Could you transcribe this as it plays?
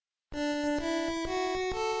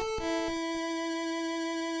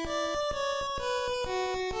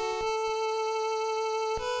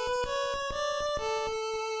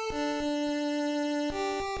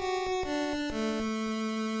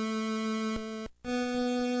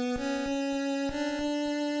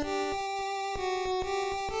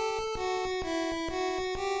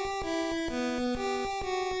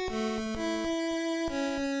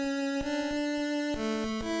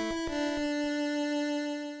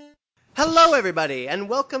Hello, everybody, and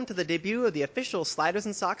welcome to the debut of the official Sliders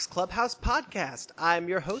and Socks Clubhouse podcast. I'm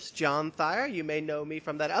your host, John Thayer. You may know me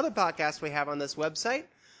from that other podcast we have on this website.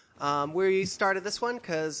 We started this one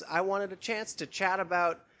because I wanted a chance to chat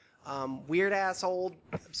about weird-ass old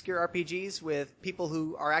obscure RPGs with people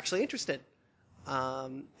who are actually interested.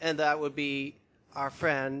 And that would be our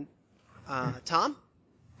friend Tom.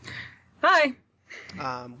 Hi.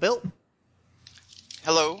 Bill.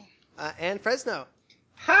 Hello. And Fresno.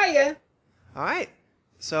 Hiya! Alright,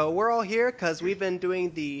 so we're all here because we've been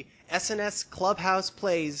doing the SNS Clubhouse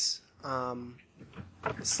Plays forum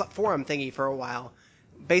thingy for a while.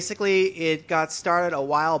 Basically, it got started a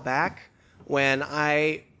while back when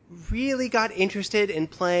I really got interested in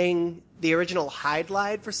playing the original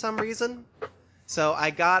Hydlide for some reason. So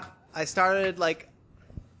I started,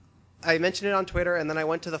 I mentioned it on Twitter, and then I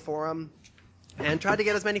went to the forum and tried to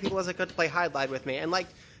get as many people as I could to play Hydlide with me, and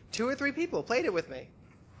 2 or 3 people played it with me.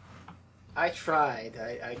 I tried.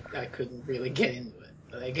 I couldn't really get into it,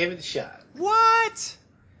 but I gave it a shot. What?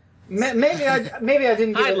 Maybe I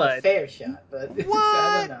didn't give it a Highlight. fair shot, but What?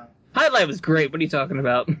 I don't know. Highlight was great. What are you talking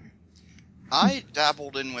about? I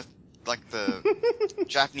dabbled in with the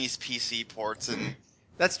Japanese PC ports, and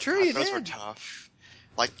That's true, you those did. were tough.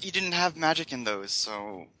 You didn't have magic in those,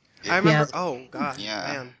 so I remember. Yeah. Oh god,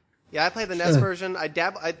 Yeah. man. Yeah, I played the NES version. I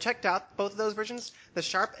checked out both of those versions. The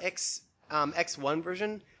Sharp X1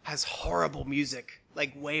 version has horrible music,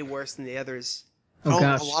 way worse than the others. Oh,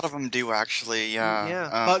 gosh. a lot of them do actually. Yeah.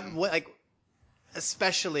 Yeah, but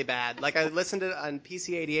especially bad. I listened to it on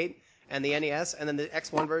PC-88 and the NES, and then the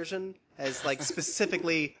X1 version has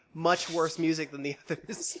specifically much worse music than the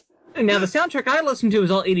others. Now, the soundtrack I listened to was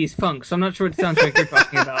all 80s funk, so I'm not sure what soundtrack you're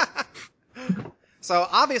talking about. So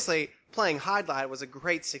obviously, playing Hydlide was a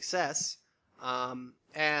great success.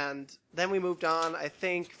 And then we moved on. I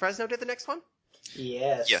think Fresno did the next one?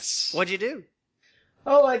 Yes. What'd you do?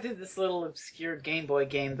 Oh, I did this little obscure Game Boy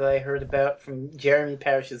game that I heard about from Jeremy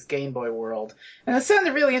Parish's Game Boy World. And it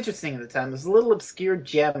sounded really interesting at the time. It was a little obscure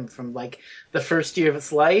gem from, the first year of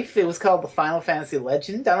its life. It was called the Final Fantasy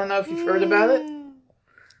Legend. I don't know if you've heard about it.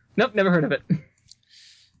 Nope, never heard of it.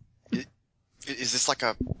 Is this like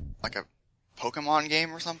a Pokemon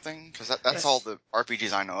game or something? Because that's all the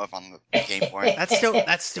RPGs I know of on the Game Boy.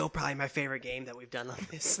 That's still probably my favorite game that we've done on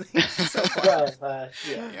this thing so far. Well,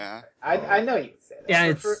 yeah. Yeah. I know you'd say that.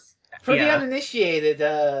 Yeah, For the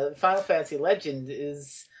uninitiated, Final Fantasy Legend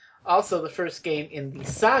is also the first game in the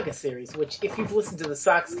Saga series, which, if you've listened to the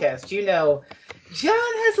Soxcast, you know John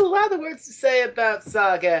has a lot of words to say about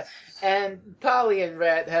Saga, and Polly and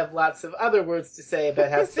Rat have lots of other words to say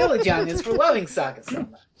about how silly John is for loving Saga so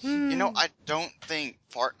much. I don't think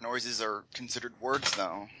fart noises are considered words,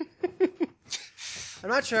 though. I'm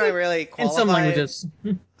not sure I'm really In qualified. some languages.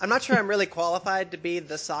 I'm not sure I'm really qualified to be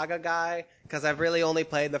the Saga guy, because I've really only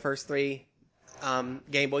played the first 3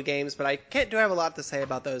 Game Boy games, but I do have a lot to say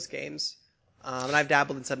about those games. And I've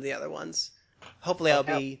dabbled in some of the other ones. Hopefully I'll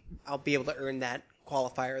be able to earn that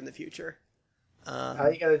qualifier in the future.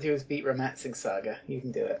 All you gotta do is beat Romancing Saga. You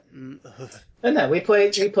can do it. But no, we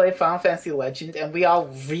played Final Fantasy Legend, and we all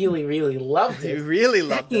really, really loved You it. really That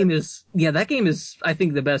loved game it. that game is, I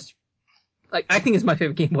think, the best. I think it's my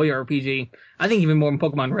favorite Game Boy RPG. I think even more than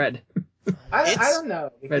Pokemon Red. I don't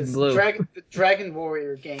know, because and blue. the Dragon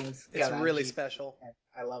Warrior games It's got on really TV, special. and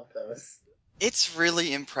I love those. It's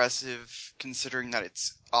really impressive considering that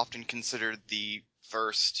it's often considered the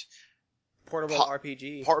first Portable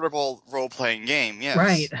RPG. portable role-playing game. Yes.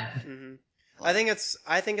 Right. hmm I think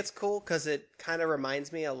it's cool because it kind of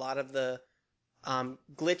reminds me a lot of the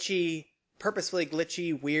purposefully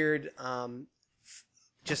glitchy, weird,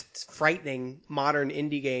 just frightening modern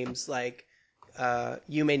indie games like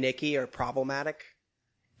Yume Nikki or Problematic.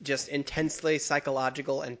 Just intensely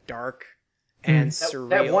psychological and dark and surreal.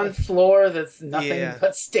 That one floor that's nothing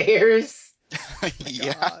but stairs.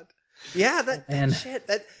 Yeah. God. Yeah, that Man. shit.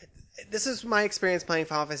 This is my experience playing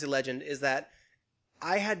Final Fantasy Legend, is that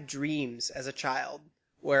I had dreams as a child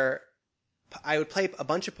where I would play a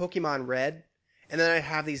bunch of Pokemon Red, and then I'd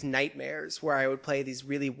have these nightmares where I would play these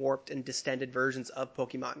really warped and distended versions of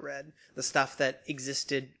Pokemon Red, the stuff that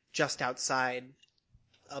existed just outside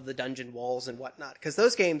of the dungeon walls and whatnot. Because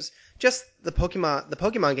those games, just the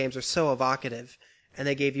Pokemon games are so evocative, and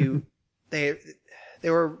they gave you they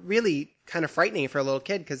were really kind of frightening for a little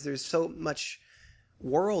kid because there's so much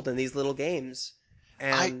world in these little games.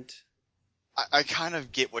 And I kind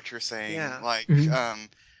of get what you're saying. Yeah.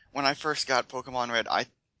 When I first got Pokemon Red, I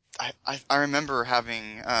remember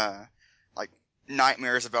having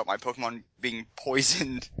nightmares about my Pokemon being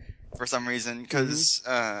poisoned for some reason, because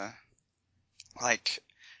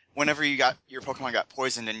whenever your Pokemon got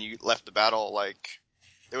poisoned and you left the battle, like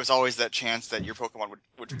there was always that chance that your Pokemon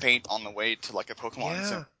would faint on the way to like a Pokemon Yeah.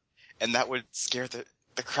 Center, and that would scare the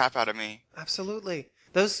crap out of me. Absolutely.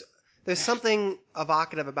 There's something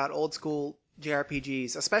evocative about old school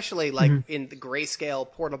JRPGs, especially like in the grayscale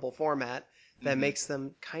portable format, that Mhm. makes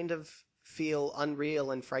them kind of feel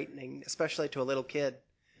unreal and frightening, especially to a little kid.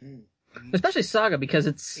 Especially Saga, because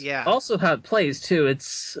it's Yeah. also how it plays too.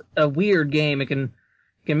 It's a weird game. It can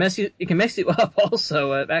mess you up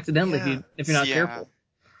also accidentally Yeah. if you're not Yeah. careful.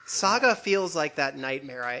 Saga feels like that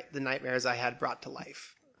the nightmares I had brought to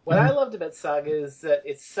life. What I loved about Saga is that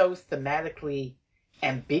it's so thematically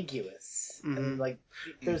ambiguous, and like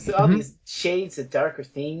there's all these shades of darker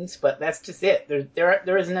themes, but that's just it.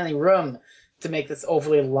 There isn't any room to make this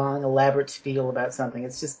overly long, elaborate spiel about something.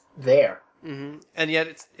 It's just there. And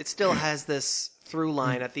yet it still has this through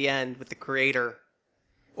line at the end with the creator,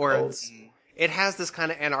 or it has this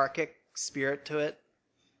kind of anarchic spirit to it.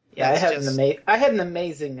 Yeah, I That's had an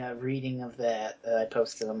amazing reading of that I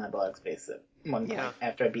posted on my blog space at one point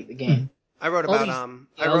after I beat the game. I wrote All about these-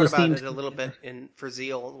 I all wrote those about themes- it a little bit for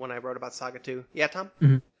Zeal when I wrote about Saga 2. Yeah, Tom?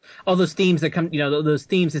 All those themes that come, those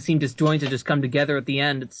themes that seem disjointed just come together at the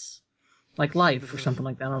end. It's like life or something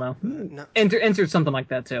like that. I don't know. No. Enter something like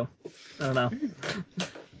that too. I don't know.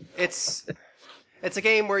 It's a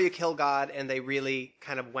game where you kill God, and they really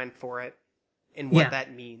kind of went for it in what Yeah.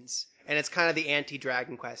 that means. And it's kind of the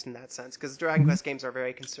anti-Dragon Quest in that sense, because Dragon Quest games are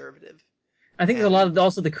very conservative. I think there's a lot of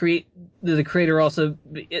also the creator also.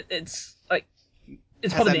 It's like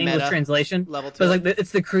it's Has probably that the English meta translation, level to but it. it's like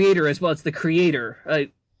it's the creator as well. It's the creator,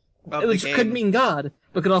 Of which the game. could mean God,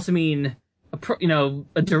 but could also mean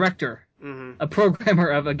a director, a programmer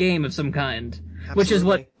of a game of some kind, which is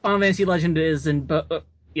what Final Fantasy Legend is in both.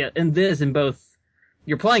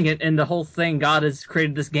 You're playing it, and the whole thing. God has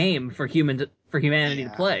created this game for humanity to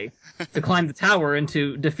play, to climb the tower and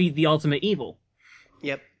to defeat the ultimate evil.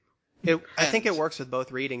 Yep. I think it works with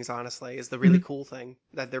both readings, honestly, is the really cool thing,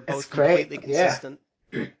 that they're both It's great, completely consistent.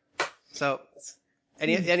 So,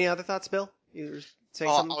 any other thoughts, Bill? You were saying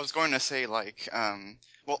Well, something? I was going to say, like,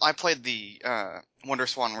 well, I played the Wonder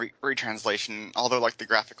Swan retranslation, although, like, the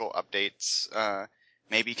graphical updates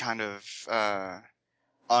maybe kind of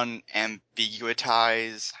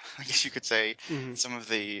unambiguitize, I guess you could say, some of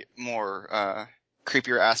the more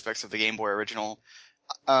creepier aspects of the Game Boy original.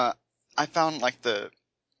 I found, like, the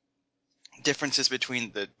differences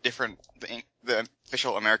between the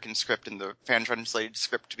official American script and the fan-translated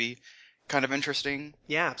script to be kind of interesting.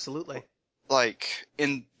 Yeah, absolutely. Like,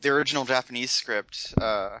 in the original Japanese script,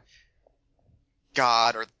 God,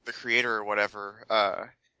 or the creator or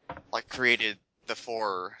whatever, like, created the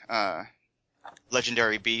 4,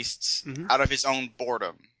 legendary beasts out of his own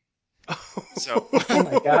boredom. So, Oh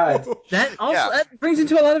my god. That also that brings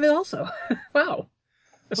into a lot of it also. Wow.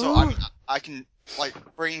 so I mean, I can, like,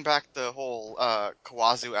 bring back the whole,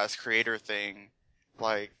 Kawazu as creator thing,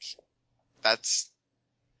 like, that's,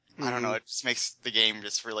 I don't know, it just makes the game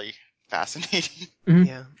just really fascinating.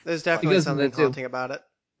 Yeah, there's definitely goes into something that too. haunting about it.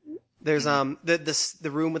 There's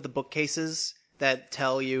the room with the bookcases that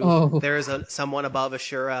tell you there is someone above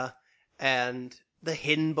Ashura, and the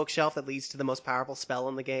hidden bookshelf that leads to the most powerful spell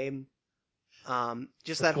in the game.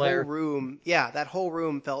 Just that flare. whole room, that whole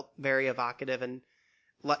room felt very evocative, and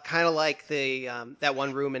kind of like the that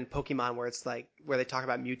one room in Pokemon where it's like where they talk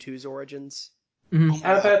about Mewtwo's origins.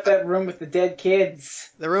 How about that room with the dead kids?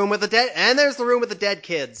 The room with the dead, and there's the room with the dead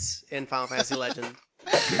kids in Final Fantasy Legend.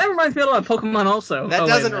 That reminds me a lot of Pokemon also. That wait a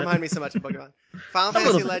doesn't minute. remind me so much of Pokemon. Final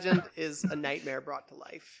Fantasy Legend is a nightmare brought to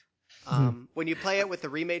life. When you play it with the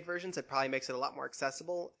remade versions, it probably makes it a lot more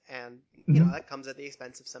accessible, and you know that comes at the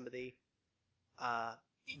expense of some of the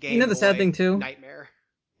Game You know the sad Boy thing, too? nightmare.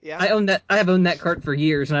 Yeah, I have owned that cart for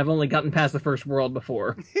years, and I've only gotten past the first world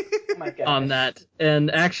before Oh my god. on that. And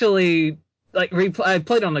actually, like I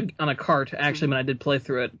played on a cart actually when I did play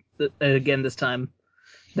through it again this time.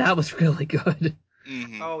 That was really good.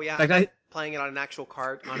 Mm-hmm. Oh yeah, Like, I bet playing it on an actual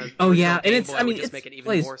cart on a Oh, original yeah, and Game it's- Boy I mean, would just it's make it even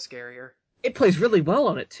plays- more scarier. It plays really well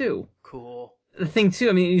on it too. Cool. The thing too,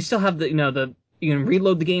 I mean, you still have the you can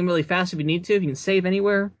reload the game really fast if you need to. You can save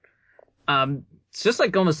anywhere. It's just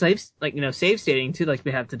like going to save stating too, like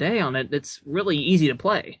we have today on it. It's really easy to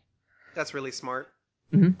play. That's really smart.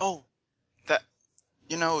 Oh, that,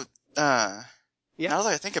 now that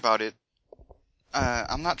I think about it,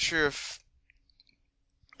 I'm not sure if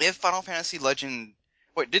Final Fantasy Legend,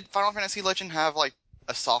 did Final Fantasy Legend have, like,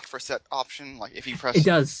 a soft reset option? Like, if you press... It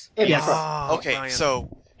does. Yes, Okay, Ryan.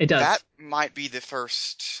 so it does. that might be the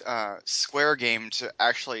first, Square game to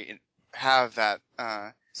actually have that,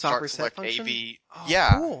 Soft start reset select function? AV. Oh,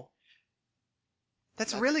 Yeah. cool.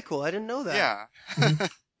 That's really cool. I didn't know that. Yeah.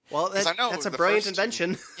 Well, that's a brilliant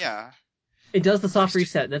invention. Yeah. It does the soft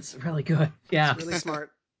reset. That's really good. Yeah. It's really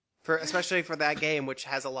smart. Especially for that game, which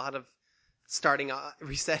has a lot of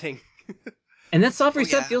resetting. And that soft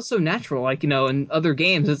reset feels so natural. Like, in other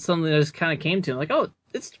games, it's something that just kind of came to. Like, oh,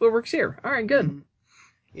 it's what works here. All right, good.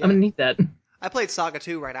 Yeah. I'm going to need that. I played Saga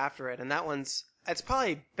 2 right after it, and it's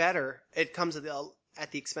probably better. It comes at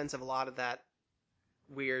the expense of a lot of that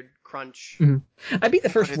weird crunch. Mm-hmm. I beat the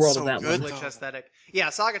first world of that one. Glitch aesthetic. Yeah,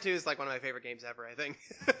 Saga 2 is like one of my favorite games ever, I think.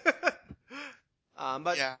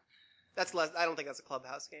 But that's less. I don't think that's a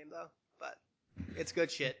Clubhouse game though. But it's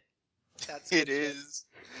good shit. It is.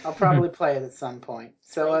 I'll probably play it at some point.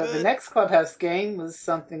 So the next Clubhouse game was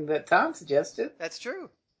something that Tom suggested. That's true.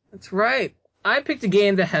 That's right. I picked a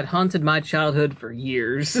game that had haunted my childhood for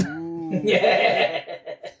years. Yeah.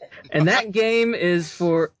 And that game is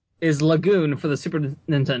Lagoon for the Super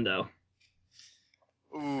Nintendo.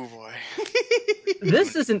 Ooh boy.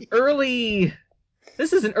 This is an early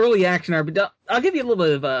action RPG. I'll give you a little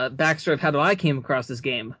bit of a backstory of how I came across this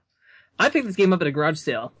game. I picked this game up at a garage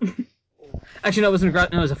sale. Actually, no, it wasn't a garage.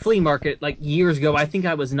 No, it was a flea market like years ago. I think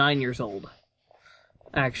I was 9 years old,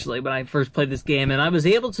 actually, when I first played this game, and I was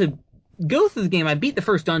able to go through the game. I beat the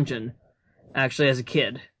first dungeon, actually, as a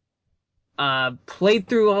kid. Played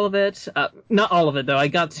through all of it. Not all of it, though. I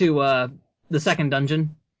got to the second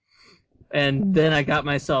dungeon, and then I got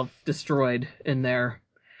myself destroyed in there.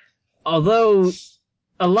 Although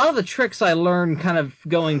a lot of the tricks I learned kind of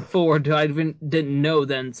going forward, I didn't know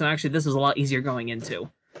then, so actually this is a lot easier going into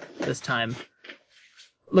this time.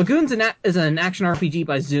 Lagoon's is an action RPG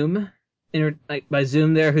by Zoom. By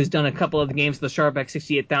Zoom there, who's done a couple of the games for the Sharp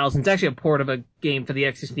X68000. It's actually a port of a game for the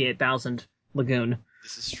X68000 Lagoon.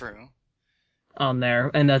 This is true. On there.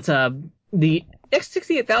 And that's, the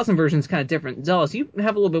X68000 version is kind of different. Zealous, you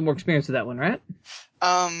have a little bit more experience with that one, right?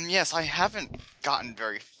 Yes, I haven't gotten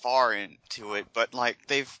very far into it, but,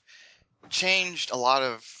 they've changed a lot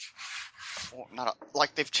of...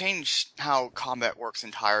 they've changed how combat works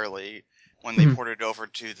entirely when they ported it over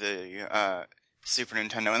to the, Super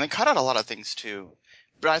Nintendo, and they cut out a lot of things, too.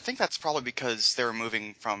 But I think that's probably because they were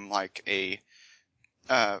moving from, a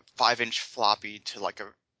 5-inch floppy to, a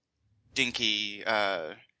dinky,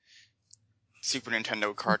 Super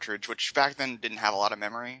Nintendo cartridge, which back then didn't have a lot of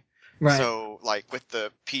memory. Right. So, with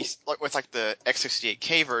the the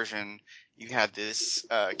X68K version, you had this,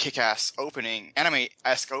 kick-ass opening,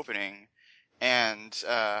 anime-esque opening, and,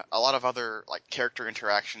 a lot of other, character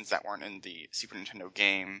interactions that weren't in the Super Nintendo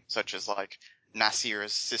game, such as,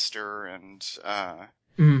 Nasir's sister and,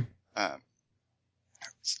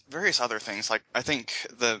 various other things. I think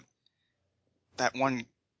that one,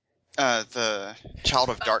 the Child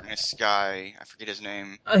of Darkness guy, I forget his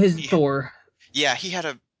name. Thor. Yeah, he had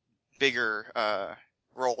a bigger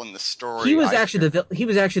role in the story. He was actually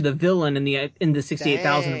the villain in the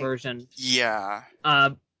 68000 version. Yeah.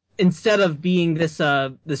 Instead of being this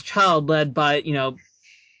child led by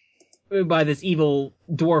by this evil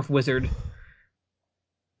dwarf wizard.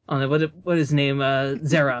 What is his name?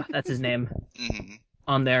 Zera. That's his name. Mm-hmm.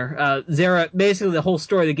 On there, Zera. Basically, the whole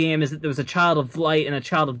story of the game is that there was a child of light and a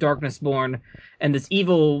child of darkness born, and this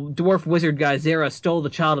evil dwarf wizard guy Zera stole the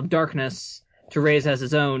child of darkness to raise as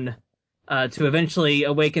his own, to eventually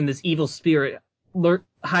awaken this evil spirit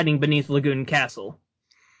hiding beneath Lagoon Castle.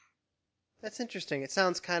 That's interesting. It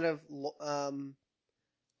sounds kind of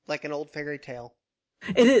like an old fairy tale.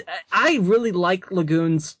 It is. I really like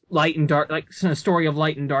Lagoon's light and dark, story of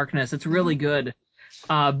light and darkness. It's really good.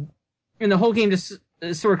 And the whole game just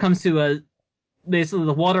sort of comes to basically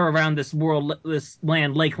the water around this world, this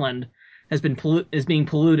land, Lakeland, is being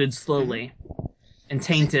polluted slowly and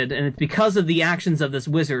tainted, and it's because of the actions of this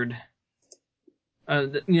wizard.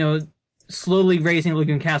 Slowly raising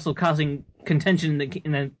Lagoon Castle, causing contention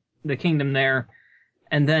in the kingdom there,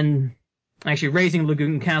 and then actually raising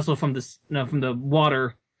Lagoon Castle from the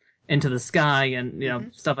water into the sky,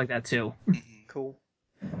 and stuff like that too. Cool.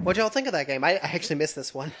 What'd y'all think of that game? I actually missed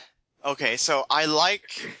this one. Okay, so I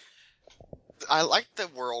liked the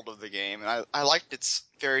world of the game, and I liked its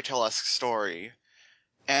fairy tale-esque story,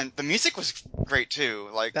 and the music was great too.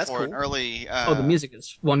 That's cool. An early. The music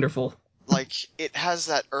is wonderful. It has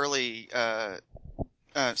that early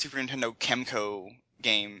Super Nintendo Kemco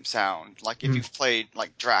game sound. If you've played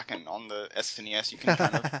Draken on the SNES, you can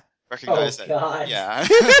kind of recognize that. God. Yeah.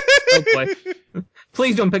 Oh boy!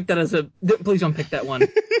 Please don't pick that one.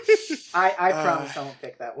 I promise I won't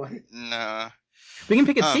pick that one. No. We can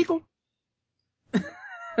pick its sequel.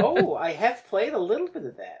 Oh, I have played a little bit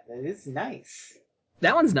of that. That is nice.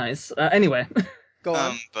 That one's nice. Anyway. Go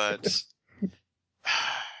on. But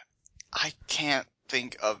I can't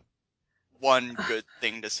think of one good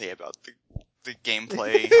thing to say about the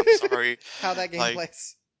gameplay. I'm sorry. How that game Like,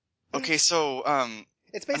 plays. Okay, so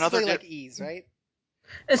It's basically like Ys, right?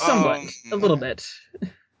 It's somewhat, a little bit.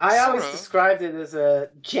 I always Sorta. described it as a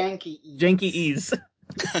janky Ys. Janky Ys.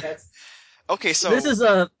 That's Okay, so This is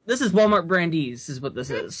Walmart brand Ys, is what this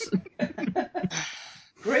is.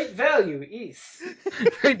 great value Ys.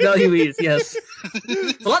 Great value Ys, yes.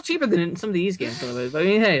 It's a lot cheaper than some of the Ys games, by the way. But I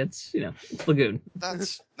mean, hey, it's it's Lagoon.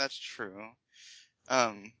 that's true.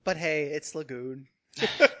 But hey, it's Lagoon.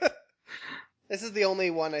 This is the only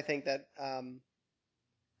one I think that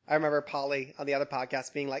I remember Polly on the other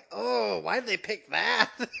podcast being like, "Oh, why did they pick that?"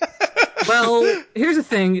 Well, here's the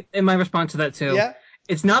thing. In my response to that too, Yeah.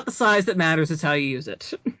 It's not the size that matters; it's how you use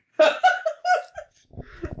it.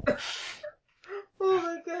 Oh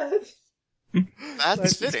my god.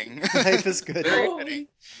 That's fitting. Life is good. Very fitting.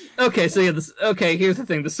 Okay, so yeah, here's the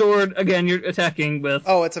thing. The sword, again, you're attacking with...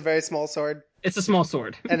 Oh, it's a very small sword, It's a small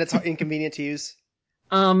sword. and it's inconvenient to use.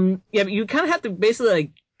 Yeah, but you kind of have to basically,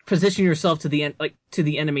 like, position yourself to the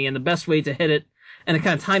enemy, and the best way to hit it, and it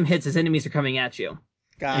kind of time hits as enemies are coming at you.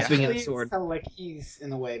 Gotcha. Swinging the It's sword. kind of like Ys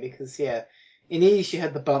in a way, because, yeah, in Ys you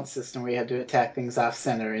had the bump system where you had to attack things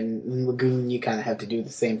off-center, and in Lagoon you kind of have to do the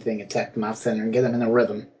same thing, attack them off-center and get them in a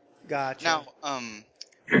rhythm. Gotcha. Now,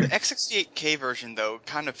 the X68K version though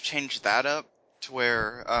kind of changed that up to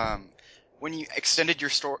where when you extended your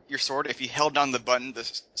sword, if you held down the button, the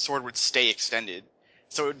sword would stay extended.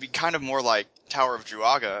 So it would be kind of more like Tower of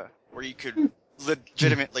Druaga, where you could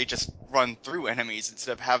legitimately just run through enemies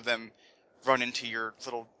instead of have them run into your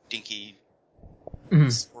little dinky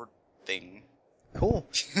sword thing. Cool.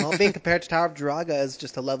 Well, being compared to Tower of Druaga is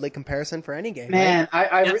just a lovely comparison for any game. Man,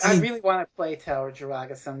 Right? I really want to play Tower of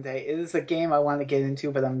Druaga someday. It is a game I want to get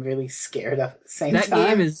into, but I'm really scared of at the same time.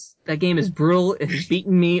 That game is brutal. It has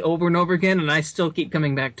beaten me over and over again, and I still keep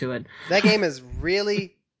coming back to it. That game is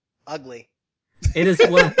really ugly. It is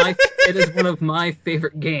one of my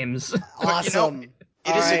favorite games. Awesome. It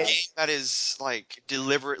is a Alright. game that is like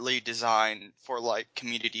deliberately designed for like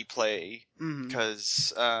community play Mhm.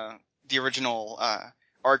 because the original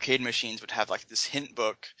arcade machines would have like this hint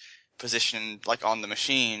book positioned like on the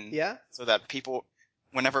machine, Yeah. so that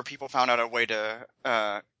whenever people found out a way to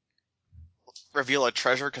reveal a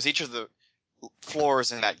treasure, because each of the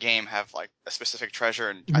floors in that game have like a specific treasure,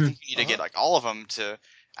 and I think you need to get like all of them to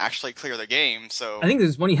actually clear the game. So I think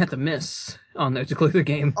there's one you have to miss on there to clear the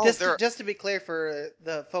game. Oh, Just to be clear for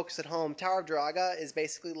the folks at home, Tower of Druaga is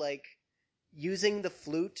basically like using the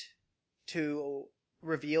flute to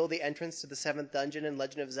reveal the entrance to the 7th dungeon in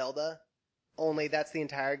Legend of Zelda, only that's the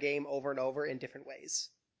entire game over and over in different ways.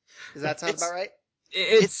 Does that sound about right?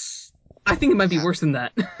 I think it might be worse than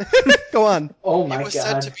that. Go on. Oh my it god. was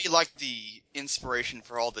said to be like the inspiration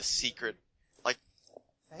for all the secret, like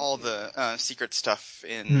all the secret stuff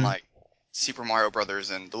in like Super Mario Brothers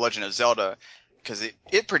and The Legend of Zelda, because it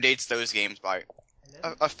predates those games by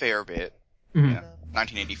a fair bit. Mhm. Yeah,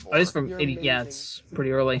 1984. It's from You're 80. Yeah, amazing. it's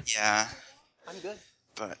pretty early. Yeah, I'm good.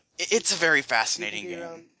 but it's a very Do fascinating you,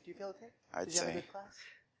 game, do you feel okay? I'd Did you have a say. good class?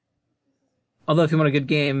 Although if you want a good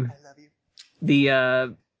game, I love you.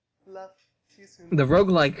 the Love you soon. the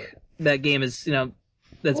roguelike that game is,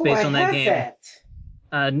 that's Oh, based I on that have game.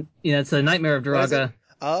 that. It's a Nightmare of What is it? Druaga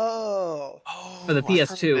Oh, for the I've heard of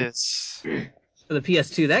PS2. this. For the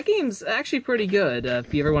PS2. That game's actually pretty good.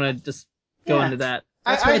 If you ever want to just go Yeah. into that.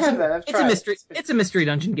 I have that. I've It's tried a it. mystery. It's a mystery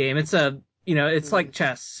dungeon game. It's it's like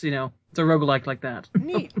chess. It's a roguelike like that.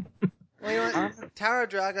 Neat. Well, you know what? Tower of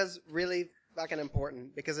Draga's really fucking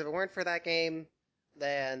important, because if it weren't for that game,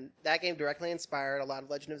 then that game directly inspired a lot of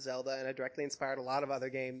Legend of Zelda, and it directly inspired a lot of other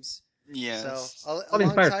games. Yes. So, Probably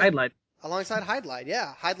inspired Hydelight. alongside Hydelight,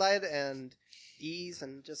 yeah. Hydelight and Ys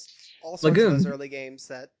and just all sorts Lagoon. of those early games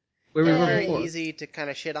that Where we are were very before. easy to kind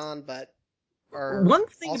of shit on, but are One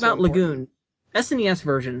thing also about important. Lagoon, SNES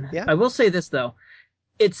version, Yeah? I will say this though,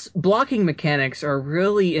 its blocking mechanics are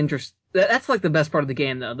really interesting. That's like the best part of the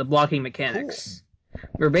game though, the blocking mechanics.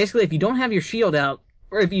 Where basically if you don't have your shield out,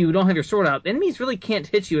 or if you don't have your sword out, enemies really can't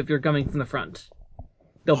hit you if you're coming from the front.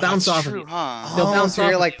 They'll bounce that's off true, of you. huh? They'll Oh, bounce so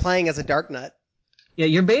you're off like playing as a Dark Nut. Yeah,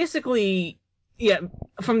 you're basically,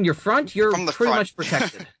 from your front, you're From the pretty front. much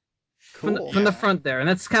protected. Cool. From the front there, and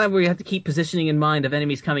that's kind of where you have to keep positioning in mind of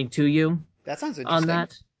enemies coming to you That sounds interesting. on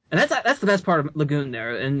that. And that's the best part of Lagoon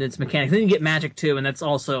there, and its mechanics. Then you get magic too, and that's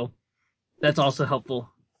also helpful.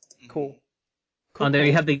 Cool. On there,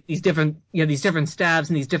 you have these different stabs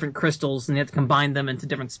and these different crystals, and you have to combine them into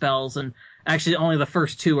different spells. And actually, only the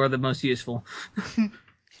first two are the most useful.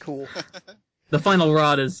 Cool. The final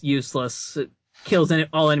rod is useless. It kills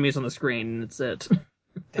all enemies on the screen, and that's it.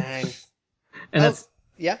 Dang. And that's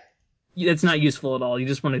yeah. It's not useful at all. You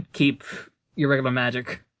just want to keep your regular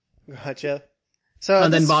magic. Gotcha. So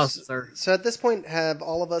And then bosses are. So at this point, have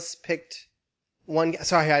all of us picked one?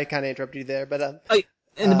 Sorry, I kind of interrupted you there, but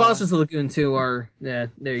And the bosses of Lagoon 2 are. Yeah,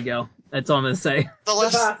 there you go. That's all I'm gonna say. The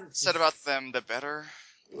less said about them, the better.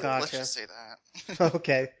 Gotcha. Let's just say that.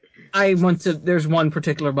 Okay. There's one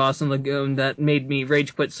particular boss in Lagoon that made me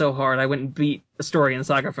rage quit so hard I went and beat a story in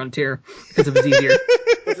Saga Frontier because it was easier.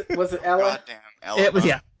 Was it Ella? Goddamn Ella. It was,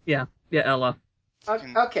 yeah, Ella.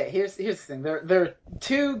 Okay, here's the thing. There are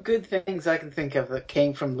two good things I can think of that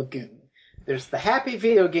came from Lagoon. There's the Happy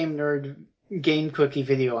Video Game Nerd Game Cookie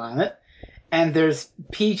video on it, and there's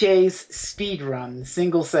PJ's speedrun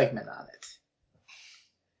single segment on it.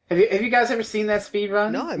 Have you guys ever seen that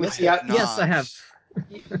speedrun? No, I missed it. Yes, I have.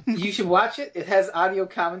 You should watch it. It has audio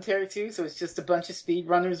commentary too, so it's just a bunch of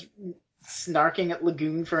speedrunners snarking at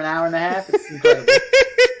Lagoon for an hour and a half. It's incredible.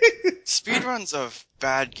 Speedruns of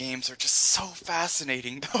bad games are just so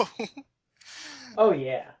fascinating, though. Oh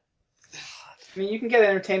yeah. I mean, you can get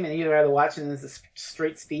entertainment either out of watching this as a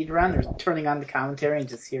straight speedrun or turning on the commentary and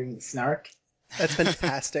just hearing the snark. That's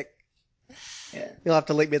fantastic. Yeah. You'll have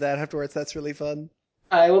to link me that afterwards. That's really fun.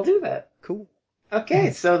 I will do that. Cool.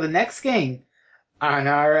 Okay, so the next game on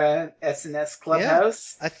our SNS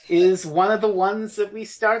Clubhouse is one of the ones that we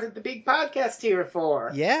started the big podcast here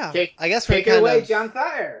for. Yeah. I guess take it away, John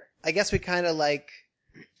Thayer. I guess we kind of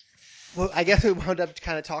I guess we wound up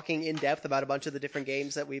kind of talking in depth about a bunch of the different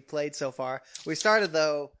games that we've played so far. We started,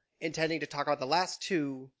 though, intending to talk about the last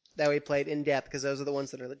two that we played in depth because those are the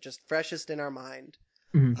ones that are just freshest in our mind.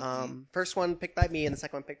 Mm-hmm. First one picked by me and the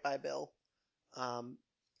second one picked by Bill.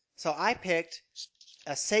 So I picked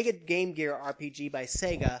a Sega Game Gear RPG by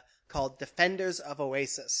Sega called Defenders of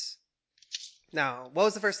Oasis. Now, what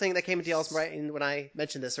was the first thing that came into y'all's brain when I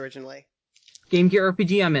mentioned this originally? Game Gear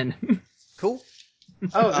RPG, I'm in. Cool.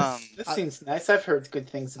 Oh, this seems nice. I've heard good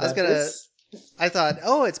things about this. I thought,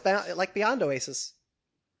 it's like Beyond Oasis.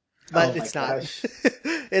 But it's not.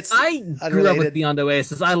 I grew up with Beyond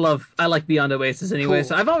Oasis. I like Beyond Oasis anyway, cool.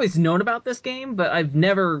 So I've always known about this game, but I've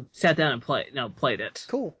never sat down and played it.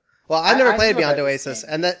 Cool. Well, I've never played Beyond Oasis,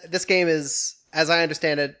 and this game is, as I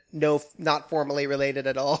understand it, not formally related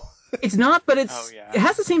at all. It's not, but it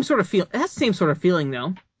has the same sort of feel. It has the same sort of feeling,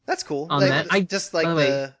 though. That's cool. On that, just like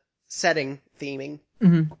the setting theming.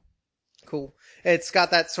 Mm-hmm. Cool. It's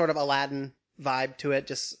got that sort of Aladdin vibe to it.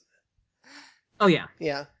 Just. Oh yeah.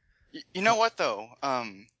 Yeah. You know what though?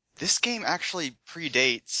 This game actually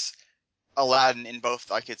predates Aladdin in both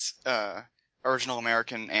like its original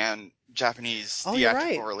American and Japanese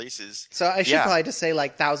theatrical releases. So I should probably just say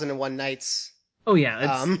like 1001 Nights. Oh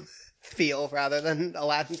yeah. Feel rather than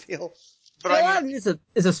Aladdin feel. But Aladdin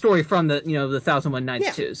is a story from the 1001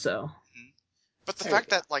 Nights too. So. But the fact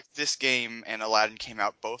that like this game and Aladdin came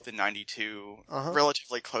out both in '92,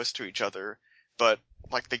 relatively close to each other, but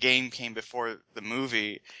like the game came before the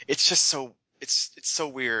movie, it's just so it's so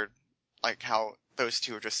weird, like how those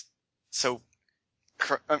two are just so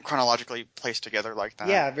chronologically placed together like that.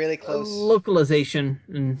 Yeah, really close. Localization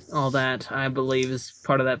and all that, I believe, is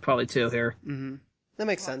part of that probably too here. Mm-hmm. That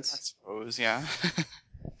makes sense. I suppose, yeah.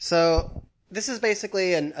 So this is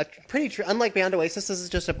basically a pretty unlike Beyond Oasis. This is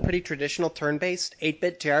just a pretty traditional turn-based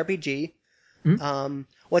 8-bit JRPG. Mm-hmm.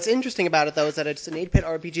 What's interesting about it though is that it's an 8-bit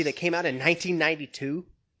RPG that came out in 1992.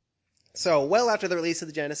 So well after the release of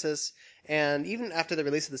the Genesis and even after the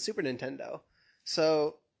release of the Super Nintendo.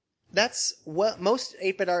 So that's what most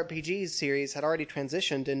 8-bit RPG series had already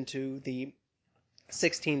transitioned into the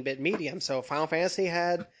 16-bit medium. So Final Fantasy IV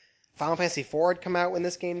had come out when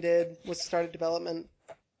this game started development.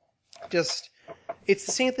 It's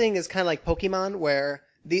the same thing as kind of like Pokemon, where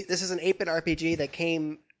this is an 8-bit RPG that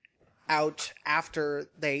came out after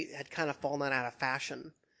they had kind of fallen out of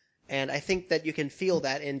fashion. And I think that you can feel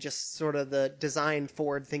that in just sort of the design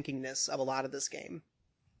forward-thinkingness of a lot of this game.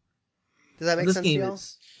 Does that make sense to y'all?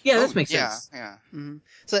 Yeah, this makes sense. Yeah. Mm-hmm.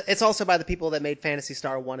 So it's also by the people that made Phantasy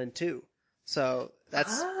Star 1 and 2. So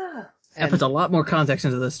that's... That puts a lot more context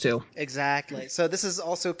into this, too. Exactly. So this is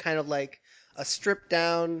also kind of like a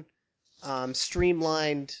stripped-down,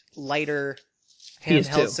 streamlined, lighter,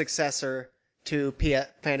 handheld successor to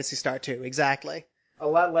Phantasy Star 2. Exactly. A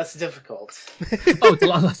lot less difficult. Oh, it's a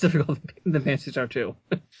lot less difficult than Phantasy Star 2.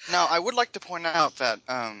 Now, I would like to point out that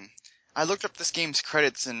I looked up this game's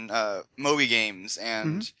credits in Moby Games,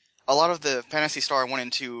 and a lot of the Phantasy Star 1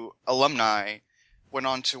 and 2 alumni went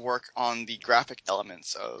on to work on the graphic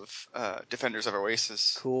elements of Defenders of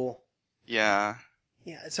Oasis. Cool. Yeah.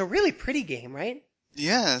 Yeah, it's a really pretty game, right?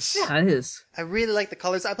 Yes. Yeah, it is. I really like the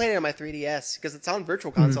colors. I played it on my 3DS because it's on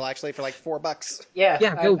Virtual Console actually for like $4. Yeah,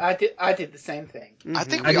 Yeah, I did the same thing. I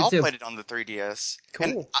think I we did all too. played it on the 3DS. Cool.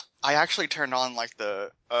 And I actually turned on like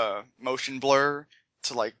the motion blur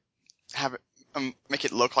to like have it make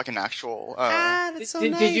it look like an actual. That's so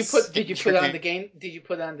nice. Did you put on game. Did you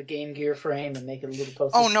put on the Game Gear frame and make it a little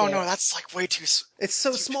poster? Oh no, scale? that's like way too. It's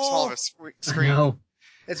so too small. of a I screen. know.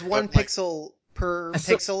 It's one But, like- pixel per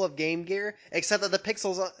pixel of Game Gear, except that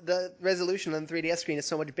the resolution on the 3DS screen is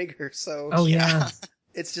so much bigger. So Oh yeah.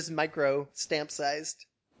 it's just micro stamp sized.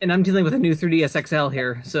 And I'm dealing with a new 3DS XL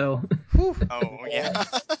here, so Whew. Oh yeah.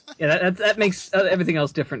 yeah, that makes everything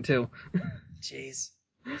else different too. Jeez.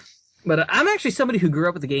 But I'm actually somebody who grew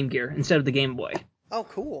up with the Game Gear instead of the Game Boy, Oh,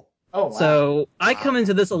 cool. Oh wow. so I come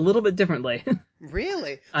into this a little bit differently.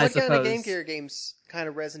 Really? I What kind of suppose. Game Gear games kind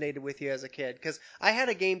of resonated with you as a kid? Because I had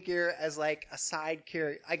a Game Gear as like a side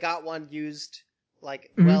gear. I got one used like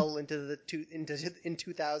well into the in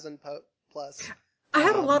 2000 plus. I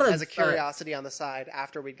had a lot of as a curiosity on the side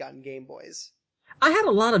after we'd gotten Game Boys. I had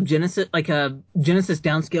a lot of Genesis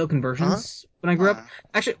downscale conversions when I grew up.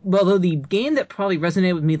 Actually, although the game that probably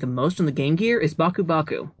resonated with me the most on the Game Gear is Baku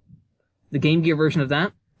Baku, the Game Gear version of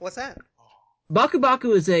that. What's that? Baku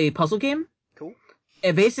Baku is a puzzle game. Cool.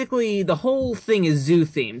 And basically, the whole thing is zoo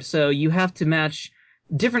themed, so you have to match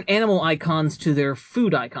different animal icons to their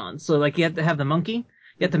food icons. So, like, you have to have the monkey,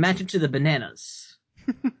 you have to match it to the bananas,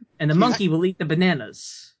 and the monkey will eat the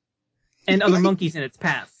bananas and other monkeys in its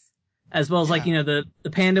path, as well as like the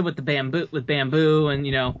panda with the bamboo, and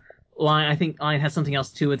lion. I think lion has something else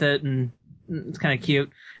too with it, and it's kind of cute.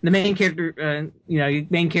 And the main character,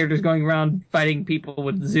 main character's going around fighting people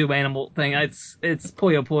with the zoo animal thing. It's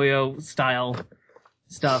Puyo Puyo style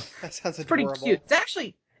stuff. That sounds It's pretty adorable. cute.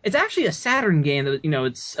 It's actually a Saturn game that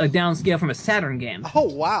it's a downscale from a Saturn game.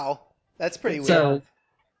 Oh wow, that's pretty weird. So,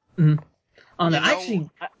 I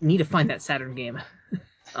need to find that Saturn game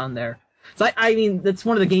on there. So I mean, that's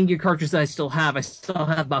one of the Game Gear cartridges that I still have. I still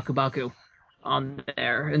have Baku Baku on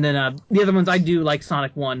there, and then the other ones I do like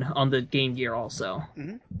Sonic 1 on the Game Gear also,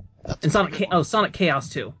 and Sonic Chaos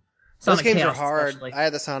 2. Those games are hard. Especially. I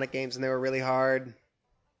had the Sonic games and they were really hard.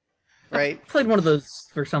 Right? I played one of those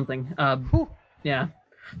for something. Yeah,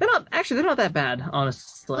 they're not that bad,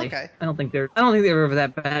 honestly. Okay. I don't think they're ever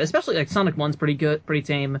that bad. Especially like Sonic 1's pretty good, pretty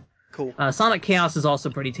tame. Cool. Sonic Chaos is also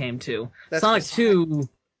pretty tame too. That's Sonic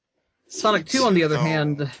 2, on the other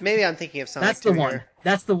hand, maybe I'm thinking of Sonic. that's the 2 one. here.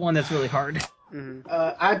 That's the one that's really hard.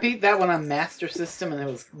 I beat that one on Master System and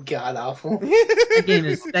it was god awful.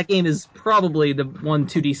 That game is probably the one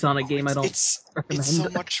 2D Sonic game I don't recommend. It's so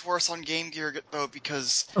much worse on Game Gear though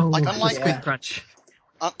because Squid Crunch.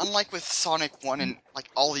 Unlike with Sonic 1 and like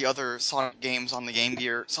all the other Sonic games on the Game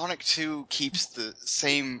Gear, Sonic 2 keeps the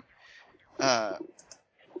same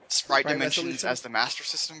sprite dimensions resolution? as the Master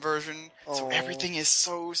System version, so everything is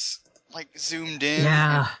so like zoomed in.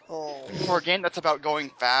 Yeah. For a game that's about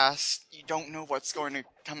going fast, you don't know what's going to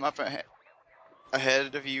come up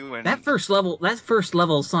ahead of you. And That first level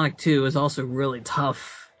of Sonic 2 is also really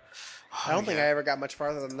tough. I don't think I ever got much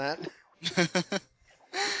farther than that.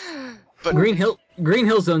 But Green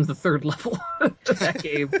Hill Zone's the third level of that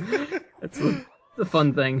game. That's the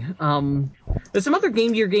fun thing. There's some other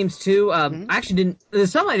Game Gear games too.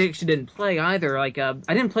 There's some I actually didn't play either. Like I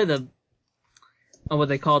didn't play what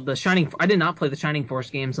they called the Shining. I did not play the Shining Force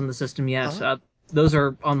games on the system yet. Those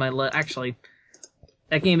are on my list. Actually,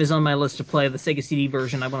 that game is on my list to play. The Sega CD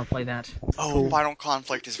version. I want to play that. Final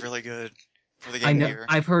Conflict is really good for the Game Gear.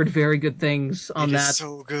 I've heard very good things on that. It's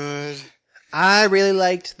so good. I really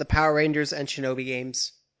liked the Power Rangers and Shinobi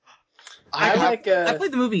games. I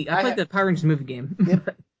played the movie. I played the Power Rangers movie game.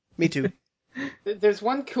 Yep. Me too. There's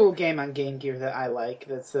one cool game on Game Gear that I like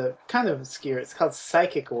that's kind of obscure. It's called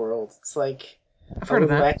Psychic World. It's like I've heard of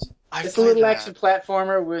that. It's a little action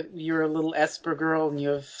platformer where you're a little Esper girl and you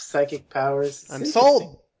have psychic powers. I'm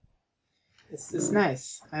sold. It's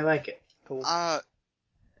nice. I like it. Cool.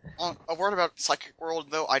 A word about Psychic World,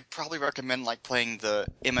 though, I'd probably recommend like playing the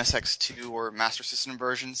MSX2 or Master System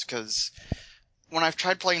versions, because when I've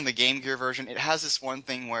tried playing the Game Gear version, it has this one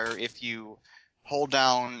thing where if you hold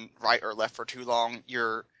down right or left for too long,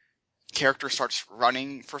 your character starts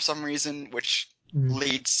running for some reason, which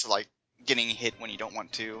leads to like getting hit when you don't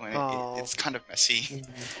want to, and it's kind of messy.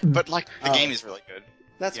 But like the game is really good.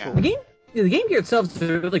 That's cool. The Game Gear itself is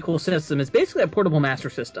a really cool system. It's basically a portable Master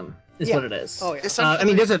System, is what it is. Oh yeah. I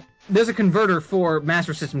mean, there's a converter for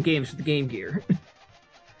Master System games for the Game Gear.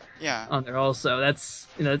 Yeah. On there also. That's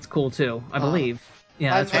cool too. I believe.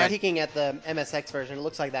 Yeah, I'm that's right. peeking at the MSX version. It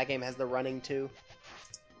looks like that game has the running too.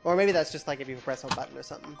 Or maybe that's just like if you press a button or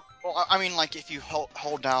something. Well, I mean, like, if you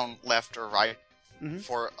hold down left or right Mm-hmm.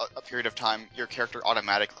 for a period of time, your character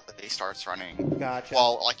automatically starts running. Gotcha.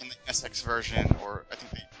 While, like, in the SX version, or I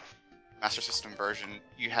think the Master System version,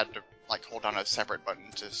 you had to, like, hold down a separate button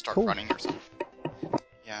to start Cool. running or something.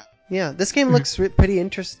 Yeah. Yeah, this game looks pretty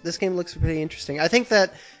interesting. I think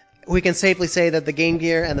that we can safely say that the Game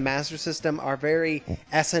Gear and the Master System are very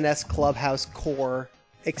SNS Clubhouse core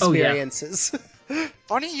experiences.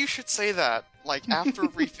 Funny you should say that. Like, after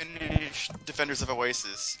we finished Defenders of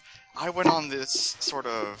Oasis, I went on this sort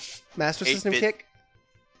of Master System 8-bit kick?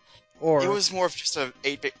 Or It was more of just a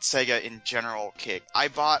 8-bit Sega in general kick. I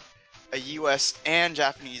bought a US and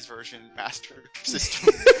Japanese version Master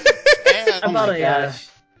System. And I bought a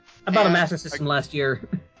And Master System last year.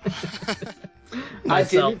 I Myself.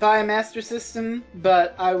 didn't buy a Master System,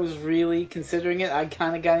 but I was really considering it. I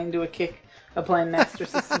kind of got into a kick of playing Master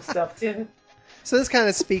System stuff too. so this kind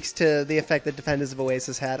of speaks to the effect that Defenders of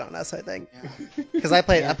Oasis had on us, I think. yeah. Because I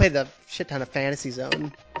played Yeah. a shit ton of Fantasy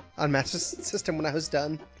Zone on Master System when I was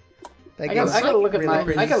done. That I game's gotta look at really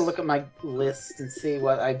pretty. I gotta look at my list and see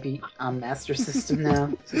what I beat on Master System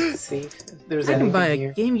now to see if there's I can anything buy a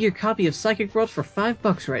here. Game Gear copy of Psychic World for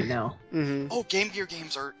 $5 right now. Mm-hmm. Oh, Game Gear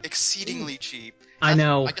games are exceedingly cheap. I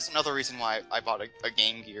know. I guess another reason why I bought a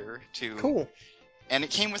Game Gear, too. Cool. And it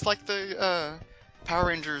came with, like, the Power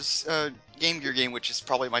Rangers Game Gear game, which is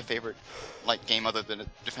probably my favorite like game other than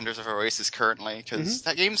Defenders of Oasis currently, because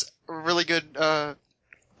that game's a really good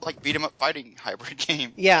like beat 'em up fighting hybrid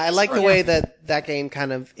game. Yeah, I like the way that game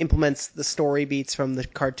kind of implements the story beats from the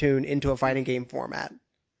cartoon into a fighting game format.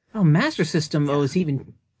 Oh, Master System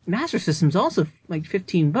Master System's also like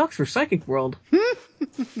 $15 for Psychic World.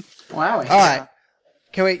 Wow. All right.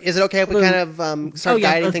 Can we? Is it okay if we kind of start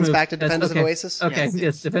guiding let's things move. back to Defenders Okay. of Oasis? Okay,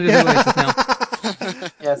 Yes. Defenders of Oasis now.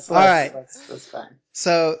 Yes. All right. That's fine.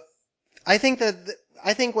 So, I think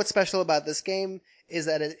what's special about this game is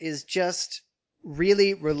that it is just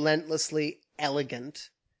really relentlessly elegant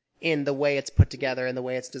in the way it's put together and the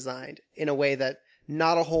way it's designed, in a way that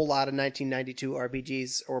not a whole lot of 1992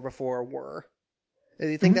 RPGs or before were. Do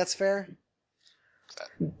you think that's fair?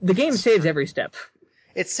 The game saves every step.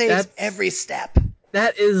 It saves every step.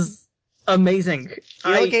 That is amazing.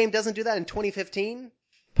 You know what game doesn't do that in 2015?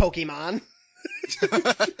 Pokemon.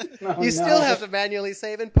 Oh, You still have to manually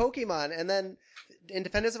save in Pokemon, and then in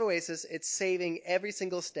Defenders of Oasis, it's saving every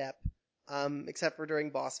single step, except for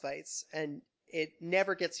during boss fights, and it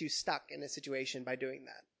never gets you stuck in a situation by doing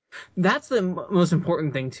that. That's the most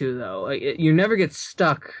important thing too, though. Like, you never get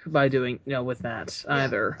stuck by doing with that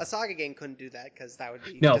either. A Saga game couldn't do that because that would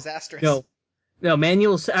be No, disastrous. No,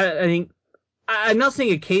 manuals. I think I'm not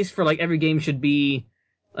saying a case for like every game should be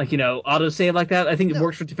like autosave like that. I think it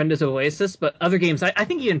works for Defenders of Oasis, but other games, I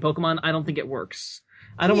think even Pokemon, I don't think it works.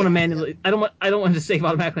 I don't want to manually. I don't want to save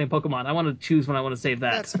automatically in Pokemon. I want to choose when I want to save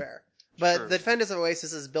that. That's fair. But True. the Defenders of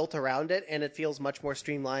Oasis is built around it, and it feels much more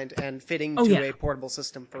streamlined and fitting to a portable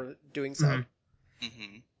system for doing so.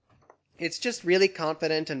 Mm-hmm. It's just really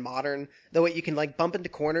confident and modern. Though you can like bump into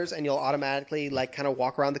corners and you'll automatically like kind of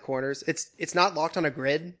walk around the corners. It's not locked on a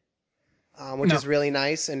grid, which is really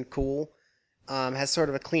nice and cool. Has sort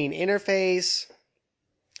of a clean interface.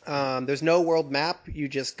 There's no world map. You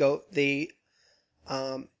just go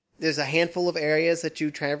there's a handful of areas that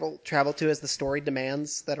you travel to as the story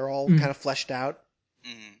demands that are all kind of fleshed out.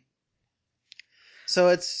 Mm-hmm. So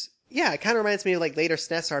it kind of reminds me of like later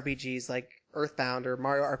SNES RPGs like Earthbound or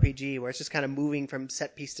Mario RPG, where it's just kind of moving from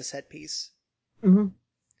set piece to set piece. Mm-hmm.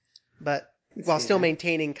 But while still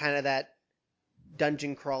maintaining kind of that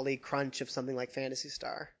dungeon crawly crunch of something like Phantasy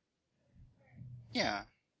Star. Yeah.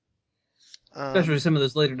 Especially some of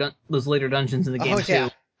those later dungeons in the game too. Yeah.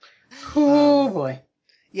 Oh boy.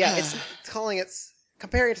 Yeah, it's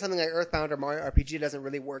comparing it to something like Earthbound or Mario RPG doesn't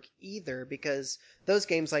really work either, because those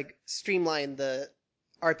games like streamline the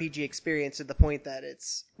RPG experience to the point that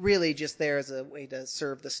it's really just there as a way to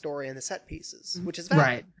serve the story and the set pieces, which is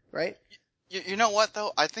valid, right? You know what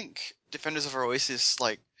though? I think Defenders of Oasis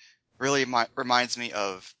like really reminds me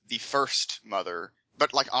of the first Mother,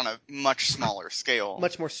 but like on a much smaller scale,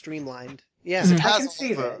 much more streamlined. Yeah, it I has can all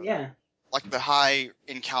see the, that. Yeah. like the high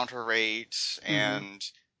encounter rate and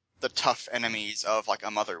the tough enemies of like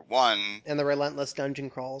a Mother 1. And the relentless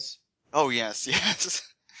dungeon crawls. Oh yes, yes.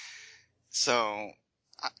 So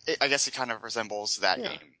I guess it kind of resembles that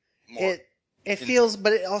game more. It feels,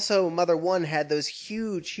 but it also Mother 1 had those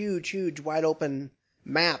huge wide open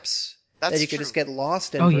maps that you could just get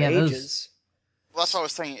lost in for ages. Well, that's what I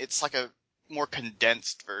was saying. It's like a more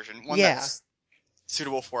condensed version, one that's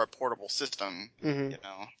suitable for a portable system. Mm-hmm. You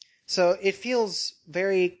know. So it feels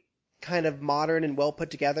very kind of modern and well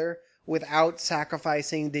put together without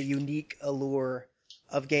sacrificing the unique allure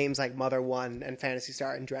of games like Mother 1 and Phantasy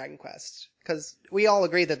Star and Dragon Quest. Because we all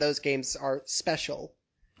agree that those games are special.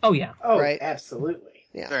 Oh yeah. Oh, right? absolutely.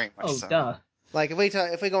 Yeah. Very much Oh so. duh. Like if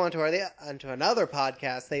we go onto another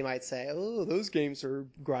podcast, they might say, "Oh, those games are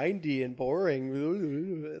grindy and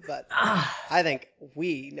boring." But I think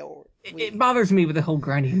we know It bothers me with the whole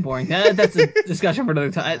grinding and boring. That's a discussion for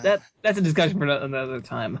another time. That's a discussion for another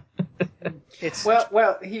time. it's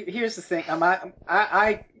Well. Here's the thing.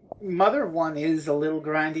 I Mother 1 is a little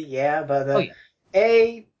grindy, yeah, but Oh, yeah.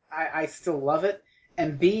 A, I still love it,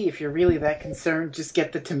 and B, if you're really that concerned, just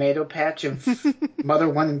get the tomato patch of Mother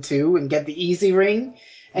 1 and 2 and get the easy ring,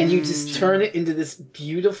 and you just turn it into this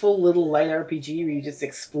beautiful little light RPG where you just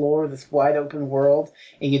explore this wide open world,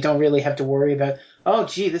 and you don't really have to worry about, oh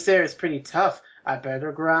gee, this area is pretty tough. I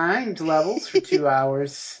better grind levels for 2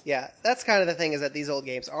 hours. Yeah, that's kind of the thing, is that these old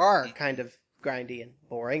games are kind of grindy and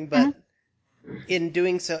boring, but in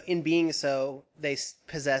being so, they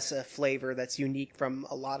possess a flavor that's unique from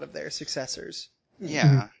a lot of their successors.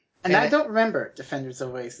 Yeah. And I don't remember Defenders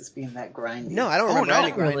of Oasis being that grindy. No, I don't Oh, remember no. any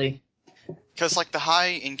Not grinding. really. Because like the high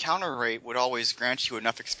encounter rate would always grant you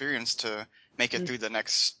enough experience to make it through the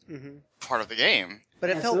next part of the game.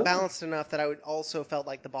 But it felt Absolutely. balanced enough that I would also felt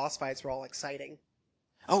like the boss fights were all exciting.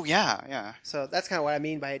 Oh yeah, yeah. So that's kind of what I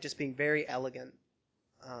mean by it just being very elegant.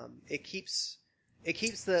 It keeps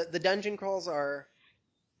the dungeon crawls are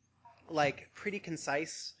like pretty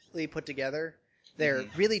concisely put together. They're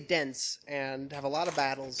really dense and have a lot of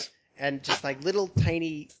battles and just like little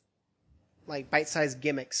tiny like bite-sized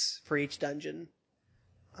gimmicks for each dungeon.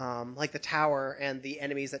 Like the tower and the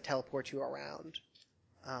enemies that teleport you around.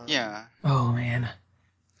 Yeah. Oh man.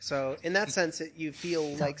 So in that sense, you feel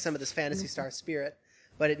like some of this Phantasy Star spirit,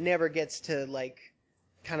 but it never gets to like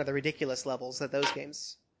kind of the ridiculous levels that those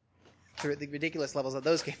games threw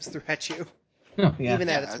at you, Oh yeah. even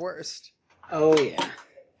at Yeah. its worst. Oh, yeah.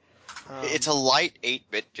 It's a light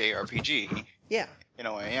 8-bit JRPG, Yeah, in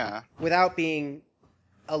a way, yeah. without being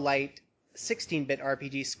a light 16-bit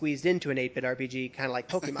RPG squeezed into an 8-bit RPG, kind of like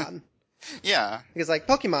Pokemon. Yeah. Because like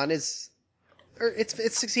Pokemon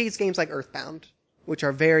it succeeds games like Earthbound, which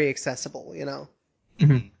are very accessible, you know.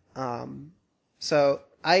 So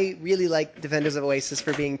I really like Defenders of Oasis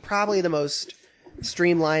for being probably the most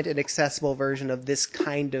streamlined and accessible version of this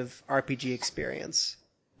kind of RPG experience.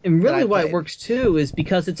 And really, I why it played. works too is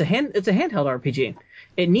because it's a handheld RPG.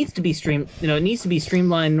 It needs to be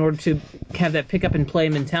streamlined in order to have that pick up and play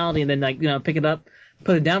mentality, and then pick it up,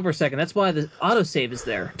 put it down for a second. That's why the autosave is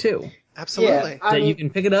there too. Absolutely. Yeah, You can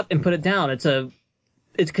pick it up and put it down. It's a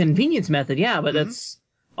convenience method, yeah, but that's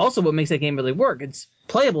also what makes that game really work. It's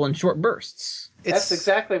playable in short bursts. That's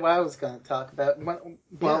exactly what I was going to talk about.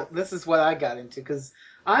 This is what I got into, because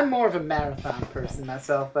I'm more of a marathon person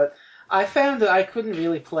myself, but I found that I couldn't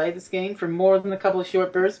really play this game for more than a couple of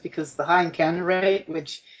short bursts because the high encounter rate,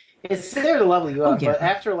 which is there to level you up, yeah. but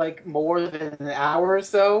after like more than an hour or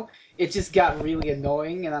so, it just got really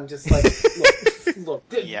annoying, and I'm just like, look,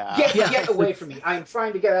 get away from me. I'm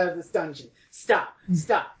trying to get out of this dungeon. Stop, just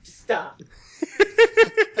stop.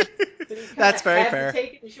 That's very have fair. to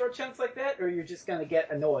take it in short chunks like that, or you're just going to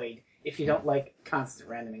get annoyed if you don't like constant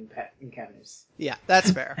random encounters. Yeah,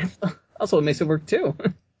 that's fair. Also, it makes it work too.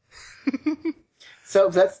 So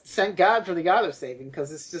thank God for the auto saving,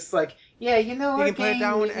 because it's just like, yeah, you know, You can put it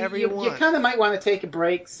down whenever you want. You kind of might want to take a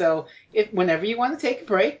break, so whenever you want to take a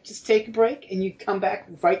break, just take a break, and you come back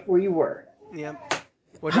right where you were. Yep.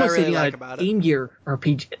 Which I really like about it. Game Gear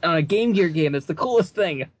RPG, on a Game Gear game, it's the coolest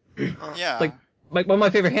thing. Yeah. Like one of my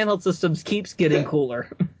favorite handheld systems keeps getting cooler.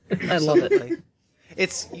 I love it.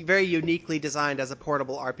 It's very uniquely designed as a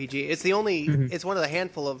portable RPG. It's it's one of the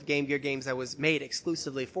handful of Game Gear games that was made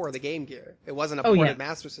exclusively for the Game Gear. It wasn't a ported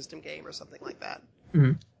Master System game or something like that.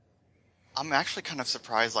 Mm-hmm. I'm actually kind of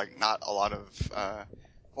surprised, like, not a lot of,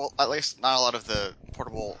 at least not a lot of the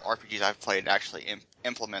portable RPGs I've played actually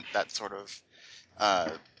implement that sort of,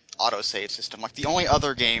 autosave system. Like, the only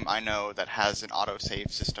other game I know that has an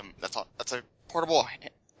autosave system that's a portable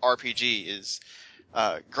RPG is,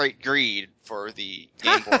 Great Greed for the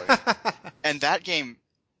Game Boy. And that game,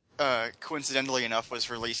 coincidentally enough, was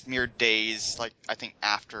released mere days, like, I think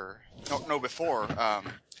before,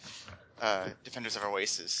 Defenders of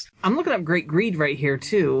Oasis. I'm looking up Great Greed right here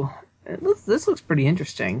too. This looks pretty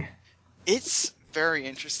interesting. It's very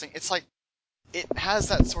interesting. It's like, it has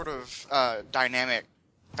that sort of dynamic,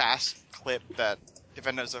 fast clip that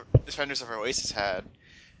Defenders of Oasis had.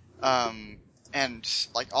 And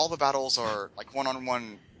like all the battles are like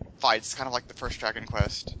one-on-one fights, kind of like the first Dragon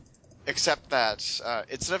Quest, except that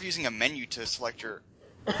instead of using a menu to select your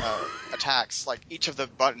attacks, like each of the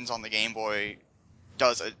buttons on the Game Boy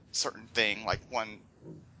does a certain thing. Like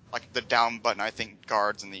the down button I think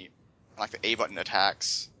guards, and the A button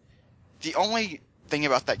attacks. The only thing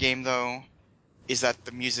about that game though is that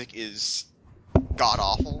the music is god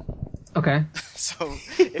awful. Okay. So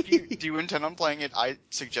if you do intend on playing it, I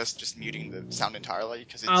suggest just muting the sound entirely,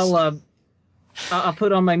 because it's... I'll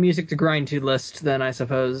put on my music to grind to list then, I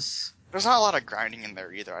suppose. There's not a lot of grinding in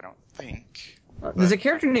there either, I don't think. There's a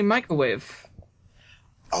character named Microwave.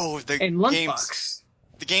 Oh, the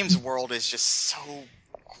game's world is just so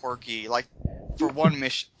quirky. Like, for one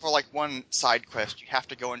mission, for one side quest, you have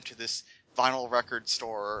to go into this vinyl record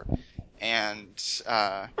store and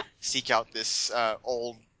seek out this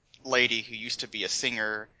old lady who used to be a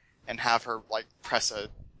singer, and have her press a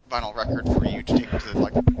vinyl record for you to take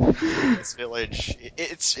to this village.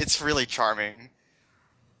 It's really charming.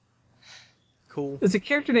 Cool. There's a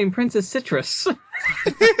character named Princess Citrus.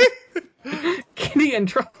 Kitty and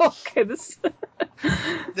Trouble. Okay, this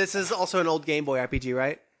is also an old Game Boy RPG,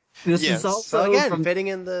 right? This is also so again fitting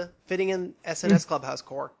in SNS Clubhouse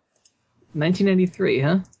core. 1993,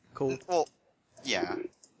 huh? Cool. Well, yeah.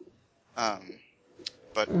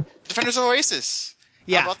 But Defenders of Oasis.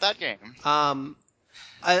 Yeah. How about that game?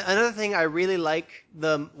 Another thing, I really like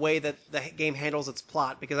the way that the game handles its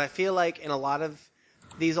plot, because I feel like in a lot of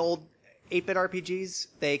these old 8-bit RPGs,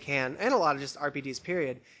 they can, and a lot of just RPGs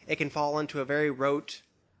period, it can fall into a very rote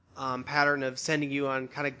pattern of sending you on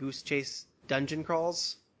kind of goose chase dungeon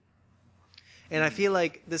crawls. And I feel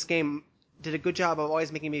like this game did a good job of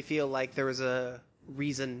always making me feel like there was a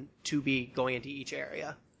reason to be going into each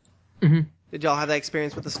area. Mm-hmm. Did y'all have that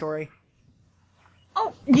experience with the story?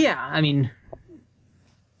 Oh, yeah, I mean,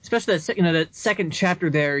 especially that second chapter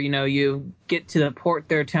there, you get to the port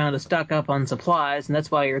there town to stock up on supplies, and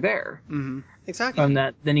that's why you're there. Mm-hmm. Exactly. From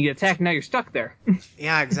that, then you get attacked, and now you're stuck there.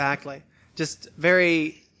 Yeah, exactly. Just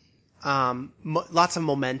very, lots of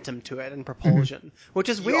momentum to it and propulsion, which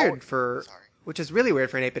is which is really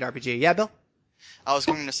weird for an 8-bit RPG. Yeah, Bill? I was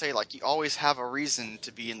going to say, you always have a reason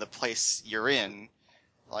to be in the place you're in.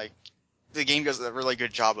 The game does a really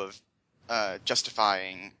good job of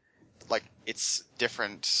justifying its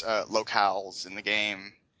different locales in the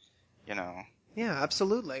game, Yeah,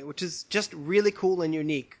 absolutely, which is just really cool and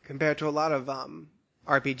unique compared to a lot of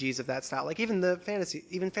RPGs of that style, even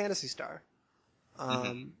Phantasy Star.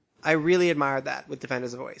 I really admired that with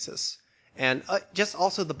Defenders of Oasis, and just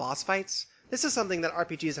also the boss fights. This is something that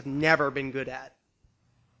RPGs have never been good at.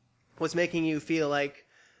 Was making you feel like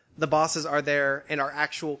the bosses are there and are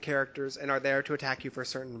actual characters and are there to attack you for a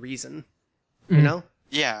certain reason. You know?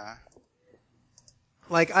 Yeah.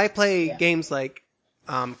 I play games like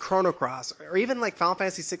Chrono Cross, or even Final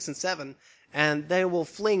Fantasy 6 and 7, and they will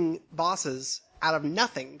fling bosses out of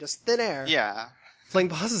nothing, just thin air. Yeah. Fling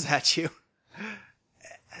bosses at you.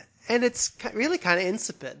 And it's really kind of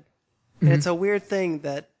insipid. Mm-hmm. And it's a weird thing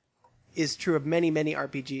that is true of many, many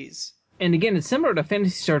RPGs. And again, it's similar to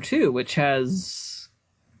Phantasy Star 2, which has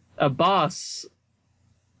a boss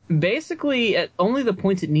basically at only the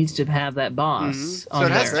points it needs to have that boss. Mm-hmm. So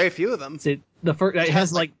it has very few of them. So it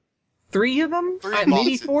has 3 of them? Three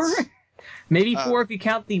maybe 4? Maybe 4 if you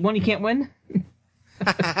count the one you can't win?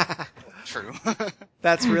 True.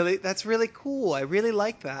 That's really cool. I really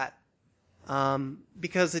like that.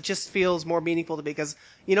 Because it just feels more meaningful to me. Because,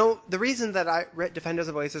 the reason that Defenders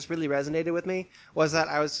of Oasis really resonated with me was that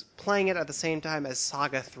I was playing it at the same time as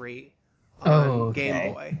Saga 3 on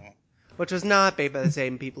Game Boy. Which was not made by the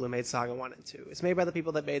same people who made Saga 1 and 2. It's made by the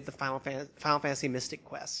people that made the Final Fantasy Mystic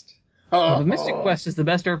Quest. Oh, the Mystic Quest is the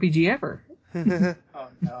best RPG ever. Oh,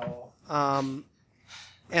 no.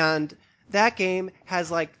 And that game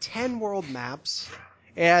has 10 world maps.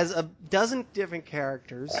 It has a dozen different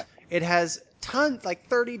characters. It has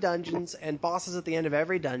 30 dungeons and bosses at the end of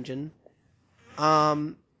every dungeon,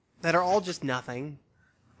 that are all just nothing.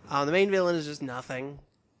 The main villain is just nothing.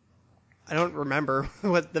 I don't remember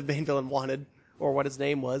what the main villain wanted or what his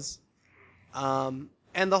name was. And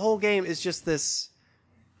the whole game is just this.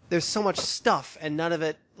 There's so much stuff, and none of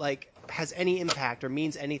it has any impact or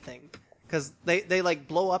means anything, because they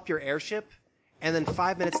blow up your airship, and then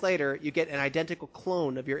 5 minutes later you get an identical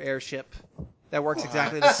clone of your airship that works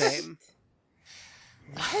exactly the same.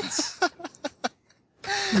 What?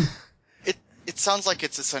 It sounds like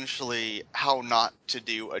it's essentially how not to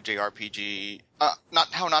do a JRPG. Not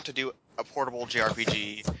how not to do a portable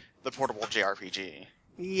JRPG, the portable JRPG.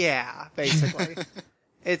 Yeah, basically.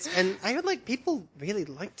 And I heard people really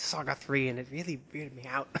liked Saga 3, and it really weirded me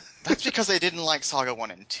out. That's because they didn't like Saga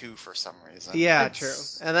 1 and 2 for some reason. Yeah, true.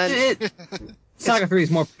 And then Saga 3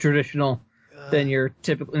 is more traditional. than your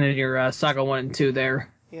Saga 1 and 2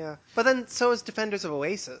 there. Yeah, but then so is Defenders of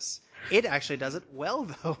Oasis. It actually does it well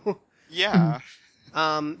though. Yeah.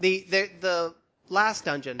 The last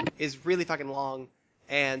dungeon is really fucking long,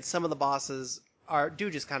 and some of the bosses do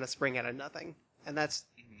just kind of spring out of nothing, and that's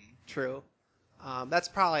true. That's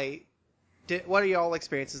probably. What are y'all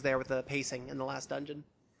experiences there with the pacing in the last dungeon?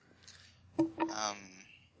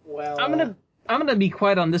 Well, I'm gonna be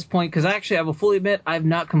quiet on this point because actually I will fully admit I've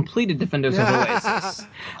not completed Defenders of Oasis.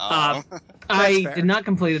 I did not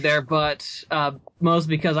complete it there, but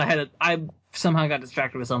mostly because I somehow got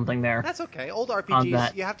distracted with something there. That's okay. Old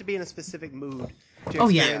RPGs, you have to be in a specific mood to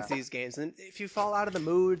experience these games, and if you fall out of the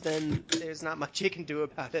mood, then there's not much you can do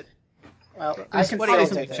about it. Well, I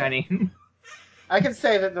can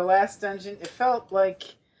say that the last dungeon, it felt like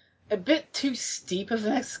a bit too steep of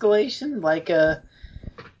an escalation.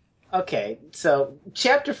 Okay, so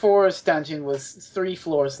Chapter 4's dungeon was 3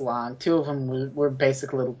 floors long. 2 of them were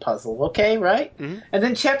basic little puzzle. Okay, right? Mm-hmm. And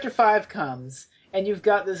then Chapter 5 comes, and you've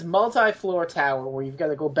got this multi-floor tower where you've got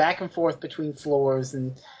to go back and forth between floors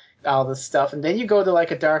and all this stuff. And then you go to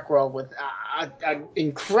like a dark world with an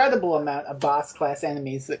incredible amount of boss class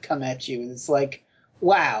enemies that come at you. And it's like,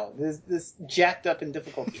 wow, this jacked up in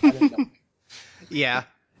difficulty. I don't know. Yeah,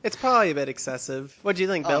 it's probably a bit excessive. What do you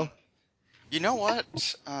think, Bill? You know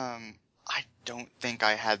what? I don't think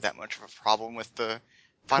I had that much of a problem with the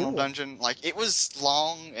final dungeon. Like, it was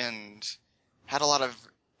long and had a lot of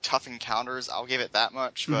tough encounters. I'll give it that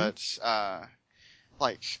much. Mm-hmm.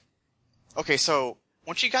 But, okay, so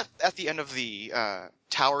once you got at the end of the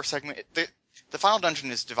tower segment, the final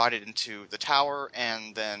dungeon is divided into the tower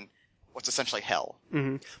and then what's essentially hell.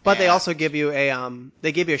 Mm-hmm. But they also give you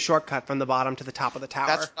a shortcut from the bottom to the top of the tower.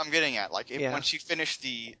 That's what I'm getting at. Once you finish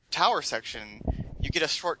the tower section, you get a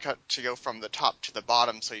shortcut to go from the top to the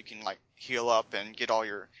bottom so you can heal up and get all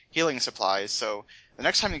your healing supplies. So the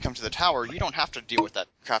next time you come to the tower, you don't have to deal with that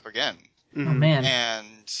crap again. Mm-hmm. Oh man.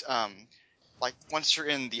 And once you're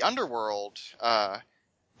in the underworld,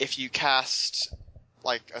 if you cast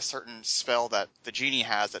a certain spell that the genie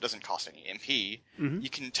has that doesn't cost any MP, you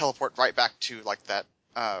can teleport right back to that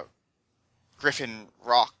Griffin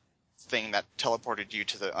Rock thing that teleported you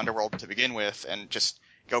to the underworld to begin with, and just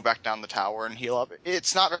go back down the tower and heal up.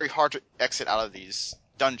 It's not very hard to exit out of these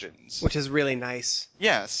dungeons, which is really nice.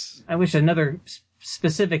 Yes. I wish another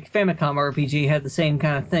specific Famicom RPG had the same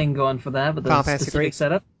kind of thing going for that, with a specific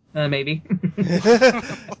setup. Maybe.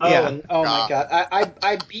 Yeah. Oh my god!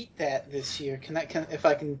 I beat that this year. If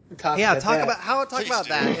I can talk? Yeah, about that. Talk about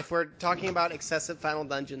that if we're talking about excessive final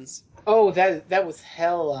dungeons. Oh, that was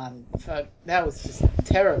hell on. That was just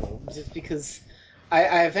terrible. Just because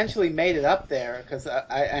I eventually made it up there because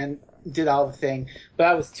I did all the thing, but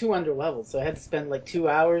I was too underleveled, so I had to spend 2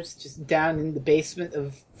 hours just down in the basement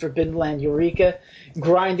of Forbidden Land Eureka,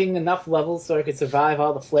 grinding enough levels so I could survive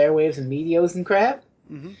all the flare waves and meteors and crap.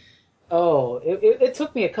 Mm-hmm. Oh, it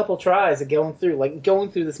took me a couple tries of going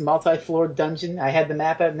through this multi-floor dungeon. I had the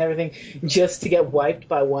map out and everything just to get wiped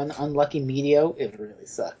by one unlucky meteor. It really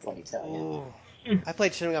sucked, let me tell you. I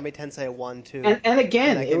played Shin Megami Tensei 1 too. And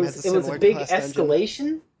again, it was a big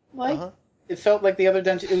escalation. It felt like the other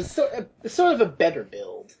dungeon. It was sort of a better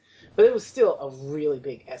build, but it was still a really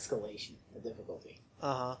big escalation of difficulty.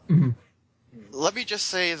 Mm-hmm. Let me just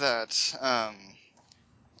say that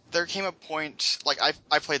there came a point,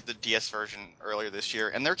 I played the DS version earlier this year,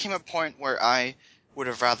 and there came a point where I would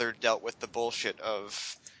have rather dealt with the bullshit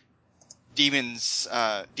of Demon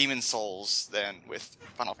Souls than with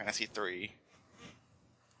Final Fantasy III.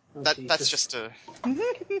 That's just to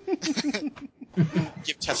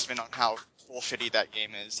give testament on how bullshitty that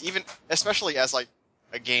game is. Especially as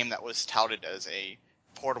a game that was touted as a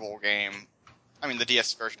portable game. I mean, the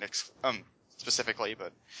DS version specifically,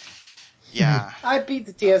 but yeah. I beat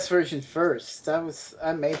the DS version first.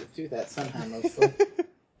 I made it through that somehow mostly.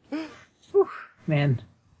 Whew, man,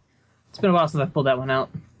 it's been a while since I pulled that one out.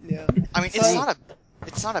 Yeah. I mean, it's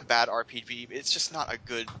not a bad RPG. It's just not a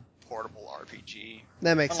good portable RPG.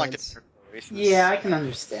 That makes sense. Yeah, I can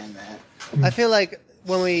understand that. I feel like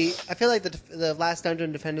the last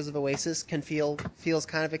dungeon, Defenders of Oasis, feels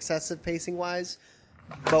kind of excessive pacing wise.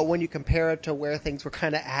 But when you compare it to where things were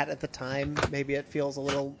kind of at the time, maybe it feels a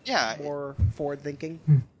little more forward thinking.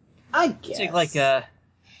 I guess.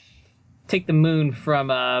 Take the moon from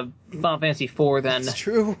Final Fantasy IV. Then it's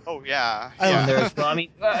true. Oh yeah. There as well. I mean,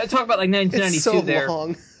 talk about 1992 it's so there.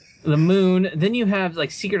 Long. The moon. Then you have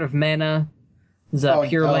Secret of Mana,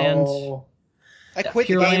 Pure Land. I quit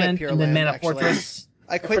Pure the game Land, at Pure and then Land. Mana Fortress.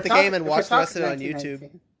 I quit the game and watched the rest of it on YouTube.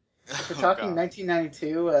 If we're talking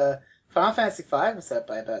 1992, Final Fantasy V was up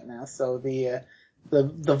by about now, so the The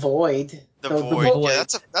Void. The Void. Yeah,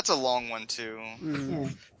 that's a long one too. Yeah.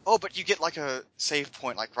 Oh, but you get like a save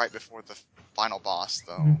point like right before the final boss,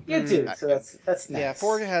 though. You do, so that's nice. Yeah,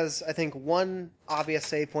 4 has, I think, one obvious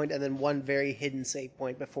save point and then one very hidden save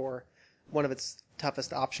point before one of its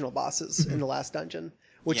toughest optional bosses in the last dungeon,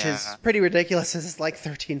 which is pretty ridiculous as it's like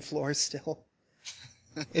 13 floors still.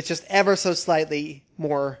 It's just ever so slightly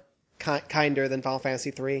more kinder than Final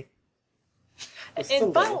Fantasy III.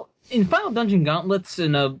 In Final Dungeon Gauntlets,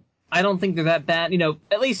 I don't think they're that bad.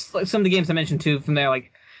 At least like, some of the games I mentioned too from there,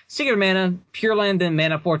 like Secret of Mana, Pure Land, and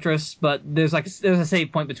Mana Fortress, but there's a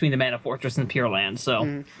save point between the Mana Fortress and Pure Land.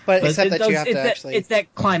 So, but except that you have to actually. It's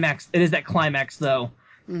that climax. It is that climax though.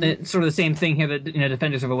 It's sort of the same thing here that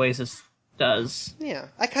Defenders of Oasis does. Yeah,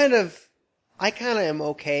 I kind of am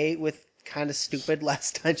okay with kind of stupid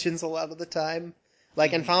last dungeons a lot of the time.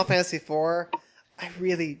 Like in Final Fantasy IV, I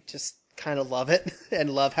really just kind of love it and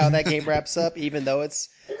love how that game wraps up, even though it's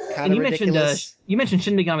kind of ridiculous. You mentioned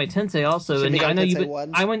Shin Megami Tensei also, and I know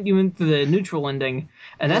I went through the neutral ending,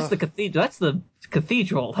 and that's the cathedral. That's the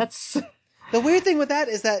cathedral. That's the weird thing with that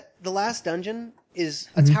is that the last dungeon is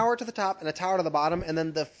a tower to the top and a tower to the bottom, and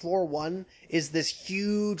then the floor 1 is this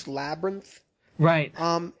huge labyrinth. Right.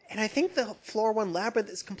 And I think the floor 1 labyrinth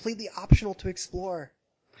is completely optional to explore.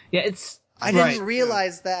 Yeah, I didn't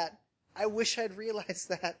realize that. I wish I'd realized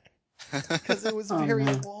that. Because it was very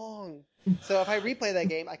long. So if I replay that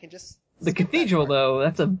game, I can just... The cathedral, though,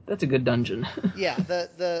 that's a good dungeon. Yeah,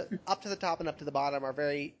 the up to the top and up to the bottom are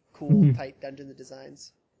very cool, tight dungeon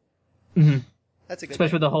designs. Mm-hmm. That's a good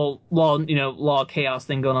Especially with the whole law chaos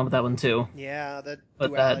thing going on with that one, too. Yeah, the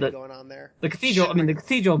duality going on there. The cathedral,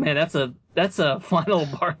 man, that's a final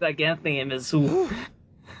part of that game is...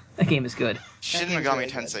 That game is good. Shin Megami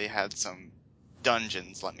Tensei had some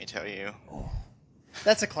dungeons, let me tell you. Oh.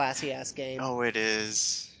 That's a classy-ass game. Oh, it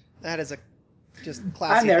is. That is a just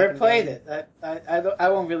classy. I never played it. I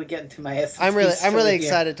won't really get into my SSD. I'm really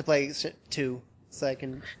excited to play 2, so I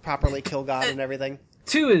can properly kill God and everything.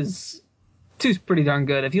 2's pretty darn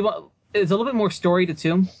good. If you want, it's a little bit more story to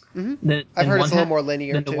 2. Than I've heard one it's a little more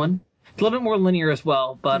linear than too. 1. It's a little bit more linear as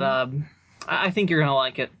well, but I think you're gonna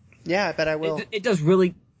like it. Yeah, I bet I will. It does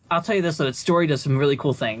really. I'll tell you this though, its story does some really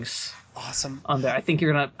cool things. Awesome. On there, I think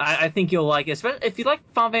you're gonna. I think you'll like it. Especially if you like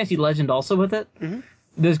Final Fantasy Legend also with it.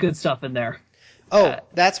 There's good stuff in there. Oh,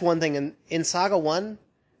 that's one thing. In Saga 1,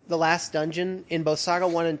 the last dungeon in both Saga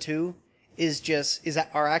 1 and 2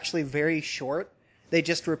 are actually very short. They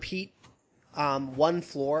just repeat one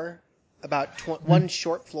floor one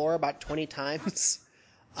short floor about 20 times.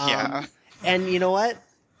 Yeah. And you know what?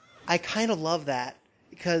 I kind of love that.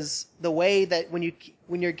 Because the way that when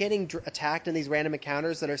you're getting attacked in these random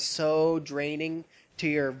encounters that are so draining to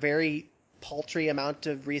your very paltry amount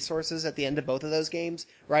of resources at the end of both of those games,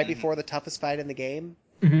 right before the toughest fight in the game,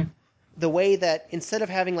 the way that instead of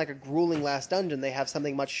having like a grueling last dungeon, they have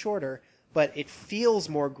something much shorter, but it feels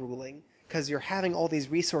more grueling because you're having all these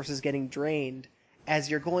resources getting drained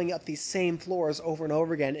as you're going up these same floors over and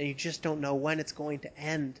over again, and you just don't know when it's going to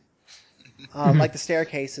end. Like the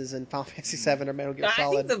staircases in Final Fantasy VII or Metal Gear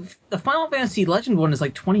Solid. I think the Final Fantasy Legend one is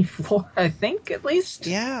like 24, I think, at least.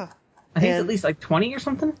 Yeah. I think it's at least like 20 or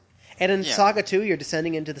something. And in Saga 2, you're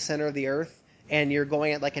descending into the center of the earth, and you're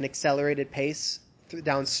going at like an accelerated pace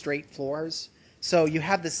down straight floors. So you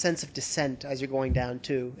have this sense of descent as you're going down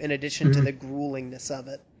too, in addition to the gruelingness of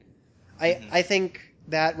it. I think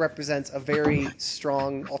that represents a very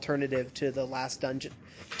strong alternative to the last dungeon,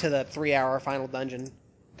 to the 3-hour final dungeon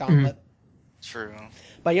gauntlet. True.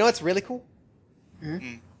 But you know what's really cool?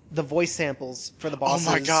 The voice samples for the bosses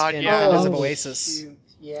in Defenders of Oasis. Shoot.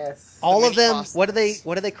 Yes. All of them. What do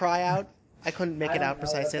they cry out? I couldn't make it out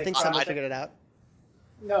precisely. I think someone figured it out.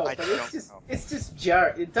 No, but it's just jar.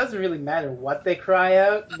 It doesn't really matter what they cry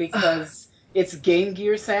out because it's Game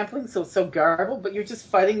Gear sampling, so it's so garbled. But you're just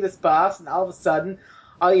fighting this boss, and all of a sudden,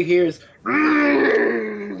 all you hear is.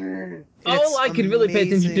 All I could really pay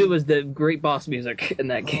attention to was the great boss music in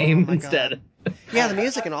that game instead. Yeah, the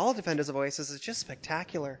music in all Defenders of Oasis is just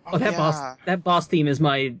spectacular. That boss theme is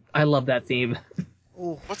I love that theme.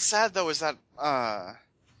 Ooh. What's sad though is that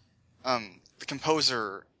the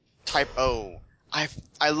composer Type O,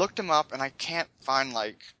 I looked him up and I can't find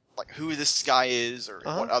like who this guy is or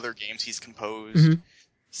what other games he's composed.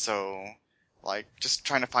 So like just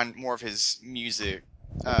trying to find more of his music.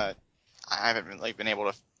 I haven't really been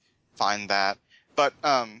able to find that. But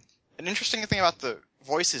an interesting thing about the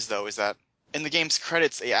voices though is that in the game's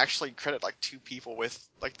credits they actually credit like 2 people with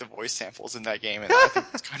like the voice samples in that game, and I think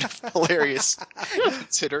it's kind of hilarious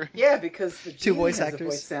considering. Yeah, because the 2 voice has actors. A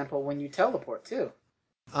voice sample when you teleport too.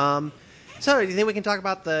 So do you think we can talk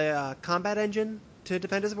about the combat engine to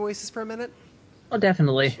Defenders of Oasis for a minute? Oh,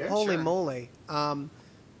 definitely. Holy moly.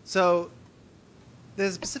 So,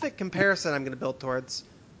 there's a specific comparison I'm going to build towards.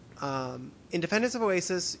 In Defenders of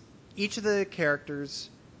Oasis, each of the characters,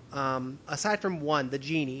 aside from one, the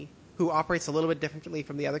genie, who operates a little bit differently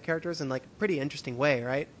from the other characters in like a pretty interesting way,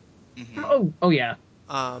 right? Mm-hmm. Oh yeah.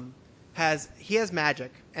 He has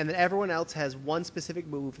magic, and then everyone else has one specific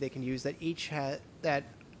move they can use that each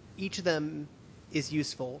of them is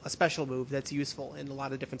useful, a special move that's useful in a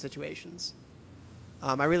lot of different situations.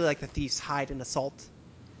 I really like the Thief's Hide and Assault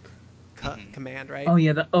command, right? Oh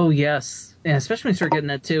yeah. Yes. Yeah, especially when you start getting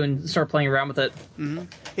that too and start playing around with it. Mm-hmm.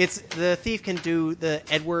 It's the thief can do the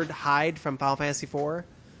Edward Hide from Final Fantasy IV,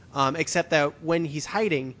 except that when he's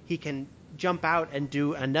hiding, he can jump out and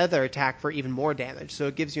do another attack for even more damage. So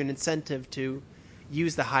it gives you an incentive to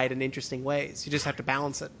use the hide in interesting ways. You just have to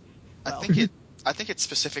balance it. Well. I think it's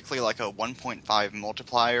specifically like a 1.5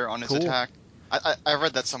 multiplier on his Cool. attack. I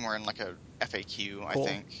read that somewhere in like a FAQ, Cool. I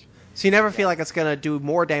think. So you never feel like it's going to do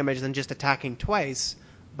more damage than just attacking twice,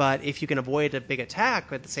 but if you can avoid a big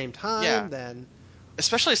attack at the same time, then...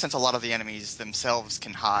 Especially since a lot of the enemies themselves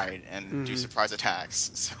can hide and do surprise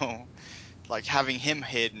attacks, so like having him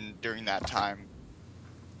hidden during that time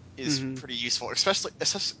is pretty useful,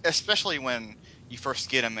 especially when you first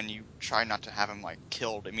get him and you try not to have him like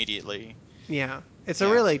killed immediately. Yeah, it's a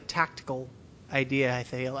really tactical idea, I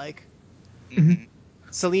feel like. Mm-hmm.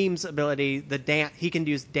 Salim's ability, the dance, he can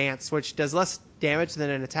use dance, which does less damage than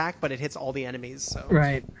an attack, but it hits all the enemies, so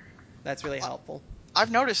right. That's really helpful.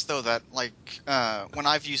 I've noticed though that like when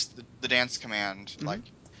I've used the dance command, like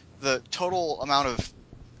the total amount of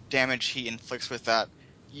damage he inflicts with that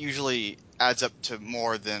usually adds up to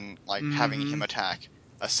more than like having him attack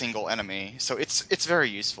a single enemy. So it's very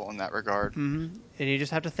useful in that regard. And you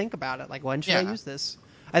just have to think about it, like when should I use this?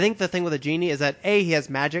 I think the thing with a genie is that he has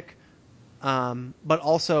magic. But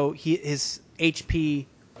also his HP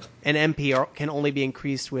and MP can only be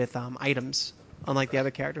increased with items, unlike the other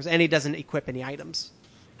characters, and he doesn't equip any items.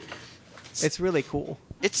 It's really cool.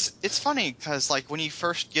 It's funny because like when you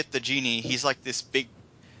first get the genie, he's like this big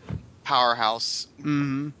powerhouse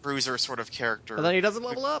bruiser sort of character. But then he doesn't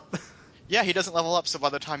level up. Yeah, he doesn't level up, so by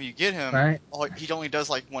the time you get him, he only does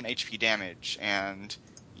like 1 HP damage, and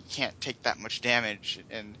you can't take that much damage.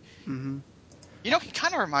 And you know, he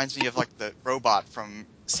kind of reminds me of like the robot from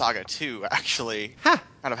Saga 2, actually. Kind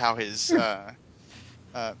of how his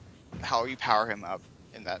how you power him up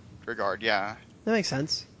in that regard. Yeah, that makes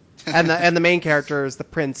sense. And the main character is the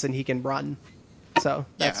prince, and he can run, so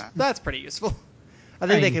that's pretty useful. I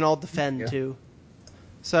think they can all defend too.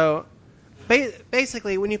 So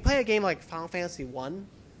basically, when you play a game like Final Fantasy 1,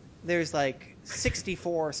 there's like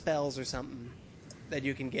 64 spells or something that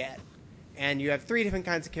you can get. And you have 3 different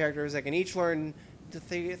kinds of characters that can each learn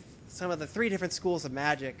some of the 3 different schools of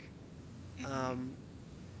magic.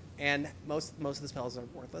 And most of the spells are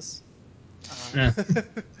worthless.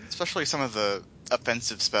 Especially some of the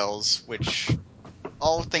offensive spells, which,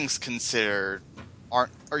 all things considered, are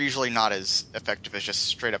usually not as effective as just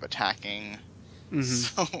straight up attacking.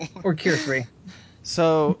 So... Or Cure 3.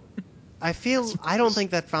 So, I don't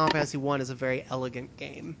think that Final Fantasy 1 is a very elegant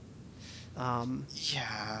game.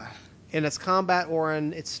 Yeah. In its combat or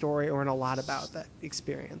in its story or in a lot about that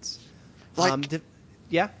experience. Like,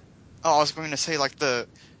 yeah? Oh, I was going to say, like, the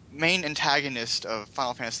main antagonist of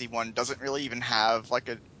Final Fantasy 1 doesn't really even have, like,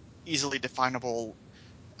 a easily definable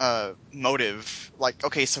motive. Like,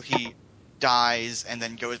 okay, so he dies and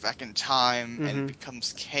then goes back in time and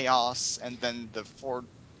becomes chaos, and then the 4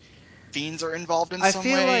 fiends are involved in some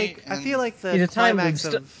way. I feel like the climax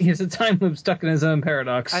of... He has a time loop stuck in his own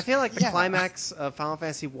paradox. I feel like the climax of Final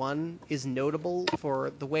Fantasy 1 is notable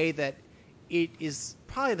for the way that it is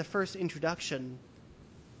probably the first introduction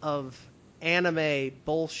of anime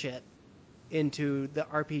bullshit into the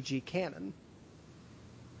RPG canon.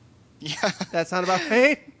 Yeah. That sound about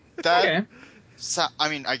right? I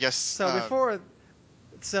mean, I guess... So before...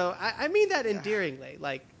 So, I mean that endearingly.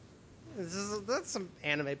 Like, that's some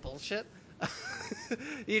anime bullshit.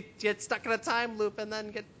 You get stuck in a time loop and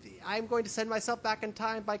then I'm going to send myself back in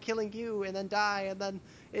time by killing you and then die and then...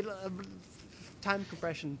 time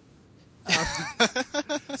compression.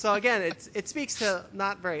 So again, it speaks to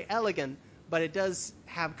not very elegant, but it does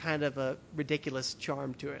have kind of a ridiculous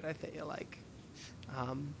charm to it, I feel like.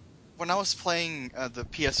 When I was playing the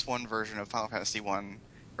PS1 version of Final Fantasy 1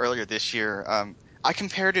 earlier this year, I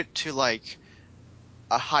compared it to like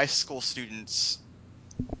a high school student's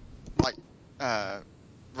like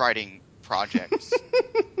writing project.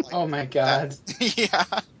 Like, oh my god. Yeah.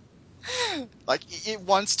 Like, it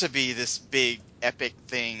wants to be this big, epic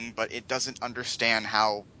thing, but it doesn't understand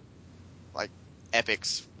how, like,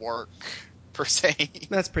 Epic's work per se.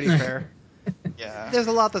 That's pretty fair. Yeah. There's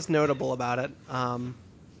a lot that's notable about it.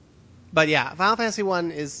 But yeah, Final Fantasy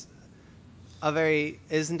 1 isn't a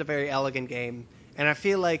very elegant game, and I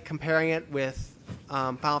feel like comparing it with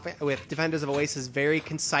with Defenders of Oasis' very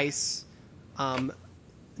concise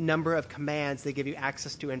number of commands they give you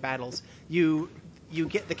access to in battles. You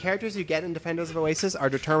get the characters you get in Defenders of Oasis are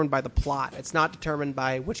determined by the plot. It's not determined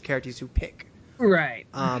by which characters you pick. Right.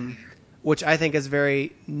 Which I think is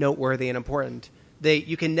very noteworthy and important.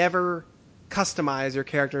 You can never customize your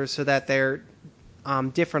characters so that they're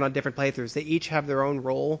different on different playthroughs. They each have their own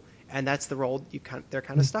role, and that's the role they're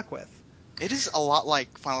kind of stuck with. It is a lot like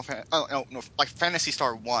like Phantasy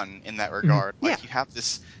Star 1 in that regard. Mm-hmm. Like, you have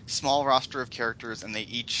this small roster of characters, and they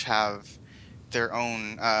each have their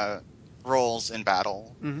own roles in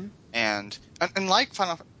battle. Mm-hmm. And like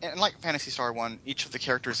Phantasy Star 1, each of the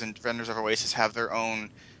characters in Defenders of Oasis have their own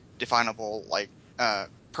definable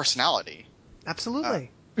personality. Absolutely.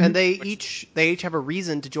 And they each have a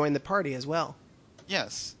reason to join the party as well.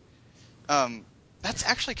 Yes. That's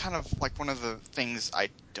actually kind of like one of the things I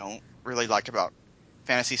don't really like about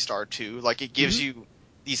Phantasy Star 2. Like, it gives you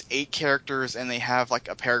these 8 characters, and they have like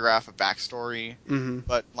a paragraph of backstory,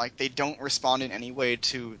 but like they don't respond in any way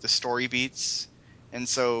to the story beats, and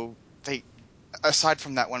so they, aside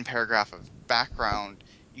from that one paragraph of background,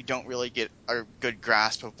 you don't really get a good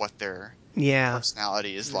grasp of what their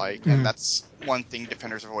personality is like, and that's one thing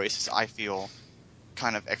Defenders of Oasis, I feel,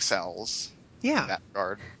 kind of excels in that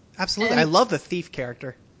regard. Absolutely. I love the thief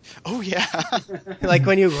character. Oh yeah. Like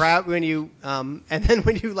and then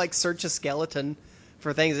when you like search a skeleton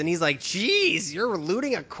for things, and he's like, "Geez, you're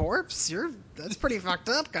looting a corpse? That's pretty fucked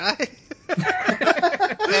up, guy."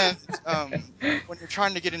 And when you're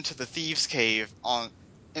trying to get into the thieves' cave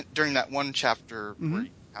during that one chapter where you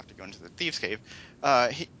have to go into the thieves' cave,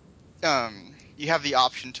 you have the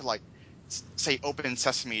option to say open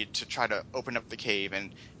sesame to try to open up the cave,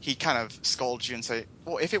 and he kind of scolds you and say,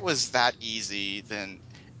 "Well, if it was that easy, then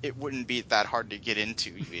it wouldn't be that hard to get into,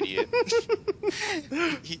 you idiot."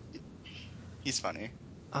 He's funny.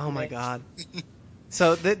 Oh my god.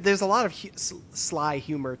 So there's a lot of sly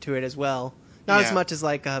humor to it as well. Not as much as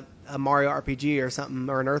like a Mario RPG or something,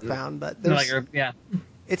 or an Earthbound, but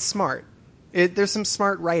it's smart. There's some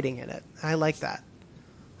smart writing in it. I like that.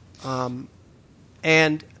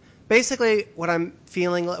 And basically, what I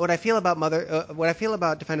feel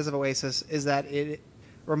about Defenders of Oasis is that it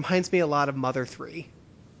reminds me a lot of Mother 3.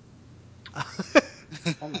 Oh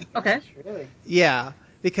my gosh, Okay. really? Yeah,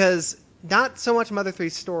 because not so much Mother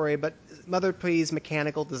 3's story, but Mother 3's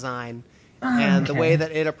mechanical design and the way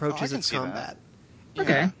that it approaches its combat. Yeah.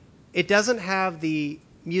 Okay. It doesn't have the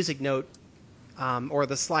music note or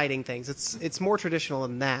the sliding things. It's more traditional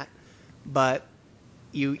than that, but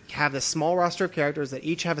you have this small roster of characters that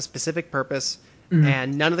each have a specific purpose,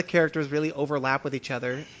 and none of the characters really overlap with each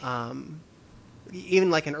other.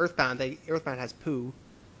 Even like in Earthbound has Pooh,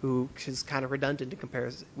 who is kind of redundant to compare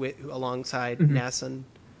alongside Ness and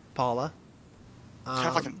Paula. Kind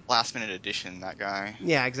of like a last-minute addition, that guy.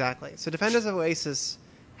 Yeah, exactly. So Defenders of Oasis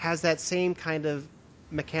has that same kind of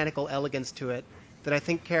mechanical elegance to it that I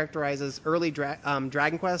think characterizes early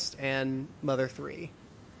Dragon Quest and Mother 3.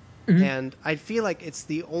 And I feel like it's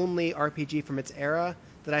the only RPG from its era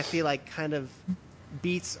that I feel like kind of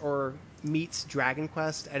beats or meets Dragon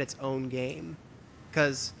Quest at its own game.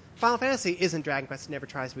 Because Final Fantasy isn't Dragon Quest, it never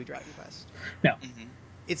tries to be Dragon Quest. No.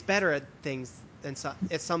 It's better at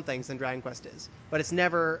some things than Dragon Quest is, but it's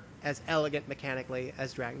never as elegant mechanically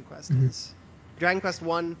as Dragon Quest is. Dragon Quest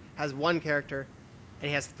 1 has one character, and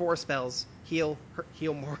he has 4 spells: heal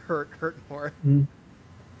more, hurt more.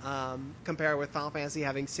 Compare with Final Fantasy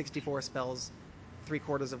having 64 spells,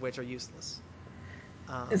 3/4 of which are useless.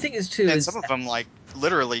 The thing is, too, and some of them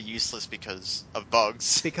literally useless because of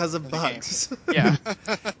bugs. Because of bugs. Yeah.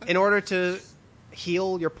 In order to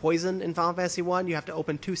heal your poison in Final Fantasy 1, you have to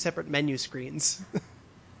open 2 separate menu screens.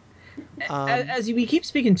 As we keep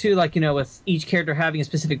speaking to, with each character having a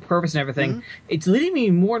specific purpose and everything, it's leading me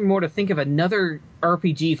more and more to think of another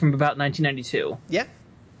RPG from about 1992. Yeah.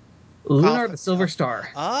 Lunar the Silver Star.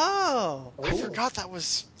 Oh! I forgot that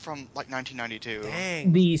was from 1992.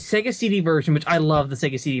 Dang. The Sega CD version, which I love the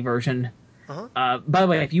Sega CD version. By the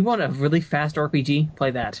way, if you want a really fast RPG, play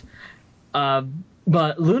that.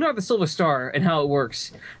 But Lunar the Silver Star and how it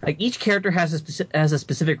works, each character has a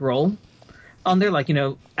specific role on there.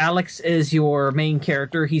 Alex is your main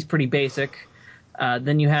character. He's pretty basic.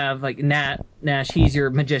 Then you have Nash. He's your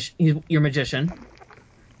magician.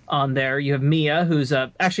 On there, you have Mia, who's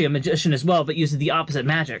actually a magician as well, but uses the opposite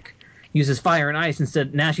magic. Uses fire and ice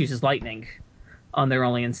instead. Nash uses lightning. on there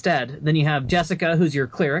only instead. Then you have Jessica, who's your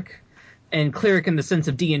cleric, and cleric in the sense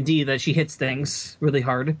of D&D that she hits things really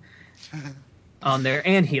hard on there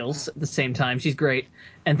and heals at the same time. She's great.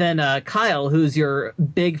 And then Kyle, who's your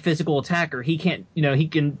big physical attacker. He can't, he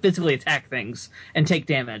can physically attack things and take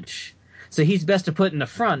damage. So he's best to put in the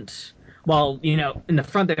front, while, in the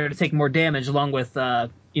front there to take more damage along with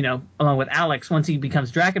Alex once he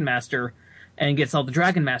becomes Dragon Master and gets all the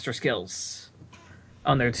Dragon Master skills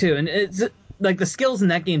on there too. And it's like the skills in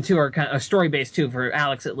that game too are kind of story based too, for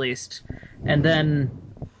Alex at least. And then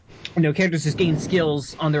characters just gain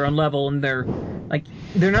skills on their own level, and they're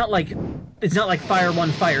not like, it's not like Fire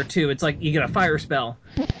 1, Fire 2. It's like you get a fire spell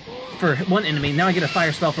for one enemy. Now I get a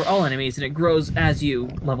fire spell for all enemies, and it grows as you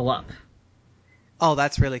level up. Oh,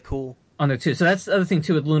 that's really cool. On there too. So that's the other thing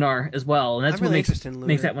too with Lunar as well, and that's I'm really what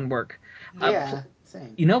makes that one work. Yeah,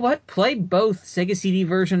 same. You know what? Play both Sega CD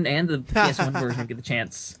version and the PS1 version if you get the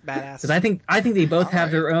chance. Badass. Because I think they both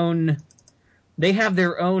have their own. They have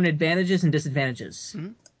their own advantages and disadvantages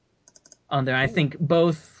on there. I think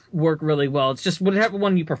both work really well. It's just whatever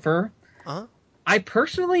one you prefer. I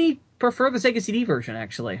personally prefer the Sega CD version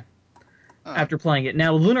actually. After playing it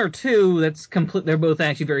now, Lunar 2, that's complete. They're both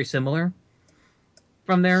actually very similar.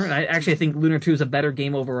 From there, and I actually think Lunar 2 is a better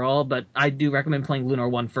game overall, but I do recommend playing Lunar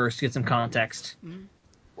 1 first to get some context.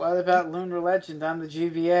 What about Lunar Legend on the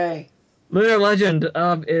GBA? Lunar Legend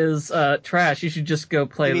is trash. You should just go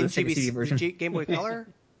play the Sega CD version. Game Boy Color?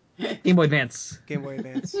 Game Boy Advance. Game Boy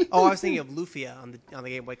Advance. Oh, I was thinking of Lufia on the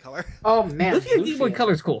Game Boy Color. Oh man, Lufia Game Boy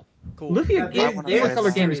Color's cool. Lufia Game Boy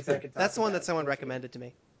Color game is cool. That's the one that someone recommended to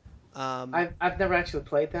me. I've never actually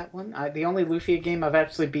played that one. The only Lufia game I've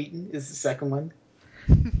actually beaten is the second one.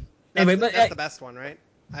 That's the best one, right?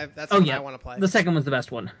 That's what I want to play. The second one's the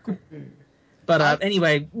best one. But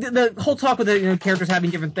anyway, the whole talk with the characters having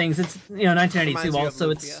different things. It's 1992 also.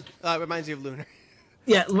 It reminds you of Lunar.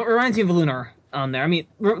 Yeah, it reminds me of Lunar on there. I mean,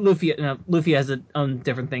 Lufia has its own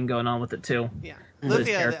different thing going on with it too. Yeah,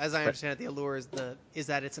 Lufia, as I understand it, the allure is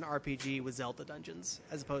that it's an RPG with Zelda dungeons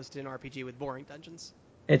as opposed to an RPG with boring dungeons.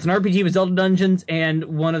 It's an RPG with Zelda dungeons and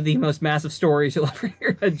one of the most massive stories you'll ever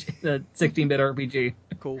hear in a 16-bit RPG.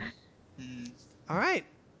 Cool. All right.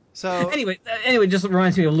 So anyway, just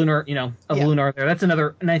reminds me of Lunar. Lunar. There, that's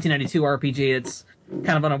another 1992 RPG. It's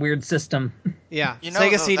kind of on a weird system. Yeah.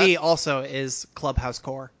 Sega CD also is Clubhouse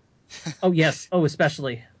Core. Oh yes. Oh,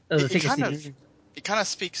 especially the Sega CD. It kind of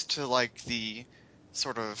speaks to like the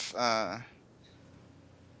sort of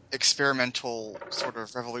experimental, sort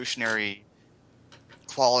of revolutionary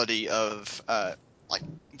quality of like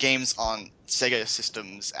games on Sega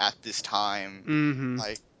systems at this time,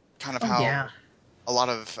 like kind of how a lot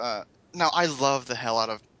of now I love the hell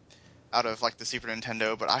out of like the Super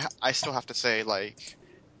Nintendo, but I still have to say like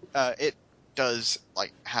it does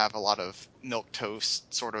like have a lot of milquetoast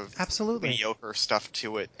sort of mediocre stuff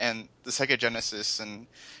to it, and the Sega Genesis and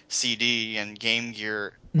CD and Game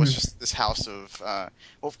Gear was just this house of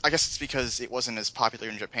well, I guess it's because it wasn't as popular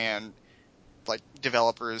in Japan. Like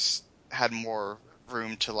developers had more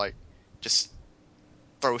room to like just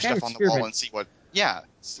throw stuff on the wall and see what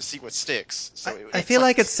sticks. So I feel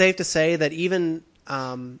like it's safe to say that even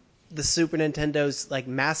the Super Nintendo's like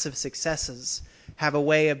massive successes have a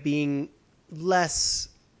way of being less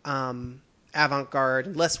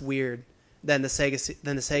avant-garde, less weird than the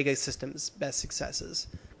Sega system's best successes.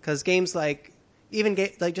 Because games like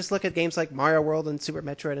just look at games like Mario World and Super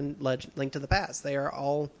Metroid and Link to the Past. They are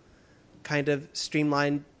all kind of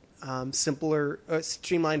streamlined,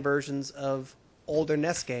 streamlined versions of older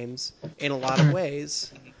NES games in a lot of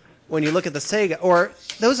ways. When you look at the Sega, or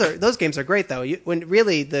those games are great though. When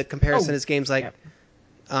really the comparison is games like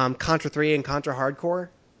Contra 3 and Contra Hardcore,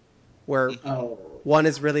 where one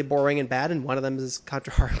is really boring and bad, and one of them is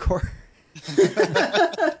Contra Hardcore.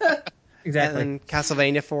 Exactly. And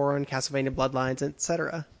Castlevania 4 and Castlevania Bloodlines,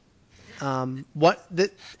 etc. What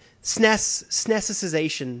the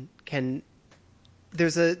SNESization can.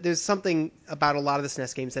 There's something about a lot of the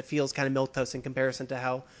SNES games that feels kind of milquetoast in comparison to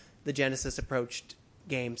how the Genesis approached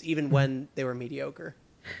games, even when they were mediocre.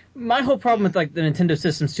 My whole problem with like the Nintendo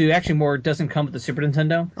systems too, actually more doesn't come with the Super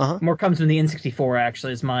Nintendo. More comes from the N64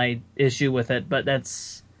 actually is my issue with it, but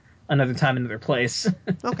that's another time, another place.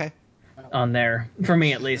 Okay. On there, for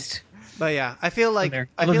me at least. But yeah, I feel like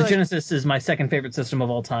Genesis is my second favorite system of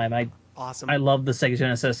all time. Awesome. I love the Sega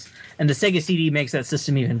Genesis, and the Sega CD makes that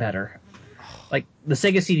system even better. Like the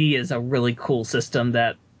Sega CD is a really cool system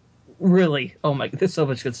that really, there's so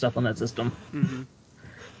much good stuff on that system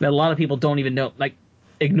that a lot of people don't even know,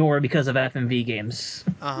 ignore because of FMV games.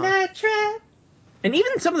 And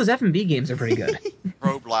even some of those FMV games are pretty good.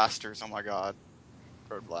 Road Blasters, oh my god.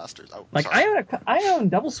 Road Blasters. Oh, Like sorry. I own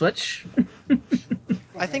Double Switch.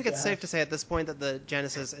 I think it's safe to say at this point that the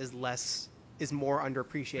Genesis is more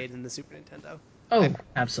underappreciated than the Super Nintendo. Oh,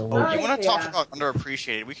 absolutely. You want to talk about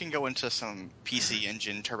underappreciated? We can go into some PC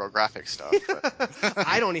Engine TurboGrafx stuff. But...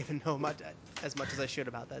 I don't even know as much as I should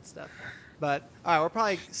about that stuff. But all right, we're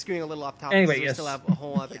probably skewing a little off topic. Anyway, because we still have a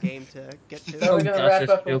whole other game to get to. So we're going to wrap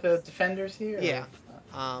up true. with the Defenders here? Yeah.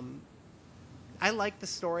 I like the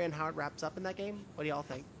story and how it wraps up in that game. What do y'all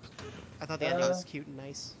think? I thought the ending was cute and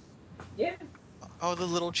nice. Yeah. Oh, the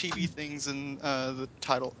little chibi things in the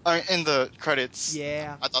title, in the credits.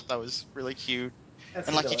 Yeah. I thought that was really cute. That's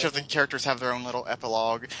and like each of the characters have their own little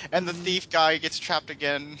epilogue, and the thief guy gets trapped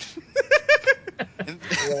again.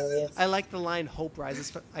 I like the line "Hope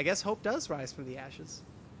rises." I guess hope does rise from the ashes,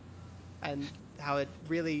 and how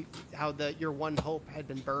your one hope had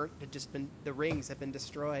been burnt, the rings had been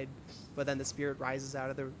destroyed, but then the spirit rises out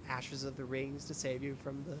of the ashes of the rings to save you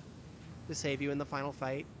in the final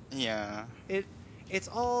fight. Yeah. It's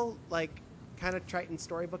all like kind of Triton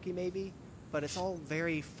storybooky maybe, but it's all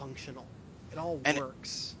very functional. It all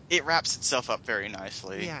works. It wraps itself up very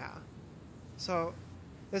nicely. Yeah. So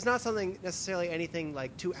there's not necessarily anything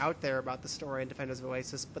like too out there about the story in Defenders of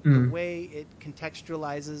Oasis, but the way it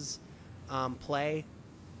contextualizes play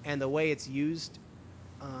and the way it's used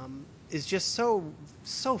is just so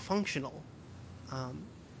functional.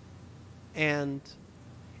 And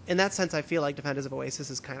in that sense, I feel like Defenders of Oasis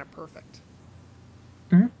is kind of perfect.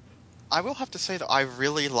 Mm-hmm. I will have to say that I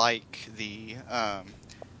really like the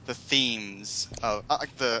themes of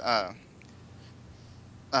like the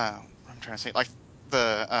I'm trying to say like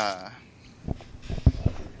the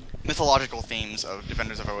mythological themes of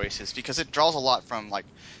Defenders of Oasis, because it draws a lot from like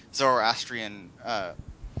Zoroastrian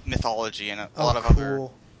mythology and a lot of other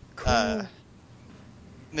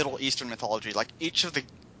Middle Eastern mythology. Like each of the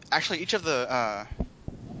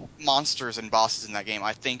monsters and bosses in that game,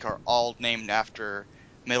 I think, are all named after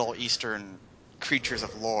Middle Eastern creatures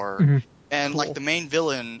of lore. Mm-hmm. And like the main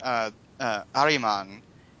villain, Ahriman,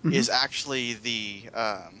 is actually the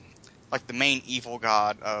main evil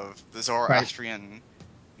god of the Zoroastrian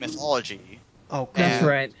mythology. Oh, cool. That's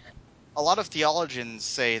right. A lot of theologians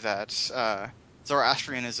say that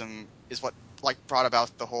Zoroastrianism is what like brought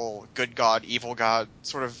about the whole good god, evil god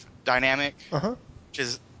sort of dynamic, which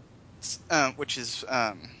is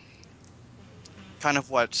kind of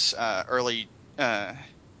what early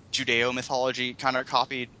Judeo mythology kind of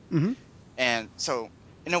copied. Mm-hmm. And so,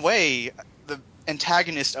 in a way, the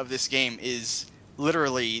antagonist of this game is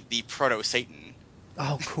literally the proto-Satan.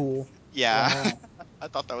 Oh, cool. Yeah. Wow. I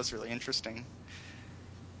thought that was really interesting.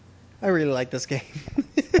 I really like this game.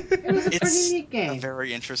 It was a pretty neat game. A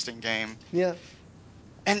very interesting game. Yeah.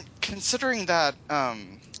 And considering that, I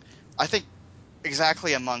think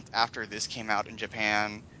exactly a month after this came out in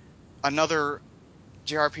Japan, another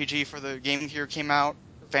JRPG for the Game Gear came out,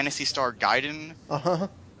 Phantasy Star Gaiden. Uh-huh.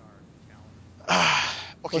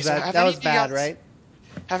 Okay, that was bad, right?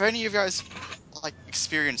 Have any of you guys like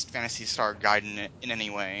experienced Phantasy Star Gaiden in any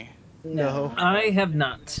way? No. I have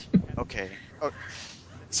not. Okay. Oh,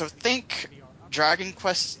 so think Dragon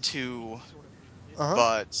Quest II,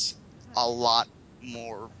 but a lot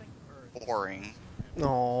more boring.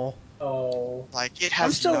 Oh. Like it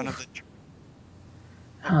has none of the.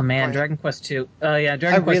 Oh man, Dragon Quest 2. Yeah,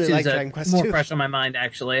 Dragon Quest 2 is more fresh on my mind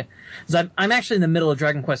actually. Because I'm actually in the middle of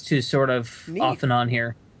Dragon Quest 2, sort of off and on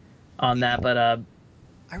here, on that. But I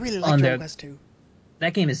really like Dragon Quest 2.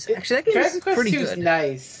 That game is Dragon Quest pretty 2 good. is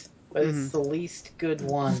nice, but it's the least good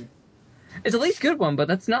one. It's the least good one, but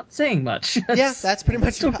that's not saying much. Yeah, that's pretty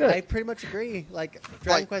much. Still good. I pretty much agree. Like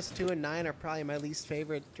Dragon Quest 2 and 9 are probably my least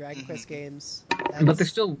favorite Dragon Quest games. But they're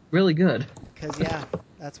still really good. Because yeah,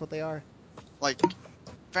 that's what they are. Like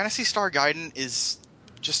Phantasy Star Gaiden is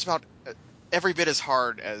just about every bit as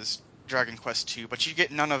hard as Dragon Quest 2, but you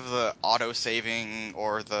get none of the auto saving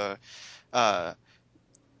or the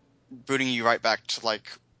booting you right back to like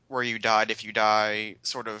where you died if you die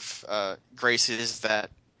sort of graces that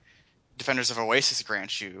Defenders of Oasis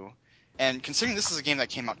grants you. And considering this is a game that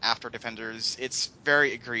came out after Defenders, it's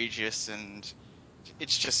very egregious and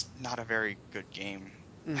it's just not a very good game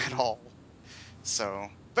at all. So,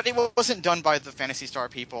 but it wasn't done by the Phantasy Star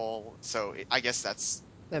people, so I guess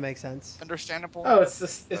that makes sense. Understandable. Oh, it's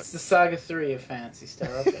the Saga 3 of Phantasy Star.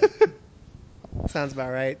 Okay. Sounds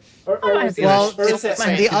about right.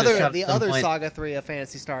 The other Saga 3 of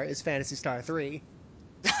Phantasy Star is Phantasy Star 3.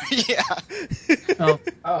 Yeah. Oh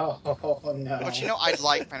no. But I'd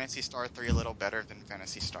like Phantasy Star 3 a little better than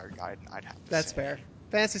Phantasy Star Gaiden, I'd have to say. That's fair.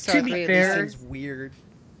 Phantasy Star 3 at least seems weird.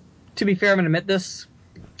 To be fair, I'm going to admit this.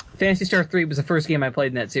 Phantasy Star 3 was the first game I played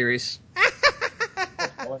in that series.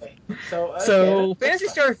 So Phantasy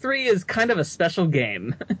Star 3 is kind of a special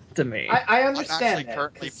game to me. I I'm understand actually that,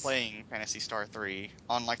 currently 'cause playing Phantasy Star 3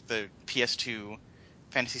 on like the PS2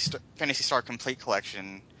 Phantasy Star Complete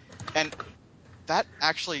Collection, and that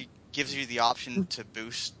actually gives you the option to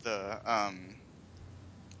boost the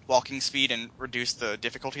walking speed and reduce the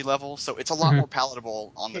difficulty level, so it's a lot more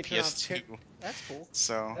palatable on the Okay, turn off PS2. That's cool.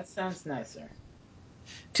 So that sounds nicer.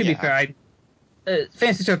 To be fair,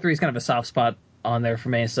 Phantasy Star 3 is kind of a soft spot on there for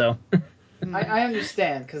me, so. I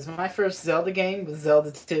understand, because my first Zelda game was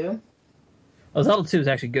Zelda 2. Well, Zelda 2 is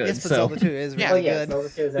actually good, Yes, but so. Zelda 2 is Yeah. really Well, good. Zelda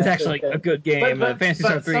 2 is It's actually good. a good game. Phantasy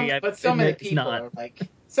Star 3, So many it's people not. are like,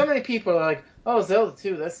 so many people are like, oh, Zelda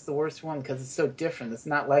 2, that's the worst one because it's so different. It's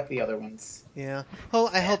not like the other ones. Yeah. Well,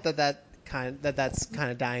 I hope that's kind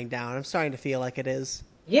of dying down. I'm starting to feel like it is.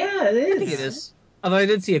 Yeah, it is. I think it is. Although I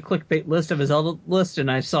did see a clickbait list of a Zelda list, and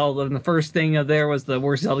I saw that the first thing there was the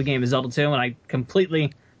worst Zelda game is Zelda 2, and I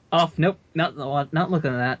completely off. Nope, not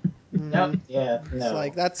looking at that. Nope. Yeah, no.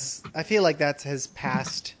 It's like I feel like that has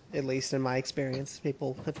passed, at least in my experience.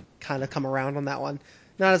 People have kind of come around on that one.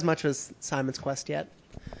 Not as much as Simon's Quest yet.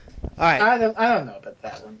 All right. I don't know about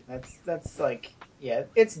that one. That's like, yeah,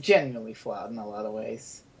 it's genuinely flawed in a lot of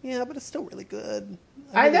ways. Yeah, but it's still really good.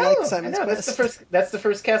 I really know. like Simon's I know. Quest. That's the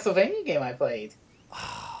first Castlevania game I played.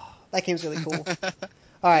 That game's really cool.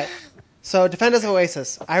 All right. So, Defenders of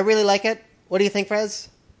Oasis. I really like it. What do you think, Frez?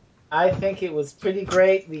 I think it was pretty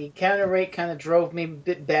great. The counter rate kind of drove me a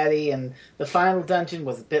bit batty, and the final dungeon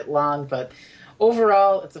was a bit long, but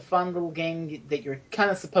overall, it's a fun little game that you're kind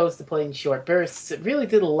of supposed to play in short bursts. It really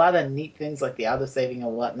did a lot of neat things like the auto-saving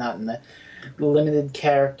and whatnot, and the limited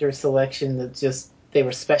character selection that just, they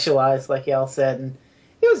were specialized, like y'all said, and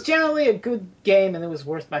it was generally a good game, and it was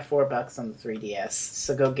worth my $4 on the 3DS,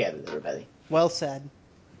 so go get it, everybody. Well said.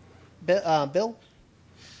 Bill?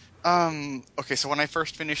 Okay, so when I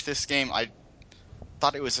first finished this game, I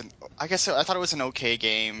thought it was I thought it was an okay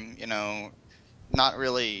game, not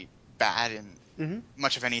really bad in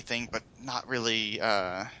much of anything, but not really,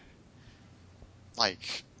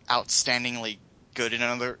 like, outstandingly good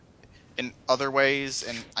in other ways,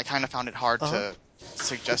 and I kind of found it hard to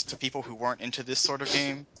suggest to people who weren't into this sort of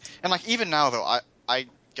game. And, like, even now, though, I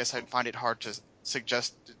guess I'd find it hard to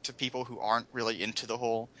suggest to people who aren't really into the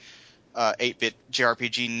whole 8-bit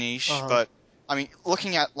JRPG niche, but I mean,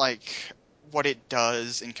 looking at like what it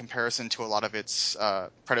does in comparison to a lot of its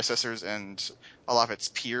predecessors and a lot of its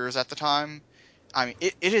peers at the time, I mean,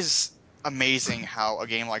 it is amazing how a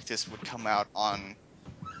game like this would come out on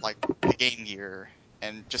like the Game Gear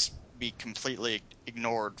and just be completely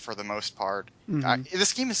ignored for the most part.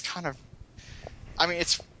 This game is kind of, I mean,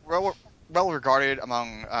 it's well regarded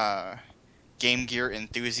among Game Gear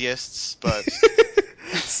enthusiasts, but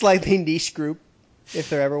slightly niche group, if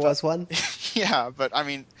there ever was one. Yeah, but I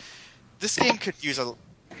mean, this game could use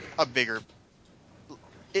a bigger.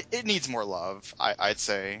 It needs more love, I'd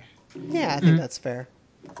say. Yeah, I think that's fair.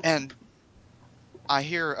 And I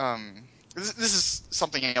hear this is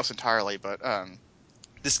something else entirely, but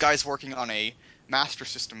this guy's working on a Master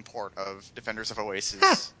System port of Defenders of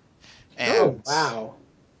Oasis. And wow!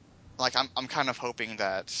 Like I'm kind of hoping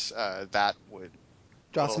that that would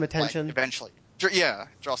draw some attention eventually. Yeah,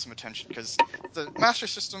 draw some attention, because the Master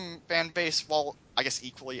System fan base, while I guess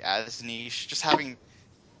equally as niche, just having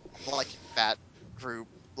like that group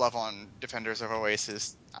love on Defenders of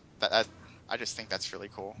Oasis, that I just think that's really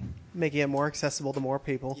cool. Making it more accessible to more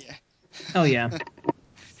people. Yeah. Oh yeah.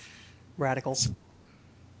 Radical.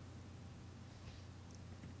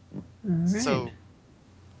 Right. So,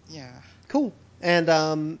 yeah. Cool. And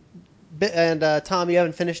Tom, you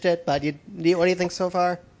haven't finished it, but what do you think so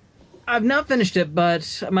far? I've not finished it,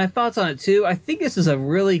 but my thoughts on it too. I think this is a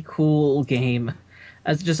really cool game,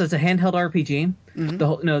 as a handheld RPG.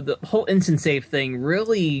 The whole instant save thing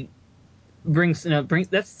really brings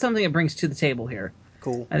that's something it brings to the table here.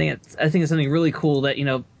 Cool. I think it's something really cool that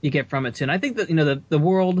you get from it too. And I think that the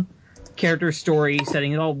world, character, story,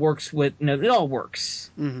 setting, it all works with it all works.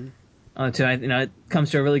 It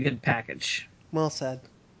comes to a really good package. Well said.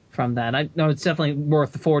 From that, I know it's definitely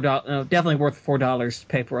worth the $4 to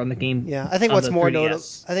pay for on the game. Yeah, I think what's more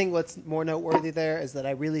noteworthy there is that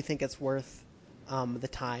I really think it's worth the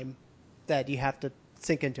time that you have to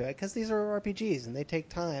sink into it, because these are RPGs and they take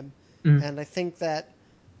time. And I think that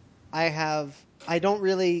I don't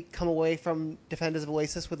really come away from Defenders of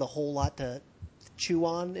Oasis with a whole lot to chew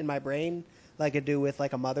on in my brain like I do with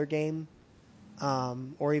like a Mother game,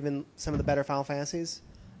 or even some of the better Final Fantasies.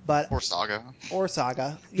 Or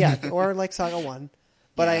Saga. Yeah, or like Saga 1.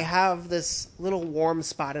 But I have this little warm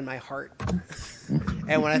spot in my heart.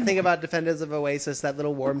 And when I think about Defenders of Oasis, that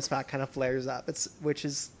little warm spot kind of flares up. Which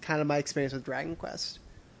is kind of my experience with Dragon Quest.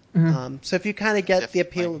 So if you kind of get the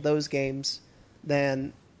appeal of those games,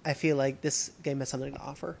 then I feel like this game has something to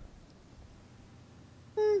offer.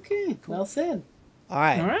 Okay, cool. Well said. All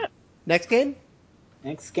right. Next game?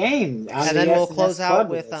 Next game. And then we'll close out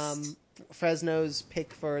with Fresno's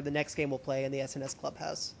pick for the next game we'll play in the SNS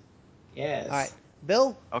Clubhouse. Yes. All right.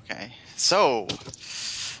 Bill? Okay. So,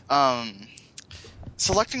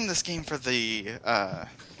 selecting this game for the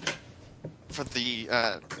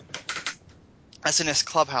SNS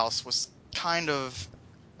Clubhouse was kind of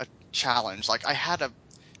a challenge. Like, I had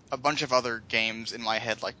a bunch of other games in my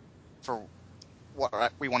head, like, for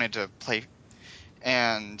what we wanted to play.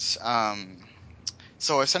 And,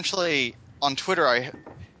 so essentially, on Twitter, I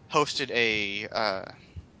hosted a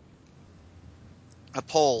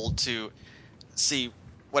poll to see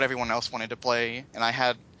what everyone else wanted to play, and I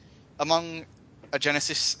had, among a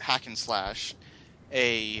Genesis hack and slash,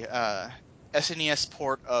 a SNES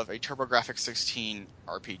port of a TurboGrafx 16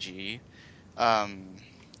 RPG. What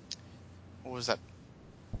was that?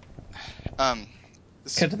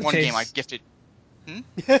 This one game I gifted. Oh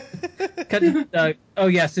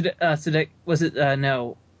yeah, Sudek. Was it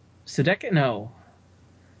no? Sudek? No.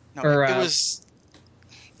 No, or, it was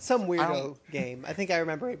some weirdo game. I think I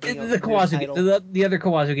remember it being the Kawazu, the other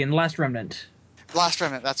Kawazu game, Last Remnant. Last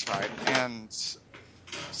Remnant, that's right, and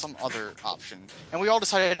some other option. And we all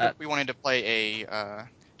decided that we wanted to play a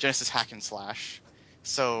Genesis hack and slash.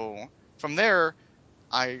 So from there,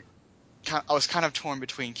 I was kind of torn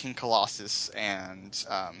between King Colossus and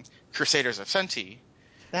Crusaders of Senti.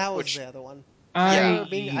 That was the other one. I've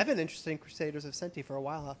been interested in Crusaders of Senti for a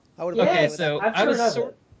while. I would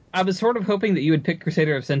have I was sort of hoping that you would pick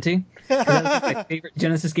Crusader of Senti. That's my favorite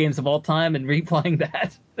Genesis games of all time, and replaying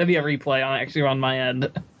that'd be a replay on my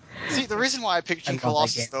end. See, the reason why I picked King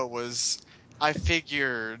Colossus though was I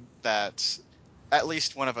figured that at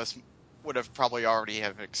least one of us would have probably already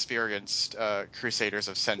have experienced Crusaders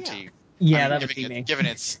of Senti. Yeah, that would be me. Given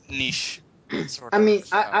its niche.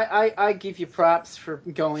 I give you props for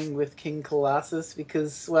going with King Colossus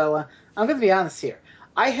because, well, I'm going to be honest here.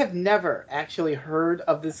 I have never actually heard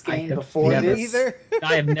of this game before this.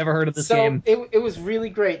 I have never heard of this game. So it was really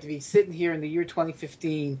great to be sitting here in the year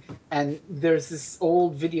 2015, and there's this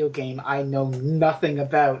old video game I know nothing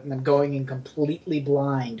about, and I'm going in completely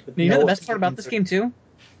blind. You know the best part about this game, too?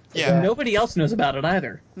 Yeah. Nobody else knows about it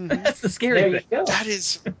either. Mm-hmm. That's the scary thing. That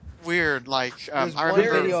is weird. Like, there's I one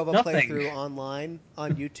remember video of a playthrough online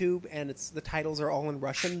on YouTube, and the titles are all in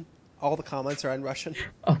Russian. All the comments are in Russian.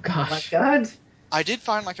 Oh gosh! Oh my God! I did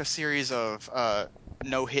find like a series of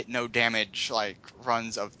no hit, no damage like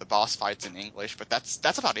runs of the boss fights in English, but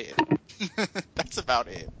that's about it. That's about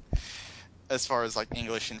it as far as like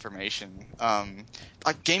English information.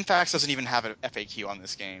 Like GameFAQs doesn't even have an FAQ on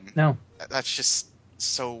this game. No, that's just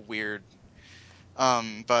so weird.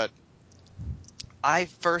 But I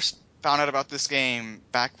first found out about this game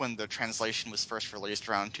back when the translation was first released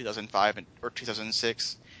around 2005 or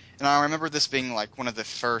 2006, and I remember this being like one of the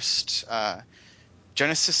first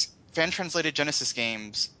Genesis fan-translated Genesis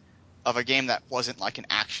games of a game that wasn't like an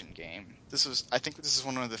action game. I think this is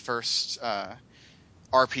one of the first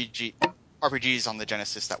RPGs on the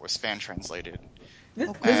Genesis that was fan-translated. There's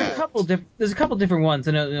a couple different ones.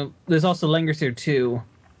 I know there's also Langrisser 2,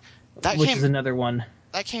 which is another one.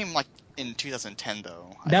 That came like in 2010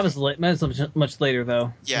 though. That was much later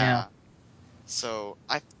though. Yeah. So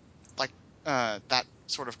I like that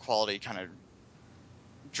sort of quality kind of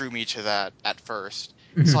drew me to that at first.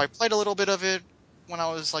 Mm-hmm. So I played a little bit of it when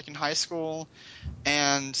I was like in high school,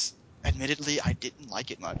 and admittedly I didn't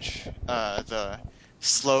like it much. The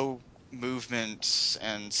slow movement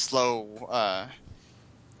and slow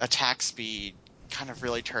attack speed kind of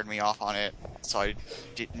really turned me off on it, so I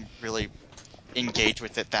didn't really engage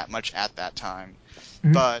with it that much at that time.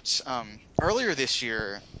 Mm-hmm. But earlier this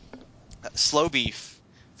year, Slow Beef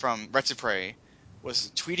from Retsupre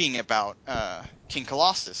was tweeting about King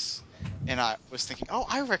Colossus, and I was thinking, oh,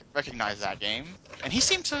 I recognize that game, and he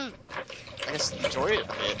seemed to, I guess, enjoy it a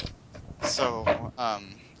bit. So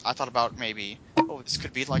I thought about maybe, this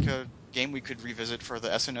could be like a game we could revisit for the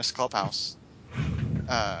SNS Clubhouse.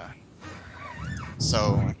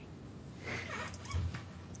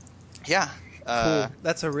 Yeah. Cool.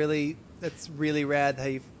 That's really rad how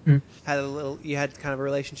you've had kind of a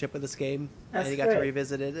relationship with this game. That's and you got to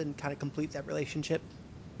revisit it and kind of complete that relationship.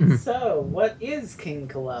 Mm-hmm. So, what is King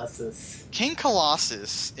Colossus? King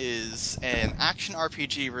Colossus is an action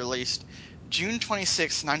RPG released June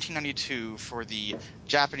 26, 1992 for the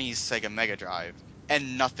Japanese Sega Mega Drive,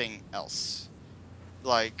 and nothing else.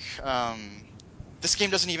 Like, this game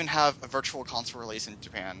doesn't even have a virtual console release in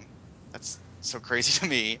Japan. That's so crazy to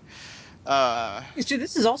me.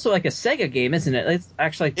 This is also like a Sega game, isn't it? It's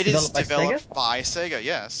actually developed by Sega,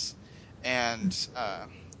 yes. And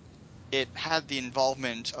it had the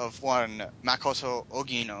involvement of one Makoto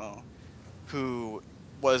Ogino, who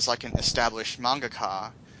was like an established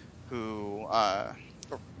mangaka, or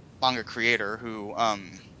manga creator,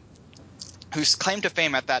 whose claim to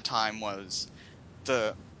fame at that time was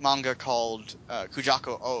the manga called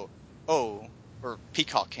Kujako O, or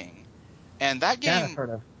Peacock King. And that game,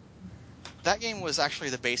 that game was actually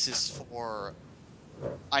the basis for,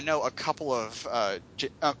 I know, a couple of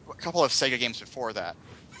Sega games before that.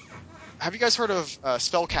 Have you guys heard of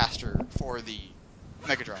Spellcaster for the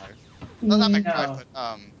Mega Drive? No, not Mega Drive,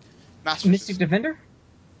 but Master Mystic System. Defender?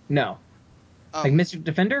 No. Like Mystic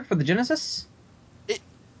Defender for the Genesis?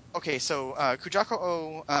 Okay, so Kujako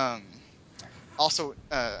O, also,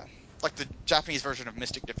 like the Japanese version of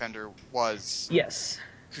Mystic Defender was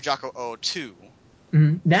Kujako O 2.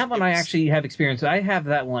 Mm-hmm. That one I actually have experience with. I have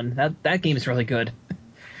that one. That game is really good.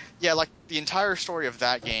 Yeah, like the entire story of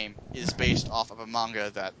that game is based off of a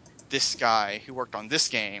manga that this guy who worked on this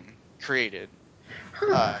game created.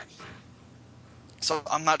 So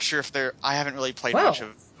I'm not sure if I haven't really played much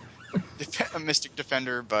of Mystic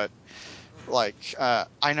Defender, but like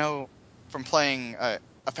I know from playing a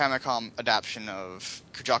Famicom adaptation of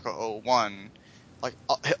Kujako 01, like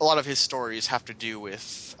a lot of his stories have to do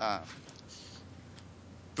with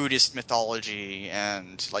Buddhist mythology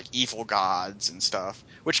and like evil gods and stuff,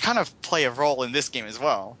 which kind of play a role in this game as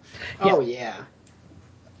well. Oh yeah.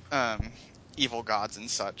 Evil gods and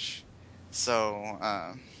such.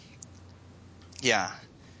 So yeah.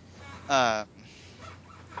 What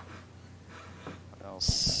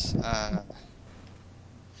else?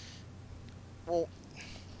 Well,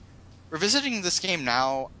 revisiting this game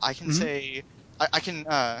now, I can say I can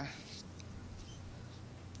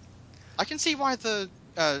see why the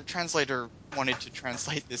translator wanted to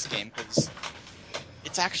translate this game, because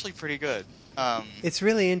it's actually pretty good. It's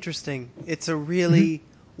really interesting. It's a really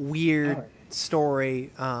weird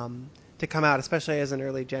story to come out, especially as an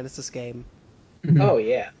early Genesis game. Oh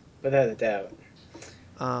yeah, without a doubt.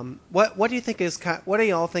 What do you think what do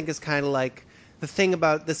y'all think is kind of like the thing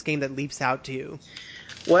about this game that leaps out to you?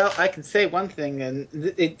 Well, I can say one thing, and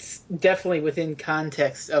it's definitely within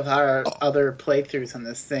context of our other playthroughs on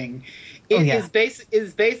this thing. It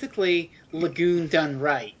is basically Lagoon done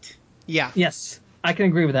right. Yeah. Yes, I can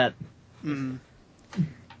agree with that. Mm-hmm.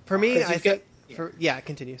 For me, I think.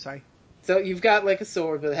 Continue. Sorry. So you've got like a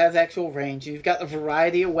sword, but it has actual range. You've got a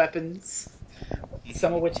variety of weapons,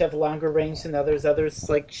 some of which have longer range than others. Others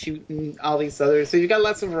like shooting all these others. So you've got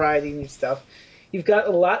lots of variety in your stuff. You've got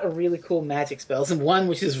a lot of really cool magic spells, and one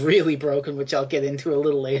which is really broken, which I'll get into a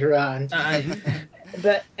little later on.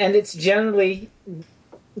 And it's generally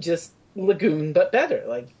just Lagoon, but better.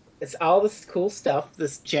 Like, it's all this cool stuff,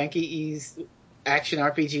 this janky ease action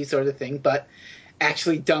RPG sort of thing, but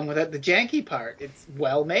actually done without the janky part. It's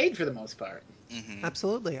well made for the most part. Mm-hmm.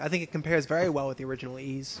 Absolutely. I think it compares very well with the original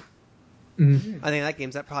Ys. Mm-hmm. I think that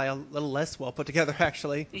game's probably a little less well put together,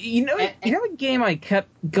 actually. You know a game I kept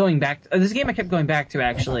going back to? This game I kept going back to,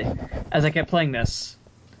 actually, as I kept playing this.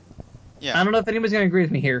 Yeah. I don't know if anybody's going to agree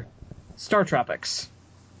with me here. Star Tropics.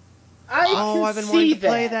 I've been wanting to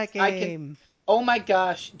play that game. Oh my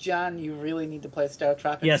gosh, John, you really need to play Star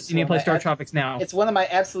Tropics. Yes, you need to play Star Tropics now. It's one of my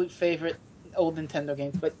absolute favorite old Nintendo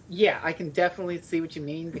games, but yeah, I can definitely see what you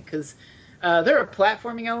mean, because there are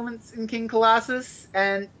platforming elements in King Colossus,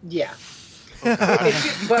 and yeah.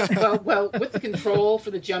 Well, with the control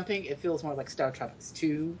for the jumping, it feels more like Star Tropics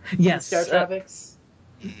 2 than Star Tropics.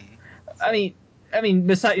 I mean,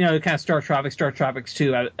 besides, kind of Star Tropics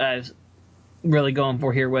 2, I was really going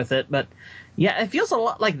for here with it, but yeah, it feels a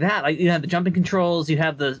lot like that. Like, you have the jumping controls, you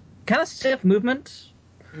have the kind of stiff movement.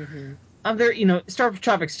 There, Star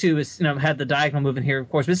Tropics 2 is, had the diagonal movement here, of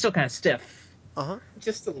course, but it's still kind of stiff.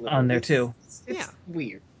 Just a little on there too. It's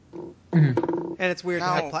weird. And it's weird to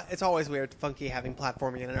have. It's always weird, funky having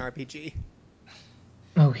platforming in an RPG.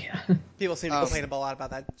 Oh yeah. People seem to complain a lot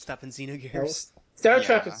about that stuff in Xenogears. Star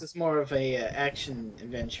Tropics is more of a action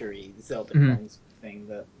adventure-y Zelda clones thing,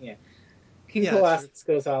 but yeah. King Colossus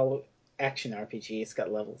goes all action RPG. It's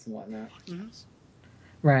got levels and whatnot. Mm-hmm.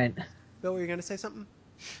 Right. Bill, were you going to say something?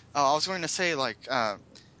 Oh, I was going to say, like,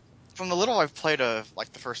 from the little I've played of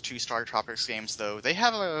like the first two Star Tropics games, though, they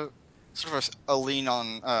have a sort of a lean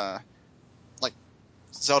on like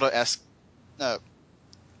Zelda-esque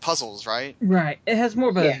puzzles, right? Right. It has more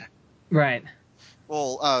of a right.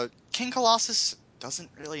 Well, King Colossus doesn't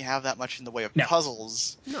really have that much in the way of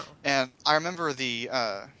puzzles. No. And I remember the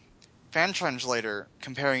fan translator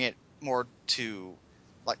comparing it more to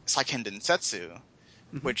like Seiken Densetsu,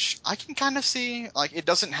 which I can kind of see. Like, it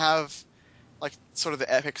doesn't have like sort of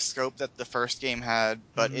the epic scope that the first game had,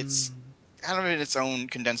 but it's kind of in its own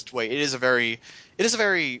condensed way. It is a very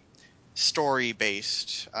story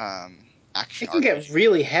based action. It can get RPG.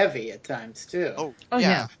 really heavy at times too. Oh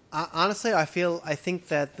yeah. Honestly, I think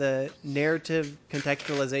that the narrative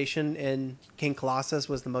contextualization in King Colossus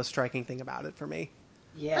was the most striking thing about it for me.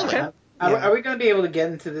 Yeah. Really? Are we going to be able to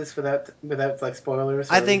get into this without like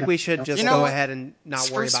spoilers? I think we should just go ahead and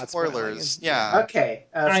not worry Screw about spoilers. spoiling. Yeah. Okay.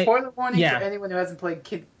 Spoiler warning yeah. for anyone who hasn't played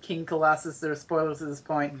King Colossus. There are spoilers at this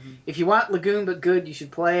point. If you want Lagoon but good, you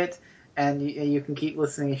should play it, and you can keep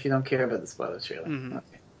listening if you don't care about the spoilers. Really.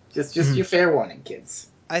 Okay. Just your fair warning, kids.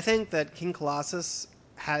 I think that King Colossus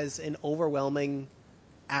has an overwhelming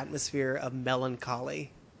atmosphere of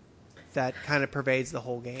melancholy that kind of pervades the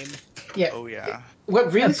whole game. Yeah. Oh yeah.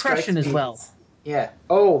 What really Depression strikes as me well. is, yeah.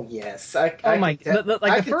 Oh yes.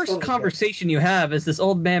 The first conversation you have is this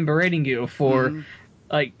old man berating you for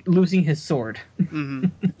like losing his sword.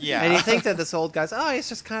 Yeah. And you think that this old guy's, he's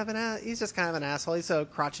just kind of an asshole. He's a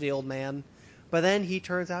crotchety old man. But then he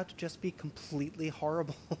turns out to just be completely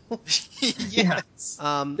horrible. Yes.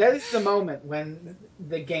 That is the moment when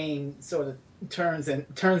the game sort of turns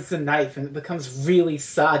the knife and it becomes really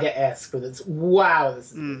Saga-esque with its wow.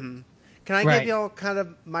 This is Can I give y'all kind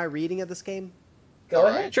of my reading of this game? Go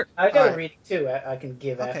ahead. Sure. I got a reading too. I can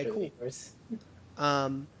give Okay, after cool. yours.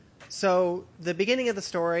 So the beginning of the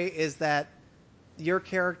story is that your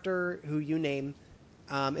character, who you name,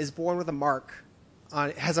 is born with a mark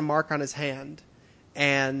has a mark on his hand,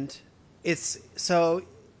 and it's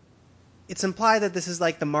implied that this is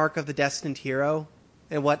like the mark of the destined hero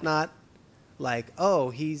and whatnot. Like,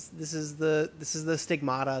 this is the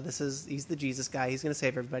stigmata. He's the Jesus guy. He's going to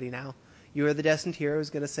save everybody now. You are the destined hero who's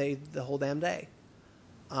going to save the whole damn day.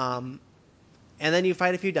 And then you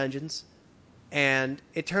fight a few dungeons, and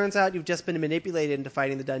it turns out you've just been manipulated into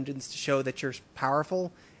fighting the dungeons to show that you're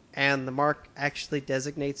powerful, and the mark actually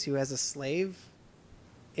designates you as a slave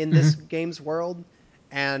in this game's world,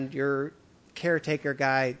 and your caretaker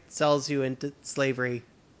guy sells you into slavery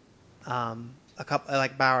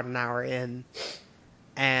about an hour in,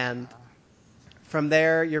 and from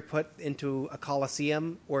there you're put into a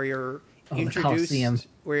coliseum where you're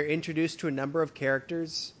introduced to a number of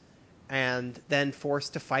characters and then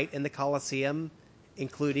forced to fight in the Colosseum,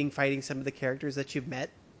 including fighting some of the characters that you've met.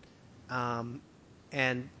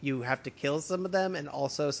 And you have to kill some of them, and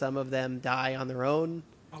also some of them die on their own.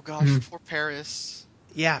 Oh gosh, poor Paris.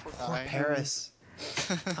 Yeah, poor Paris.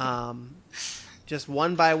 Just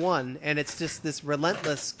one by one, and it's just this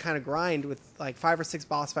relentless kind of grind with like 5 or 6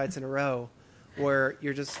 boss fights in a row, where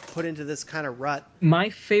you're just put into this kind of rut. My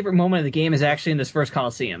favorite moment of the game is actually in this first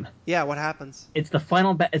Coliseum. Yeah, what happens? It's the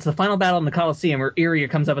final battle in the Coliseum where Iria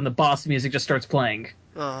comes up and the boss music just starts playing.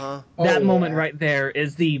 That moment right there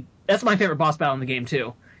is that's my favorite boss battle in the game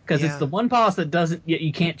too, because it's the one boss that doesn't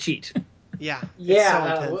you can't cheat. Yeah,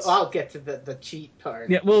 so I'll get to the cheat part.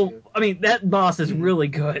 Yeah, well, I mean that boss is really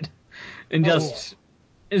good, and just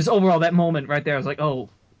overall that moment right there, I was like, oh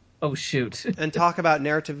shoot. And talk about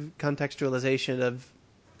narrative contextualization of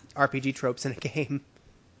RPG tropes in a game.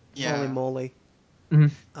 Yeah. Holy moly.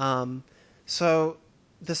 So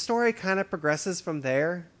the story kind of progresses from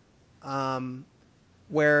there,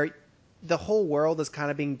 where the whole world is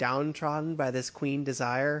kind of being downtrodden by this Queen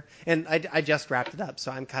Desire. And I just wrapped it up,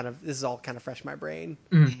 so this is all kind of fresh in my brain.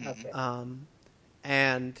 Okay.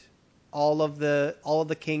 And all of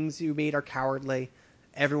the kings you meet are cowardly.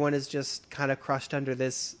 Everyone is just kind of crushed under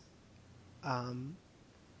this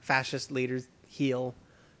fascist leader's heel,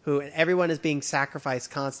 everyone is being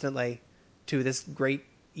sacrificed constantly to this great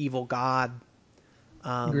evil god.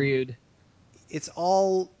 Agreed. It's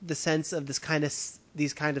all the sense of these kind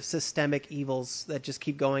of systemic evils that just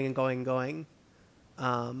keep going and going and going.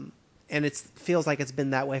 And it feels like it's been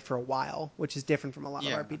that way for a while, which is different from a lot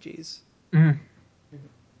of RPGs.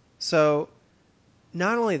 So,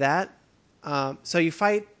 not only that, so you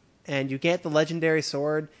fight and you get the legendary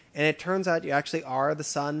sword, and it turns out you actually are the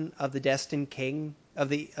son of the destined king of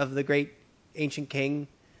the great ancient king,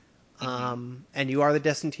 and you are the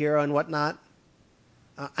destined hero and whatnot.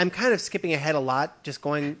 I'm kind of skipping ahead a lot, just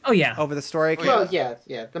going over the story. Well, yeah.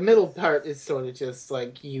 The middle part is sort of just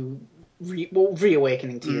like you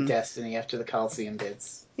reawakening to your destiny after the Coliseum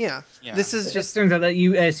bits. Yeah. This is just... It turns out that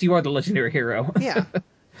you are the legendary hero. Yeah.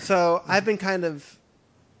 So I've been kind of...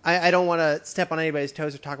 I don't want to step on anybody's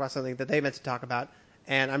toes or talk about something that they meant to talk about,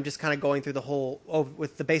 and I'm just kind of going through the whole...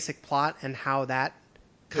 with the basic plot and how that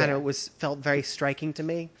kind of felt very striking to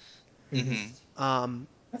me.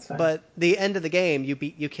 That's fine. But the end of the game,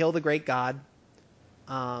 you kill the great god.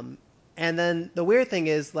 And then the weird thing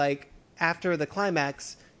is, like, after the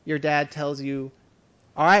climax, your dad tells you,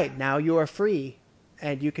 "All right, now you are free,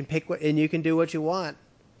 and you can pick and you can do what you want."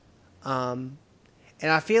 And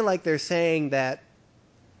I feel like they're saying that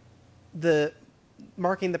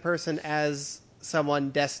marking the person as someone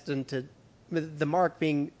destined to, the mark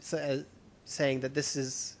being saying that this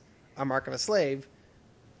is a mark of a slave,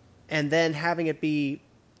 and then having it be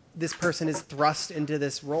this person is thrust into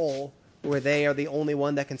this role where they are the only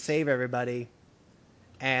one that can save everybody,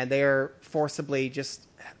 and they're forcibly just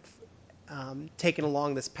taken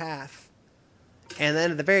along this path. And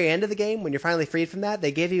then at the very end of the game, when you're finally freed from that,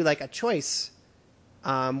 they give you like a choice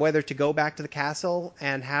whether to go back to the castle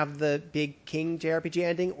and have the big King JRPG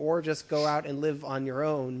ending, or just go out and live on your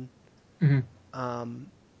own. Mm-hmm.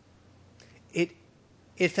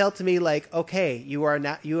 It felt to me like, okay, you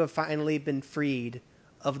have finally been freed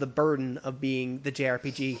of the burden of being the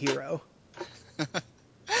JRPG hero.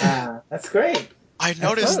 That's great. I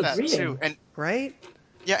noticed that reading. too, and right?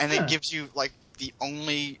 Yeah, and it gives you like the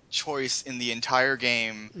only choice in the entire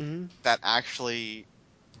game that actually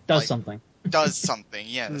does something. Does something,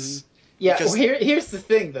 yes. Mm-hmm. Yeah, well, here's the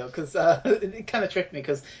thing, though, because it kind of tricked me,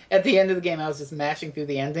 because at the end of the game, I was just mashing through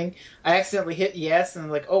the ending. I accidentally hit yes, and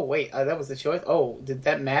I'm like, oh, wait, that was the choice? Oh, did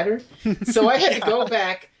that matter? So I had to go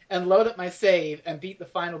back and load up my save and beat the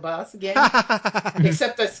final boss again.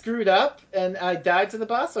 Except I screwed up, and I died to the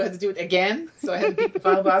boss, so I had to do it again. So I had to beat the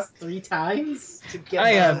final boss 3 times to get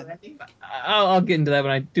the ending. I'll get into that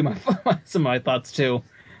when I do some of my thoughts, too.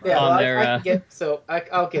 Yeah, well,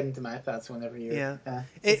 I'll get into my thoughts whenever you're. Yeah,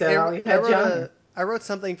 I wrote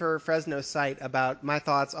something for Fresno's site about my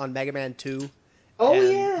thoughts on Mega Man 2. Oh, and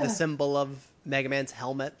yeah, the symbol of Mega Man's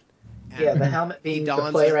helmet. Yeah, the helmet being the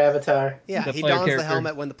player avatar. Yeah, he dons the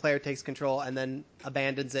helmet when the player takes control, and then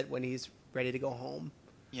abandons it when he's ready to go home.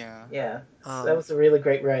 Yeah, that was a really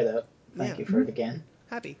great write-up. Thank you for it again.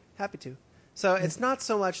 Happy to. So it's not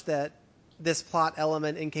so much that this plot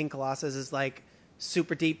element in King Colossus is like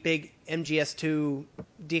super deep, big MGS2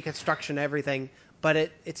 deconstruction, everything,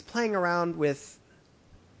 but it's playing around with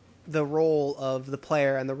the role of the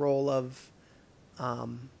player and the role of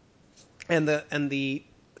and the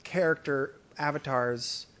character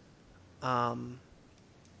avatars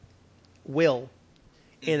will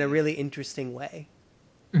in a really interesting way.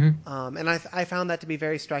 And I found that to be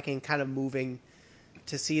very striking, kind of moving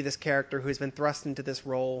to see this character who's been thrust into this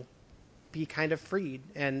role be kind of freed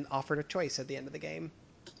and offered a choice at the end of the game.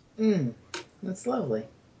 That's lovely.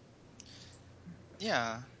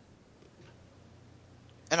 Yeah.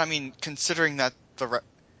 And I mean, considering that the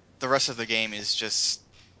rest of the game is just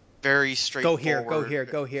very straightforward.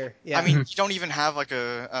 Go here. Yeah. I mean, you don't even have like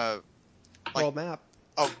a world map.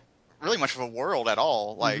 Oh, really much of a world at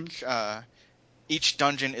all. Like each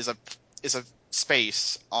dungeon is a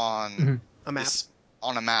space on a map.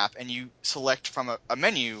 On a map, and you select from a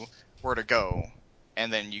menu where to go,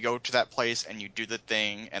 and then you go to that place and you do the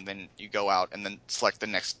thing, and then you go out and then select the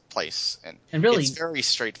next place, and really, it's very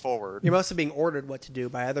straightforward. You're mostly being ordered what to do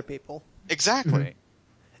by other people. Exactly.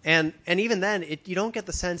 And even then, you don't get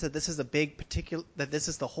the sense that this is that this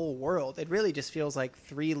is the whole world. It really just feels like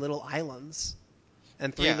 3 little islands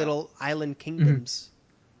and 3 little island kingdoms.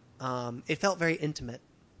 It felt very intimate.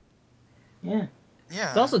 Yeah.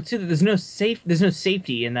 It's also too that there's no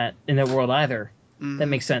safety in that world either. That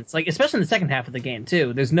makes sense. Like especially in the second half of the game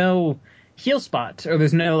too. There's no heal spot, or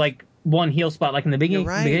there's no like one heal spot like in the beginning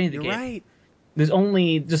of the game. You're right. There's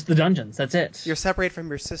only just the dungeons. That's it. You're separated from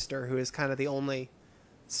your sister, who is kind of the only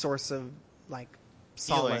source of like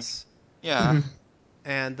solace. Yeah.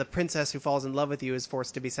 And the princess who falls in love with you is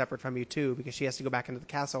forced to be separate from you too, because she has to go back into the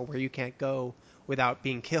castle where you can't go without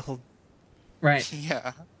being killed. Right.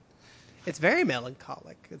 Yeah. It's very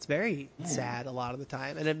melancholic. It's very sad a lot of the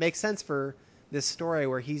time, and it makes sense for this story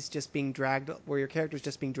where he's just being dragged, where your character's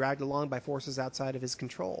just being dragged along by forces outside of his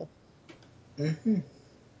control.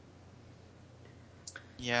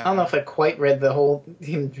 Yeah. I don't know if I quite read the whole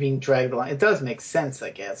him being dragged along. It does make sense,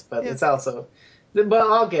 I guess, but it's also. But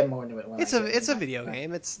I'll get more into it when it's a video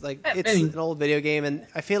game. It's like an old video game, and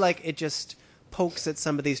I feel like it just pokes at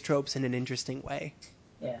some of these tropes in an interesting way.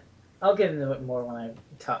 Yeah, I'll get into it more when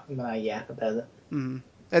I yap about it.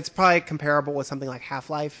 It's probably comparable with something like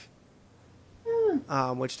Half-Life,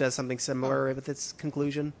 which does something similar with its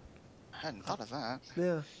conclusion. I hadn't thought of that.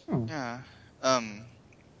 Yeah. Yeah.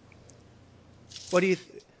 What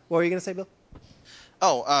were you gonna say, Bill?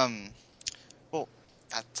 Oh, well,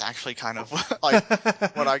 that's actually kind of like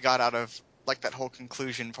what I got out of like that whole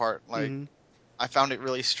conclusion part. Like, I found it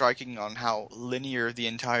really striking on how linear the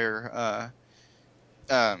entire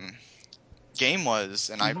game was,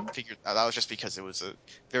 and I figured that was just because it was a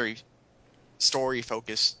very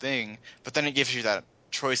story-focused thing, but then it gives you that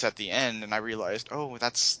choice at the end, and I realized, oh,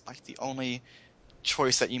 that's like the only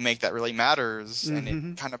choice that you make that really matters, and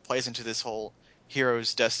it kind of plays into this whole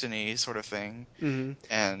hero's destiny sort of thing,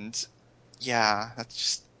 and yeah, that's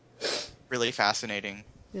just really fascinating.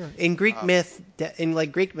 Yeah. In Greek myth, in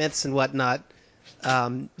like Greek myths and whatnot,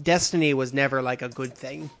 destiny was never like a good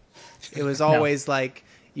thing. It was always like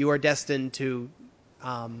you are destined to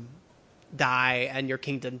die and your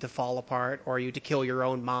kingdom to fall apart, or you to kill your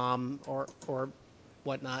own mom, or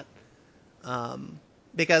whatnot.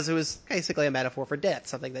 Because it was basically a metaphor for death,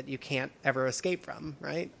 something that you can't ever escape from,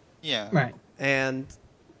 right? Yeah. Right. And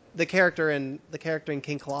the character in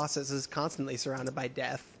King Colossus is constantly surrounded by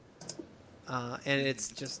death, and it's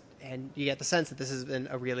just, and you get the sense that this has been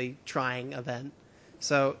a really trying event.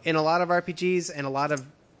 So in a lot of RPGs and a lot of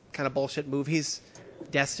kind of bullshit movies,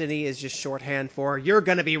 destiny is just shorthand for you're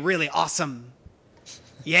gonna be really awesome.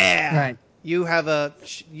 Yeah, Right. you have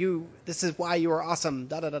This is why you are awesome.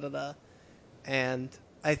 Da da da da da. And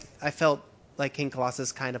I felt like King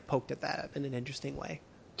Colossus kind of poked at that in an interesting way.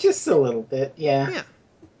 Just a little bit, yeah. Yeah.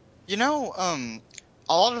 You know,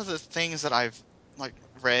 a lot of the things that I've like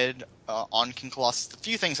read on King Colossus, the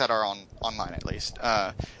few things that are online at least,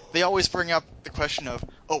 they always bring up the question of,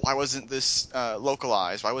 oh, why wasn't this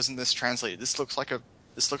localized? Why wasn't this translated? This looks like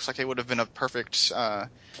it would have been a perfect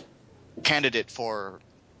candidate for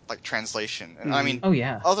like translation. And I mean, Oh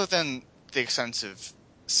yeah. other than the extensive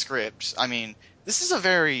script, I mean, this is a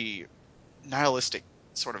very nihilistic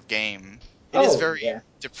sort of game. It is very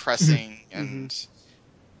depressing and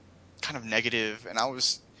kind of negative, and I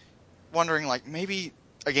was wondering, like, maybe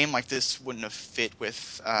a game like this wouldn't have fit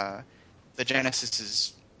with the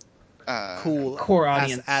Genesis's Cool core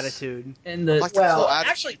audience attitude. And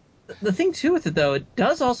actually, the thing too with it though, it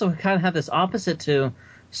does also kind of have this opposite to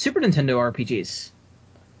Super Nintendo RPGs.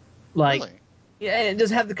 Like, really? yeah, it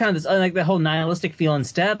does have the kind of this like the whole nihilistic feel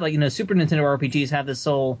instead. Like, Super Nintendo RPGs have this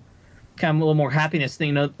whole kind of a little more happiness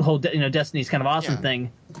thing. The whole Destiny's kind of awesome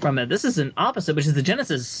thing from it. This is an opposite, which is the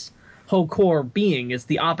Genesis whole core being is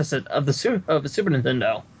the opposite of the Super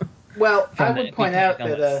Nintendo. Well, I would point out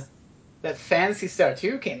that Phantasy Star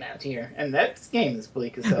 2 came out here, and that game is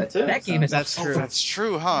bleak as hell too. That game is that's true. That's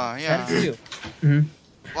true, huh? Yeah. That is true. Mm-hmm.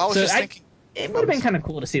 Well, I was just thinking it would have been kind of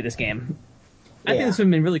cool to see this game. I think this would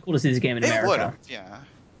have been really cool to see this game in America. It would have, yeah.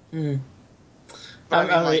 Mm.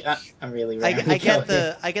 But I'm really. I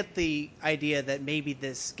get the idea that maybe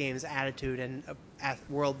this game's attitude and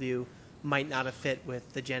worldview might not have fit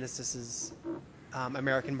with the Genesis's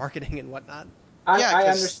American marketing and whatnot. I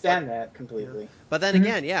understand that completely. But then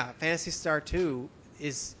again, Phantasy Star 2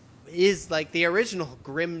 is like the original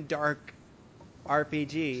grim dark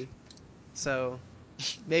RPG. So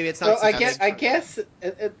maybe it's not. So I guess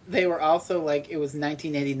they were also like, it was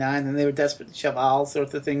 1989 and they were desperate to shove all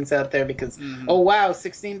sorts of things out there because oh wow,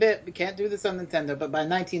 16-bit, we can't do this on Nintendo. But by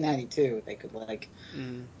 1992 they could like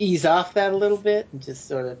ease off that a little bit and just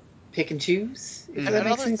sort of pick and choose. If that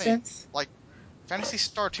makes any sense. Like Phantasy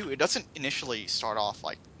Star 2, it doesn't initially start off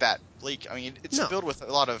like that bleak. I mean, it's filled with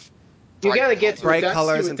a lot of you gotta get to bright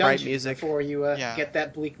colors and bright music before you get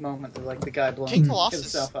that bleak moment of like the guy blowing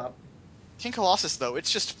himself up. King Colossus, though,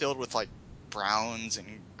 it's just filled with like browns and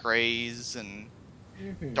grays and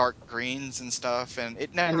dark greens and stuff, and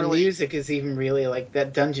it never the music is even really like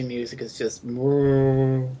that dungeon music is just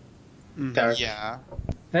dark. Yeah.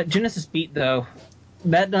 That Genesis beat though,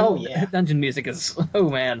 that dungeon music is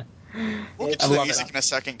man. We'll get to the music in a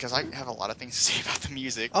second because I have a lot of things to say about the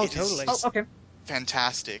music. Oh, totally. Okay.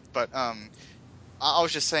 Fantastic, but I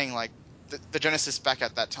was just saying, like, the Genesis back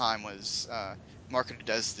at that time was marketed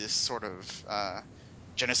as this sort of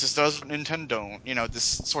Genesis does Nintendo, this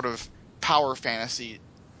sort of power fantasy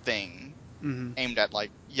thing aimed at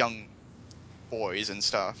like young boys and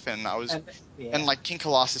stuff, and and like King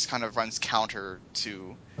Colossus kind of runs counter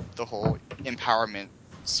to the whole empowerment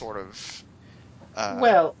sort of.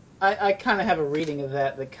 Well, I kind of have a reading of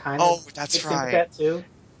that kind of that's right. that too.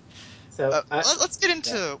 So let's get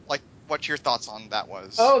into like what your thoughts on that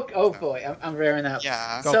was. Boy, I'm raring up.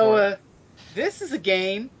 Yeah. So this is a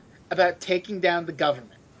game about taking down the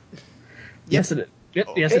government. Yes, it is.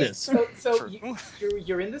 Yes, it is. So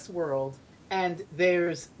you're in this world, and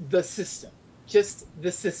there's the system, just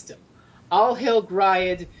the system. All hail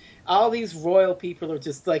Gryad, all these royal people are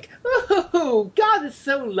just like, oh, God is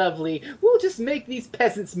so lovely. We'll just make these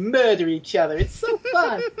peasants murder each other. It's so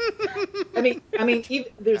fun.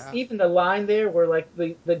 There's even the line there where like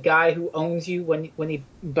the guy who owns you when he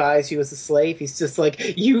buys you as a slave, he's just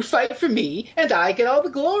like, you fight for me and I get all the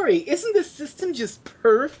glory. Isn't this system just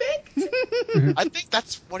perfect? I think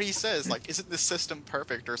that's what he says. Like, isn't this system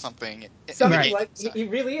perfect or something? Something Right. like he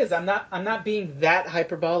really is. I'm not being that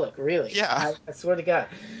hyperbolic, really. Yeah. I swear to God.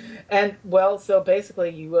 And well, so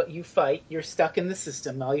basically, you fight. You're stuck in the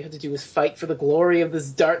system. All you have to do is fight for the glory of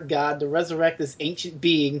this dark god to resurrect this ancient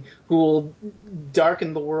being who will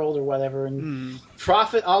darken the world or whatever, and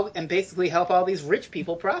profit all, and basically help all these rich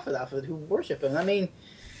people profit off of it who worship him. I mean,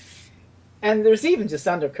 and there's even just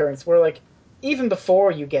undercurrents where like, even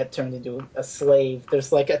before you get turned into a slave,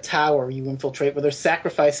 there's like a tower you infiltrate where they're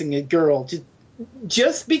sacrificing a girl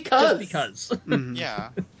just because. Just because. Yeah.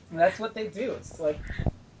 And that's what they do. It's like,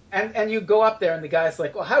 and you go up there and the guy's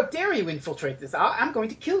like, well, how dare you infiltrate this? I'm going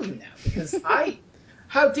to kill you now because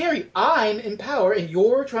how dare you? I'm in power and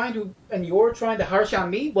you're trying to harsh on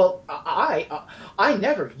me. Well, I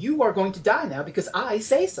never. You are going to die now because I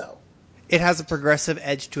say so. It has a progressive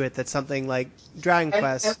edge to it that something like Dragon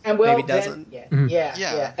Quest and well, maybe doesn't.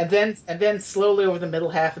 Yeah. And then slowly over the middle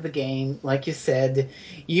half of the game, like you said,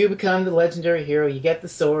 you become the legendary hero. You get the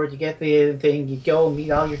sword, you get the thing, you go and meet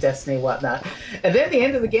all your destiny and whatnot. And then the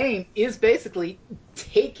end of the game is basically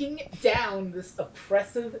taking down this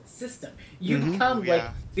oppressive system. You become like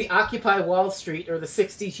the Occupy Wall Street or the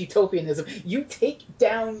 60s utopianism. You take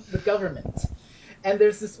down the government. And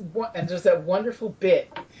there's that wonderful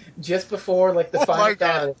bit just before like the final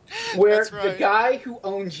battle where the guy who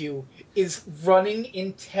owns you is running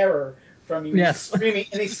in terror from you. Yes.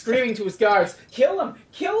 He's screaming to his guards, kill him,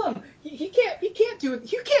 he can't do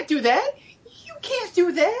it. You can't do that. You can't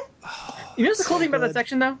do that. You know what's the cool thing about that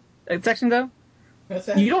section though? What's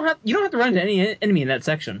that? You don't have to run into any enemy in that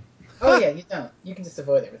section. Oh yeah, you don't. You can just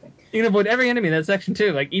avoid everything. You can avoid every enemy in that section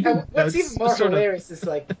too. Like even what's even more hilarious is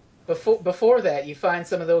like before that, you find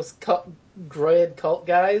some of those Groid cult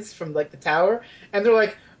guys from like the tower, and they're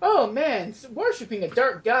like, "Oh man, worshiping a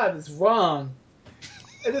dark god is wrong,"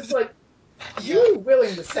 and it's like, you were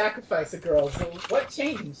willing to sacrifice a girl. So what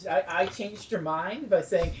changed? I changed your mind by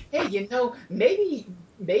saying, "Hey,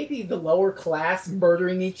 maybe the lower class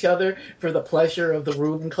murdering each other for the pleasure of the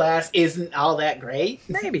ruling class isn't all that great."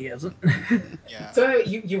 Maybe it isn't. Yeah. So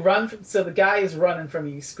anyway, you run from. So the guy is running from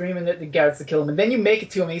you, screaming at the guards to kill him, and then you make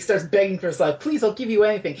it to him, and he starts begging for his life. Please, I'll give you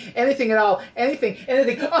anything at all, anything.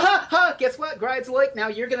 Ha ha! Guess what? Gride's like, now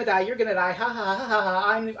you're gonna die. Ha ha ha ha ha!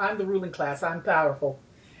 I'm the ruling class. I'm powerful.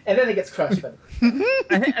 And then it gets crushed. But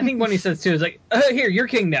I think one he says too is like, "Here, you're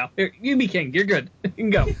king now. Here, you be king. You're good. You can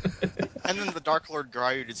go." And then the Dark Lord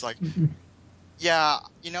Griud is like, "Yeah,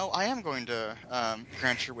 I am going to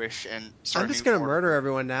grant your wish and start. I'm just going to murder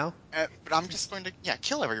everyone now. But I'm just going to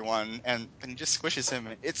kill everyone." And then he just squishes him.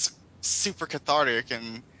 And it's super cathartic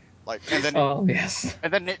and then yes.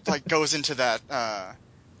 And then it like goes into that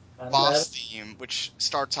boss theme, which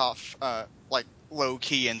starts off like low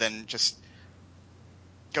key and then just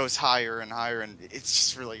goes higher and higher, and it's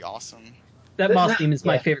just really awesome. That boss theme is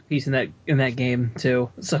my favorite piece in that game too.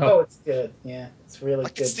 So it's good. Yeah, it's really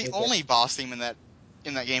good. It's the only boss theme in that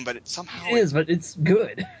game, but it is, but it's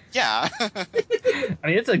good. Yeah. I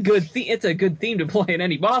mean, it's a good theme to play in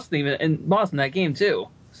any boss theme and boss in that game too.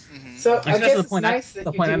 Mm-hmm. So I guess it's nice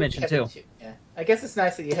the point I mentioned too. Yeah, I guess it's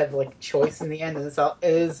nice that you have like choice in the end, and it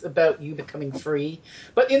is about you becoming free.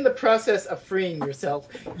 But in the process of freeing yourself,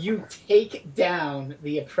 you take down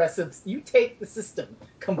the oppressive. You take the system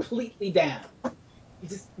completely down. You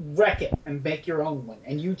just wreck it and make your own one,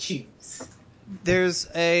 and you choose. There's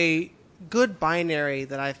a good binary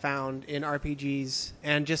that I found in RPGs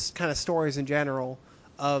and just kind of stories in general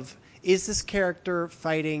of, is this character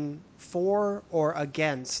fighting for or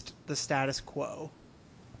against the status quo?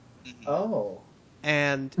 Oh.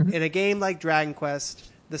 And in a game like Dragon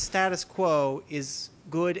Quest, the status quo is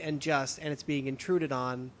good and just, and it's being intruded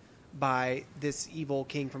on by this evil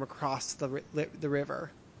king from across the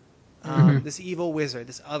river. This evil wizard,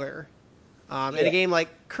 this other. In a game like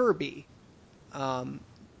Kirby,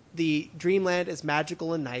 the Dreamland is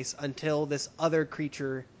magical and nice until this other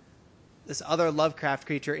Lovecraft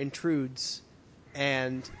creature intrudes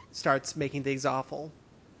and starts making things awful.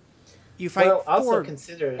 You fight also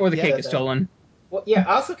consider or the cake is stolen. Well, yeah.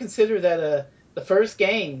 Also consider that the first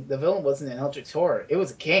game, the villain wasn't an Eldritch Horror; it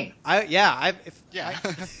was a king. I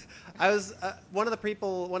was one of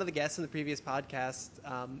the guests in the previous podcast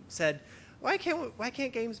said, why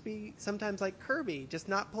can't games be sometimes like Kirby, just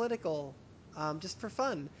not political? just for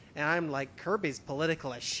fun. And I'm like, Kirby's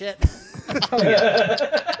political as shit. Oh yeah.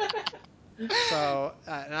 So,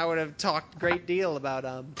 and I would have talked a great deal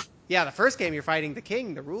about, the first game you're fighting the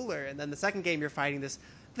king, the ruler, and then the second game you're fighting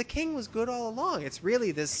the king was good all along. It's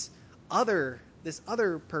really this other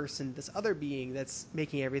person, this other being that's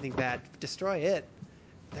making everything bad. Destroy it.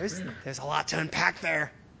 There's a lot to unpack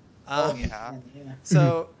there. Yeah.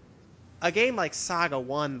 So, a game like Saga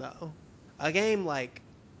 1, though, a game like,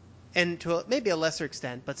 and to maybe a lesser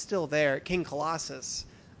extent, but still there, King Colossus,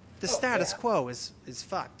 the status quo is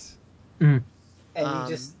fucked. Mm. And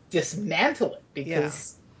you just dismantle it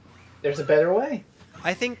because there's a better way.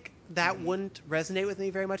 I think that wouldn't resonate with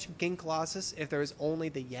me very much in King Colossus if there was only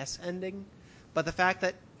the yes ending. But the fact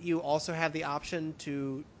that you also have the option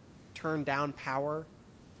to turn down power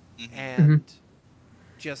and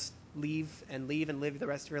just leave and live the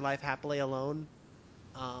rest of your life happily alone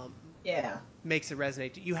makes it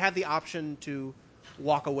resonate. You have the option to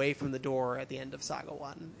walk away from the door at the end of Saga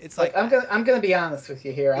 1. It's like I'm gonna be honest with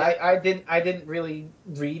you here. Yeah. I didn't really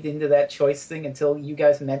read into that choice thing until you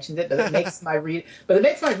guys mentioned it, but it makes my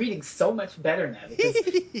reading so much better now because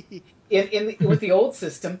with the old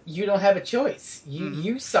system, you don't have a choice.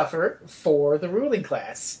 You suffer for the ruling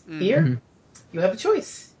class. Here, you have a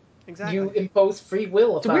choice. Exactly. You impose free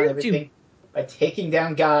will upon everything by taking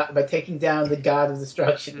down the god of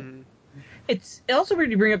destruction. It's also weird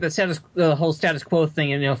you bring up the whole status quo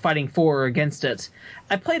thing and fighting for or against it.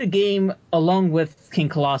 I played a game along with King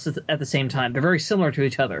Colossus at the same time. They're very similar to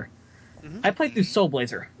each other. I played through Soul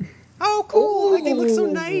Blazer. Oh, cool! That game looks so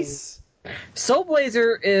nice. Soul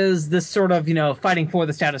Blazer is this sort of fighting for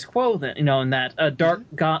the status quo that in that a dark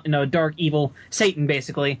god, dark evil Satan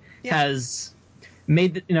basically has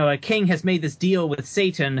made a king has made this deal with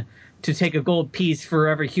Satan to take a gold piece for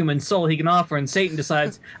every human soul he can offer, and Satan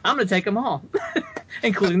decides, I'm going to take them all,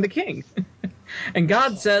 including the king. And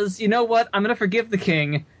God says, you know what, I'm going to forgive the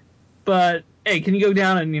king, but, hey, can you go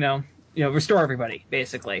down and, restore everybody,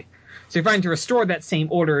 basically. So you're trying to restore that same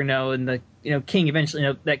order, and the, king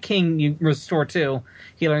eventually, that king you restore to,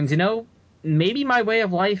 he learns, maybe my way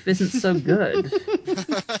of life isn't so good.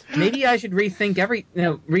 Maybe I should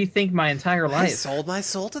rethink my entire life. I sold my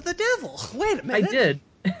soul to the devil. Wait a minute. I did.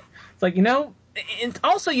 It's like, and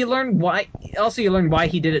also you learn why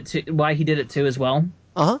he did it too as well.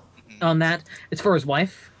 On that, it's for his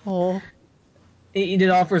wife. Oh. He did it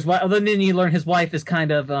all for his wife. Although then you learn his wife is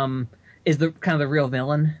kind of the real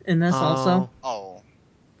villain in this also. Oh.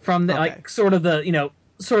 From the sort of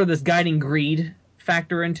this guiding greed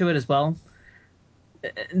factor into it as well.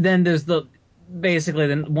 Then there's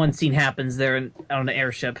then one scene happens there on an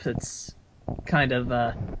airship. It's kind of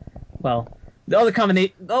the other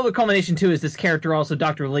culmination too is this character also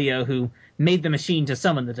Dr. Leo who made the machine to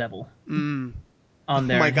summon the devil. On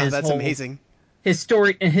there. Oh my god, that's amazing. His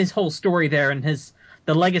story and his whole story there and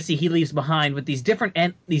the legacy he leaves behind with these different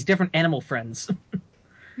animal friends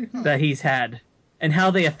that he's had and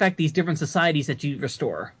how they affect these different societies that you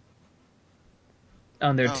restore.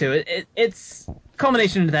 On there too. It's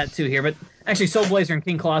culmination into that too here, but actually Soul Blazer and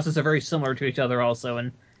King Colossus are very similar to each other also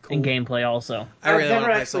in gameplay also. I really want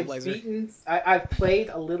to play Soul Blazer. I've played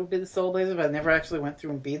a little bit of Soul Blazer, but I never actually went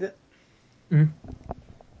through and beat it.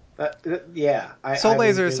 But Soul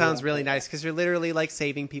Blazer sounds really nice because you're literally like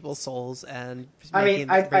saving people's souls and.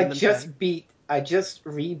 I just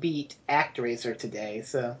re-beat ActRaiser today,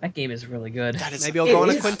 so that game is really good. Maybe I'll go on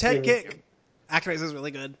a quintet kick. ActRaiser is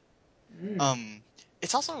really good.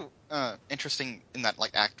 It's also interesting in that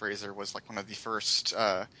like ActRaiser was like one of the first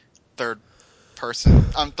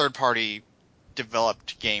third-party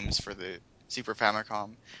developed games for the Super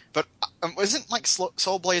Famicom. But wasn't like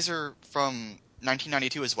Soul Blazer from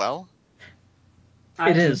 1992 as well?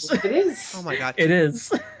 It is. Oh my god. It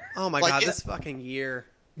is. Oh my god, this fucking year.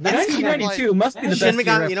 1992 must be the best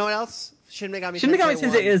year. You know what else? Shin Megami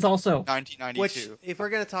Tensei is also 1992. Which, if we're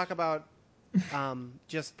gonna talk about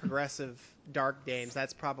just progressive dark games,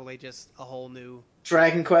 that's probably just a whole new.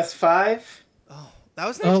 Dragon Quest V. Oh, that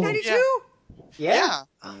was 1992. Yeah.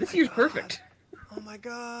 Oh this year's perfect. Oh my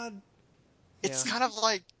god. It's kind of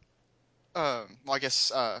like, I guess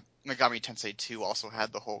Megami Tensei 2 also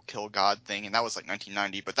had the whole Kill God thing, and that was like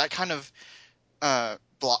 1990. But that kind of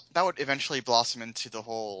that would eventually blossom into the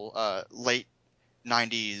whole late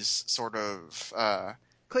 90s sort of.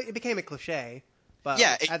 It became a cliche. But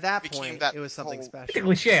at that point, it was something special. It's a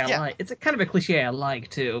cliche I like. It's a kind of a cliche I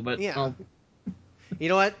like too, but You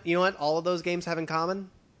know what? You know what? All of those games have in common.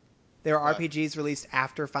 They were RPGs released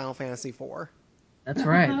after Final Fantasy IV. That's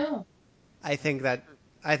right. I think that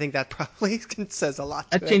probably says a lot.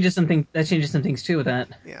 That changes some things too with that.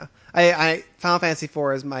 Yeah, Final Fantasy IV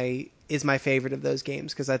is my is my favorite of those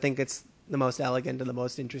games because I think it's the most elegant and the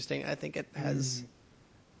most interesting. I think it has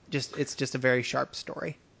it's just a very sharp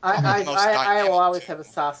story. I will always have a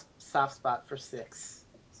soft spot for 6.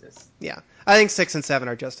 Yeah, I think 6 and 7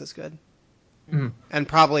 are just as good, and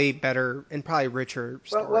probably better and probably richer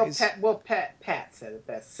stories. Pat said it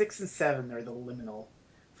best. 6 and 7 are the liminal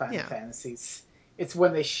Final Fantasies. It's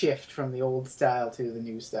when they shift from the old style to the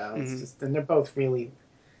new style. It's just, and they're both really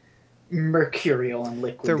mercurial and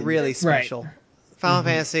liquid. They're really special. Right. Final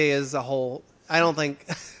Fantasy is a whole. I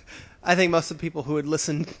think most of the people who would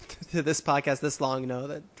listen to this podcast this long know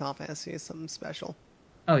that Final Fantasy is something special.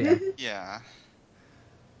 Oh yeah. Yeah.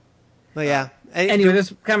 But yeah. Anyway, that's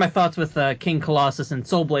kind of my thoughts with King Colossus and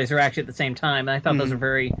Soul Blazer actually at the same time, and I thought those were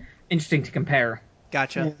very interesting to compare.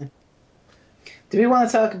 Gotcha. Yeah. Do we want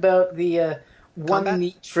to talk about the one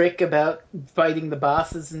neat trick about fighting the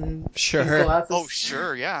bosses in King Colossus? Oh,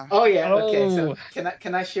 sure, yeah. Oh, yeah. Okay, so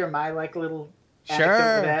can I share my little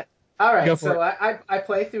anecdote with that? All right, so I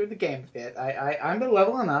play through the game a bit. I'm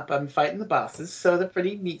leveling up. I'm fighting the bosses, so they're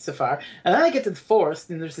pretty neat so far. And then I get to the forest,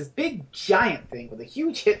 and there's this big giant thing with a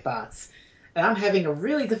huge hitbox, and I'm having a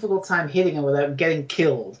really difficult time hitting him without getting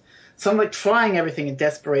killed. So I'm like trying everything in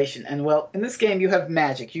desperation. And well, in this game you have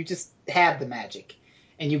magic. You just have the magic,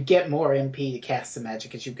 and you get more MP to cast the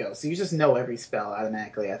magic as you go. So you just know every spell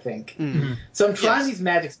automatically, I think. So I'm trying these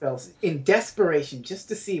magic spells in desperation just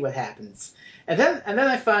to see what happens. And then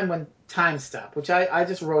I find one time stop, which I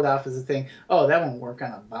just wrote off as a thing. Oh, that won't work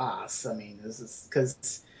on a boss. I mean, this is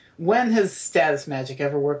because when has status magic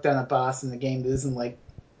ever worked on a boss in the game that isn't like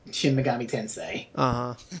Shin Megami Tensei?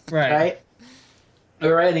 Right?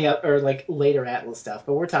 Or like later Atlas stuff,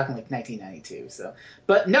 but we're talking like 1992. So,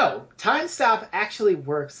 but no, time stop actually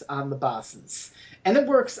works on the bosses, and it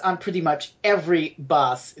works on pretty much every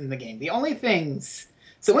boss in the game. The only things,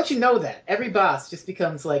 so once you know that, every boss just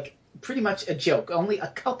becomes like pretty much a joke. Only a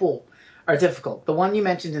couple are difficult. The one you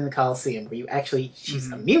mentioned in the Coliseum, where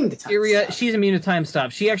she's immune to time stop. She's immune to time stop.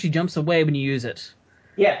 She actually jumps away when you use it.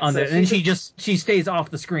 Yeah, on there, and she stays off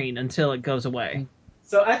the screen until it goes away.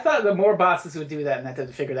 So I thought the more bosses would do that and I'd have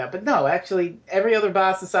to figure it out. But no, actually, every other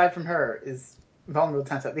boss aside from her is vulnerable to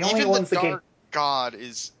time stop. The only ones the Dark God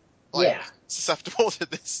is susceptible to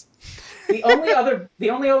this. The only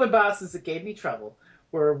other bosses that gave me trouble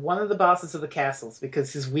were one of the bosses of the castles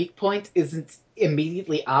because his weak point isn't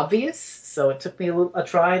immediately obvious. So it took me a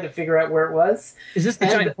try to figure out where it was. Is this the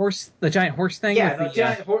giant horse? The giant horse thing? Yeah,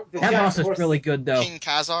 that boss is really good though. King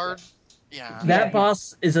Khazard. Yeah. That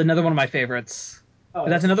boss is another one of my favorites. Oh,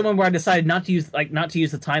 that's another one where I decided not to use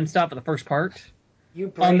the time stop for the first part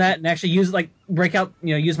on that, and actually use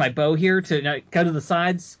use my bow here to go to the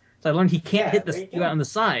sides. So I learned he can't hit you out on the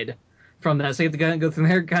side from that. So you have to go through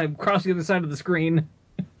there, kind of cross the other side of the screen,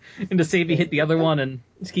 and to save you hit the other one, and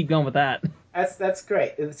just keep going with that. That's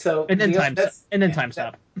great. So and then time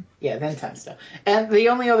stop. Yeah, then time stop. And the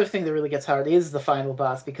only other thing that really gets hard is the final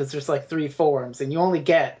boss because there's like 3 forms, and you only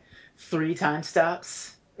get 3 time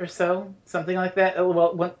stops. Or so, something like that.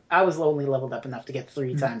 Well, when I was only leveled up enough to get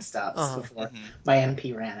 3 time stops before my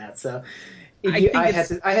MP ran out, so I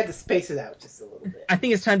had to space it out just a little bit. I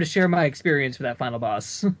think it's time to share my experience with that final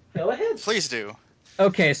boss. Go ahead, please do.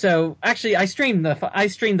 Okay, so actually, I streamed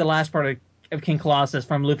the last part of King Colossus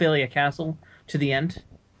from Luthelia Castle to the end.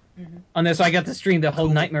 On this, so I got to stream the whole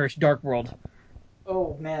nightmarish Dark World.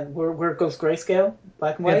 Oh man, where goes grayscale,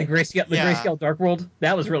 black and white? Yeah, the grayscale Dark World.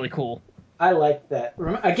 That was really cool. I like that.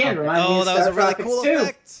 Again, remind me of that was a really Tropics cool 2.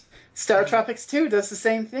 effect. Star Tropics 2 does the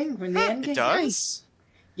same thing in the end game. It does?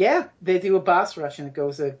 Yeah, they do a boss rush and it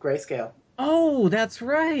goes to grayscale. Oh, that's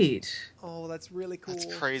right. Oh, that's really cool.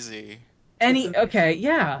 That's crazy. Okay,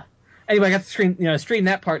 yeah. Anyway, I got to stream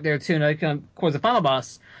that part there too, and I of course the final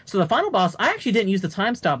boss. So the final boss, I actually didn't use the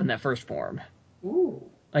time stop in that first form. Ooh.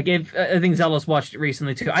 I think Zealous watched it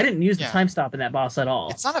recently too. I didn't use the time stop in that boss at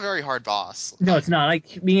all. It's not a very hard boss. No, it's not.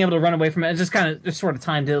 Like being able to run away from it, just sort of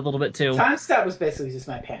timed it a little bit too. Time stop was basically just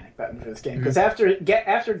my panic button for this game because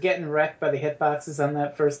after getting wrecked by the hitboxes on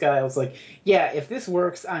that first guy, I was like, yeah, if this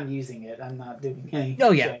works, I'm using it. I'm not doing anything.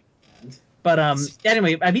 Oh yeah. But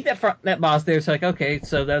anyway, I beat that boss there. So okay,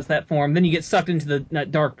 so that's that form. Then you get sucked into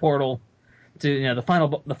that dark portal to the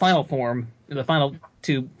final form, the final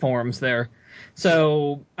 2 forms there.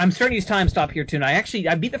 So I'm starting to use time stop here too, and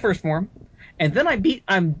I beat the first form, and then I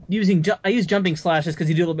use jumping slashes because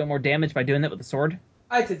you do a little bit more damage by doing that with the sword.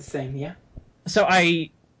 I did the same, yeah. So I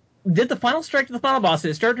did the final strike to the final boss,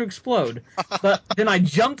 and it started to explode, but then I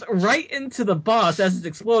jumped right into the boss as it's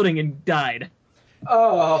exploding and died.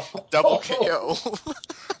 Oh, double KO.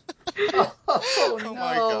 Oh no!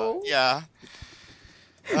 My god, yeah.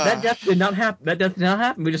 That death did not happen. That death did not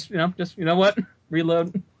happen. We just you know what?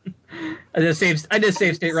 Reload. I did save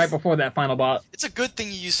state right before that final boss. It's a good thing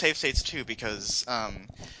you use save states too, because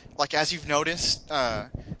like as you've noticed,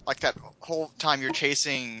 like that whole time you're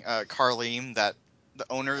chasing Carlene, that the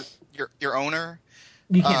owner, your owner,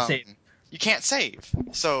 You can't save. You can't save.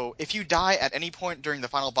 So if you die at any point during the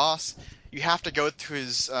final boss, you have to go through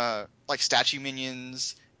his like statue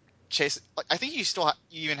minions, chase. Like, I think you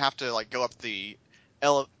even have to like go up the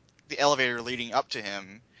elevator leading up to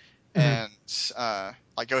him, and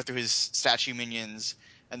like go through his statue minions,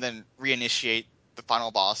 and then reinitiate the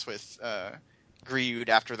final boss with Grieved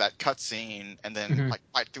after that cutscene, and then like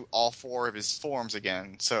fight through all 4 of his forms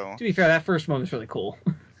again. So to be fair, that first one was really cool.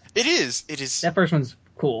 It is. That first one's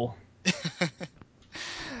cool.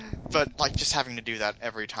 But like just having to do that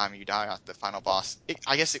every time you die at the final boss,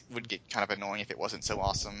 I guess it would get kind of annoying if it wasn't so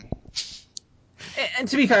awesome. And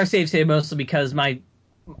to be fair, I save mostly because my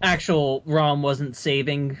actual ROM wasn't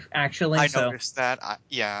saving actually. I noticed that.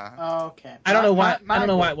 Yeah. Oh, okay. I don't know why. I don't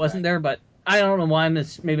know why it wasn't there, but I don't know why.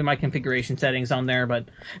 Maybe my configuration settings on there, but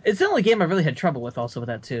it's the only game I've really had trouble with. Also with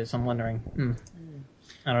that too, so I'm wondering.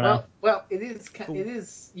 I don't know. Well, it is. Cool. It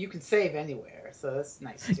is. You can save anywhere, so that's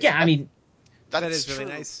nice too. Yeah, I mean, that is really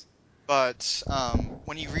nice. But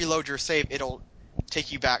when you reload your save, it'll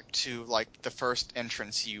take you back to like the first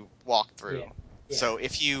entrance you walked through. Yeah. Yeah. So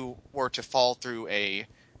if you were to fall through a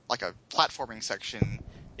platforming section,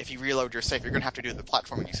 if you reload your save, you're gonna have to do the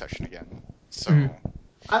platforming section again. So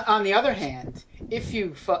on the other hand, I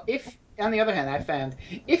found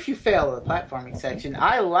if you fail the platforming section,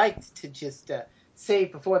 I liked to just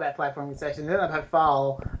save before that platforming section. Then if I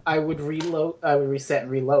fall, I would reset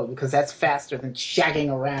and reload, because that's faster than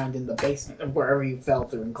shagging around in the basement of wherever you fell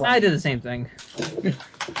through and climbed. I did the same thing.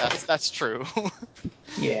 That's true.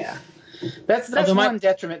 Yeah. That's one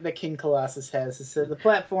detriment that King Colossus has, is that the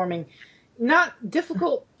platforming, not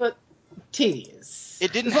difficult, but tedious.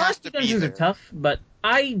 It didn't have to be dungeons are tough, but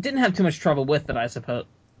I didn't have too much trouble with it, I suppose.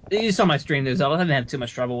 You saw my stream, I didn't have too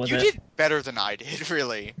much trouble with it. You did better than I did,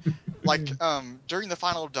 really. Like, during the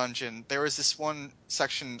final dungeon, there was this one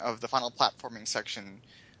section of the final platforming section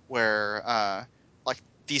where, like,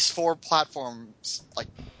 these 4 platforms, like,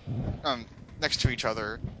 next to each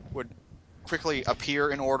other would quickly appear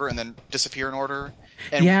in order and then disappear in order.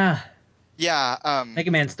 And yeah,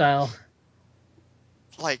 Mega Man style.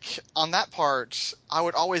 Like, on that part, I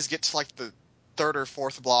would always get to, like, the 3rd or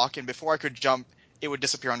 4th block, and before I could jump, it would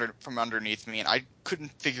disappear from underneath me, and I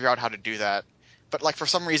couldn't figure out how to do that. But, like, for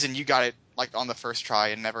some reason, you got it, like, on the first try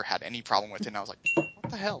and never had any problem with it, and I was like,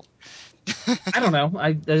 what the hell? I don't know.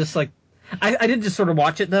 I just, like... I did just sort of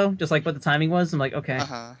watch it, though, just, like, what the timing was. I'm like, okay.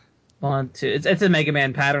 1, 2... It's a Mega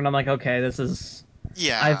Man pattern. I'm like, okay, this is...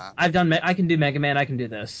 Yeah. I've done... I can do Mega Man, I can do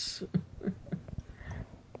this.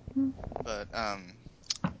 But,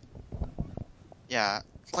 yeah,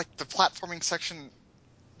 like, the platforming section...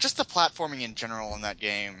 Just the platforming in general in that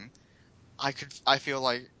game, I feel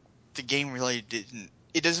like the game really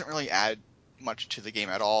it doesn't really add much to the game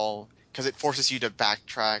at all, because it forces you to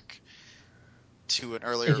backtrack to an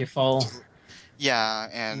earlier... If you fall. Yeah,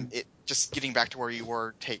 and it just getting back to where you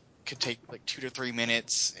were could take like 2 to 3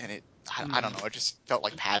 minutes, and I don't know, it just felt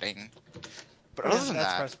like padding. But other than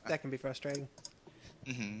that can be frustrating.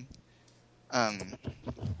 Other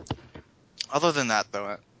than that,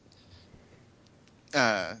 though,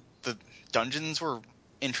 the dungeons were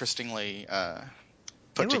interestingly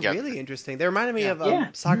put together. They were really interesting. They reminded me of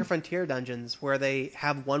Saga Frontier dungeons, where they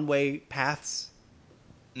have one-way paths.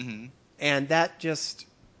 And that just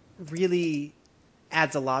really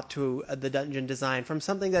adds a lot to the dungeon design from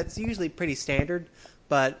something that's usually pretty standard,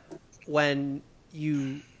 but when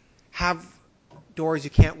you have doors you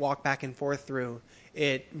can't walk back and forth through,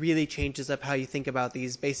 it really changes up how you think about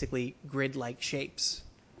these basically grid-like shapes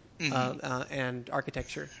and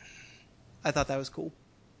architecture. I thought that was cool.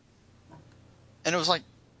 And it was like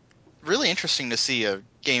really interesting to see a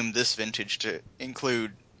game this vintage to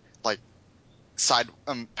include like side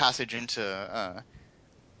passage into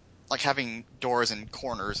like having doors and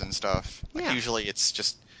corners and stuff. Like usually it's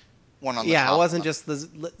just one on the top. Yeah, it wasn't just the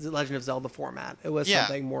Legend of Zelda format. It was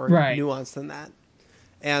something more nuanced than that.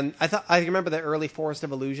 And I remember the early Forest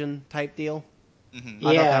of Illusion type deal. I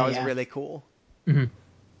thought that was really cool.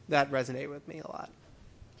 That resonated with me a lot.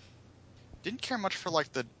 Didn't care much for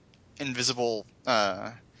like the invisible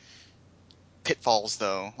pitfalls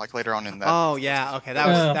though. Like later on in that. Oh yeah, okay, that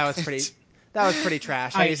was pretty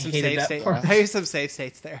trash. I used some save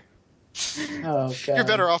states there. Oh god. You're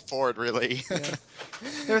better off for it, really. Yeah.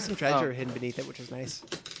 There was some treasure hidden beneath it, which was nice.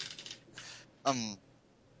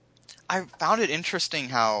 I found it interesting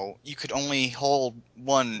how you could only hold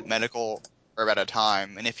one medical herb at a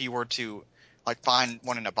time, and if you were to like find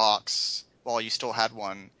one in a box while you still had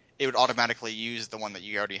one, it would automatically use the one that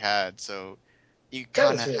you already had. So you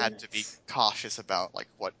kind of really had to be nice. cautious about like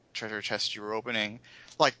what treasure chest you were opening.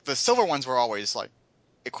 Like the silver ones were always like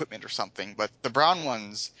equipment or something, but the brown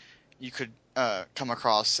ones you could come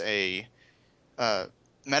across a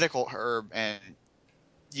medical herb and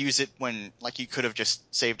use it when like you could have just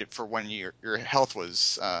saved it for when your health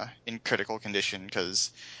was in critical condition,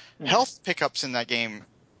 because health pickups in that game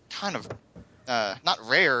kind of not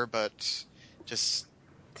rare but just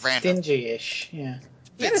random. Stingy-ish, yeah.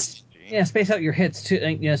 It's Yeah, space out your hits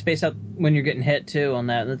too. Space out when you're getting hit too on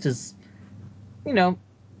that. That's just,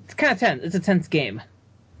 it's kind of tense. It's a tense game.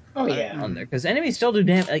 Oh yeah. On there, because enemies still do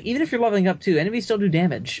damage. Like, even if you're leveling up too, enemies still do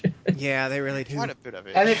damage. Yeah, they really do. quite a bit of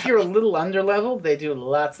it. And if you're a little under-leveled, they do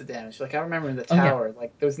lots of damage. Like, I remember in the tower,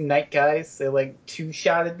 like, those night guys, they, like,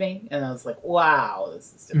 two-shotted me, and I was like, wow,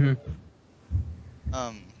 this is difficult.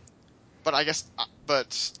 But I guess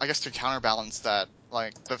to counterbalance that,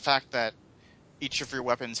 like, the fact that each of your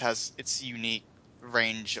weapons has its unique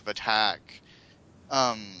range of attack,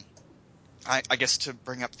 I guess to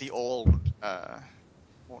bring up the old,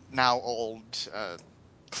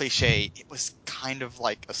 cliche, it was kind of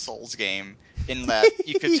like a Souls game in that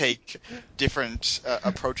you could take different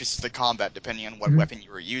approaches to the combat depending on what weapon you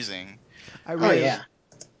were using. I really, if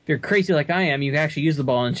you're crazy like I am, you can actually use the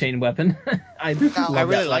ball and chain weapon. I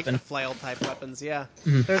really like the weapon. flail type weapons. Yeah,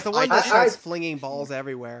 Mhm. there's the one that starts flinging balls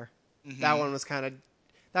everywhere. That one was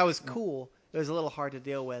that was cool. It was a little hard to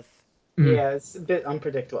deal with. Yeah, it's a bit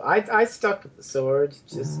unpredictable. I stuck with the sword,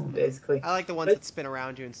 just basically. I like the ones that spin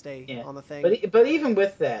around you and stay on the thing. But even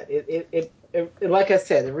with that, it like I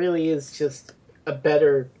said, it really is just a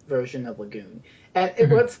better version of Lagoon.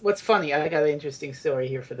 And what's funny, I got an interesting story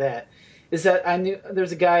here for that. Is that I knew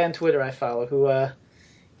there's a guy on Twitter I follow who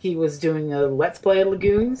he was doing a Let's Play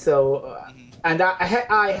Lagoon, so and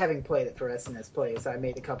I having played it for SNS Plays, I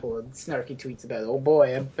made a couple of snarky tweets about it. Oh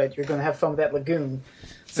boy, I bet you're gonna have fun with that Lagoon.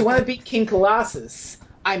 So when I beat King Colossus,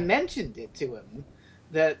 I mentioned it to him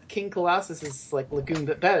that King Colossus is like Lagoon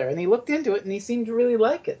but better, and he looked into it and he seemed to really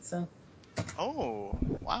like it. So. Oh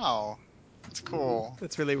wow, that's cool.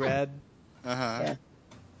 That's really rad. Yeah.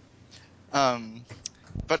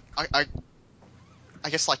 But I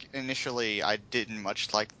guess like initially I didn't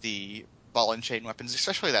much like the ball and chain weapons,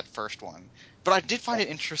 especially that first one. But I did find it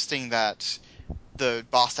interesting that the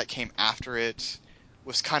boss that came after it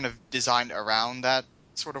was kind of designed around that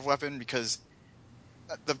sort of weapon, because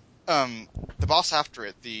the boss after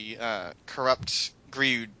it, the corrupt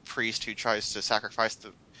Griud priest who tries to sacrifice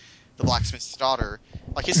the blacksmith's daughter,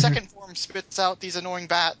 like his second form spits out these annoying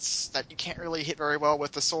bats that you can't really hit very well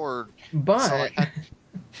with the sword. But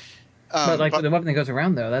so the weapon that goes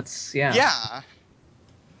around though, that's yeah,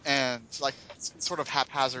 and like sort of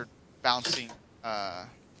haphazard bouncing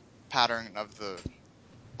pattern of the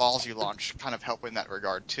balls you launch kind of help in that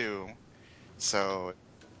regard too. So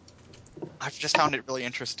I've just found it really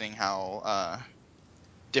interesting how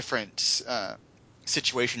different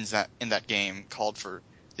situations that in that game called for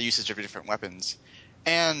the usage of different weapons.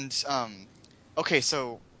 And okay,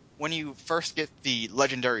 so when you first get the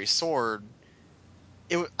legendary sword,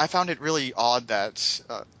 I found it really odd that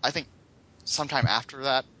I think sometime after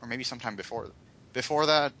that, or maybe sometime before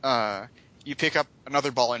that, you pick up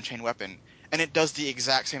another ball and chain weapon, and it does the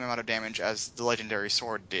exact same amount of damage as the legendary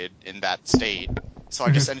sword did in that state. So I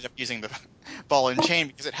just ended up using the ball and chain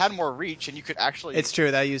because it had more reach, and you could actually... It's true,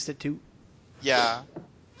 that I used it too. Yeah.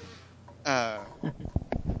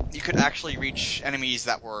 You could actually reach enemies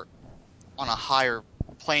that were on a higher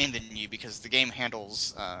plane than you, because the game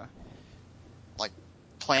handles like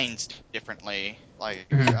planes differently. Like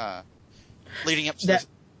leading up to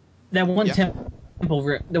that one yeah. temple,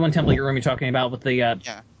 the one temple you're talking about with the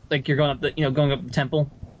like you're going up going up the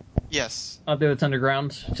temple. Yes. Up there, it's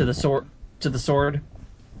underground to the sword.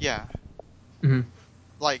 Yeah. Mm-hmm.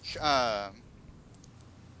 Like on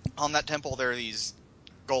that temple, there are these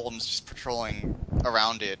golems just patrolling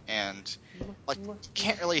around it, and like you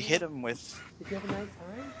can't really hit them with. Did you have a nice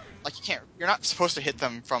time? Like you're not supposed to hit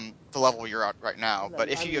them from the level you're at right now, but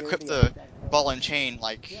if you equip the ball and chain,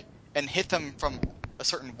 and hit them from a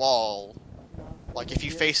certain wall, like if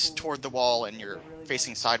you face toward the wall and you're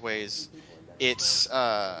facing sideways, it's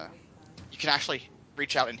you can actually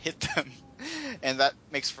reach out and hit them, and that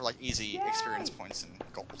makes for like easy experience points and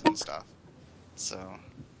gold and stuff. So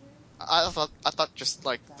I thought just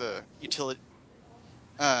like the utility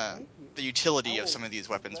of some of these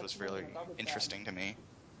weapons was really interesting to me.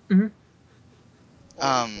 Mm-hmm.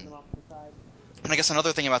 And I guess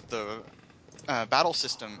another thing about the battle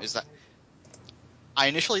system is that I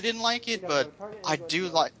initially didn't like it, but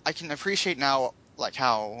I can appreciate now like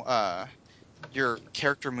how your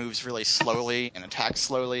character moves really slowly and attacks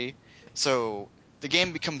slowly. So the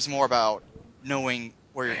game becomes more about knowing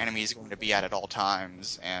where your enemy is going to be at all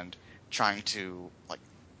times and trying to like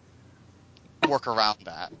work around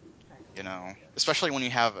that, you know, especially when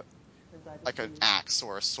you have like an axe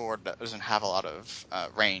or a sword that doesn't have a lot of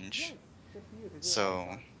range. So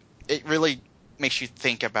it really makes you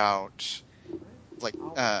think about like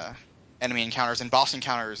enemy encounters and boss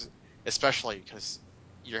encounters, especially because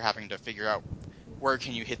you're having to figure out where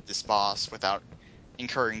can you hit this boss without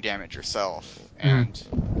incurring damage yourself. And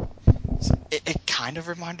so it kind of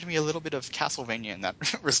reminded me a little bit of Castlevania in that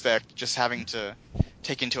respect, just having to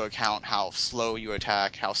take into account how slow you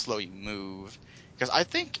attack, how slow you move. Because I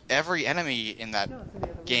think every enemy in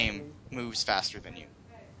that game moves faster than you.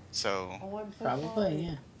 So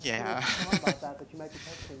Probably, yeah.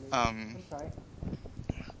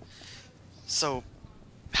 So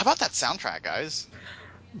how about that soundtrack, guys?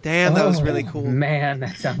 Damn, that was really cool. Man,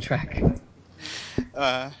 that soundtrack.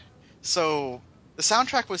 So the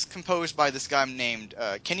soundtrack was composed by this guy named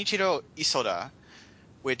Kenichiro Isoda,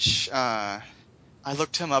 which I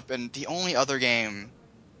looked him up, and the only other game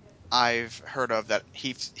I've heard of that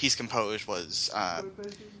he's composed was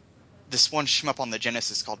this one shmup on the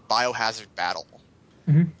Genesis called Biohazard Battle.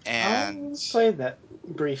 Mm-hmm. And I played that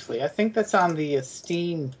briefly. I think that's on the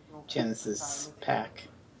Steam Genesis pack.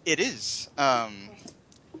 It is.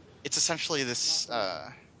 It's essentially this.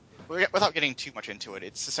 Without getting too much into it,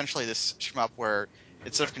 it's essentially this shmup where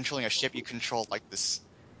instead of controlling a ship, you control this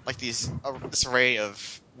array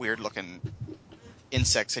of weird-looking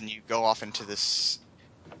insects, and you go off into this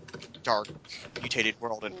dark, mutated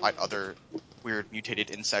world and fight other weird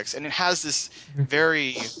mutated insects. And it has this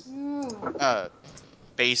very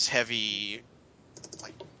bass-heavy,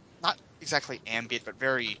 like not exactly ambient, but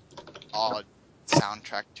very odd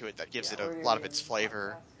soundtrack to it that gives it a lot of its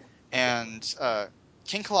flavor. And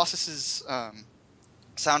King Colossus's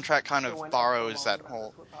soundtrack kind of borrows that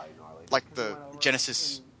whole, like the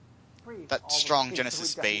Genesis, that strong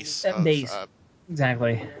Genesis bass of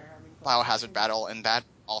Exactly. Biohazard Battle, and that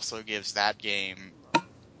also gives that game.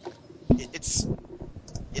 It's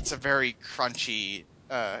a very crunchy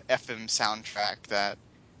FM soundtrack that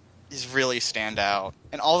is really stand out.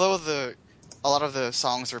 And although a lot of the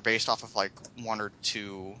songs are based off of like one or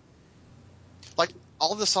two, like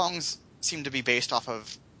all of the songs seem to be based off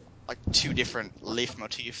of like two different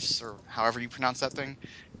leitmotifs, or however you pronounce that thing.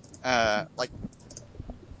 Like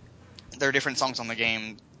there are different songs in the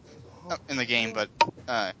game, but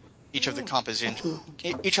each of the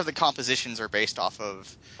compositions are based off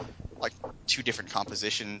of like two different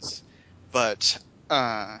compositions. But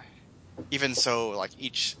even so, like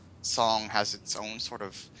each song has its own sort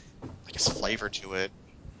of, I guess, flavor to it,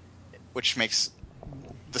 which makes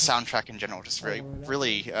the soundtrack in general just really,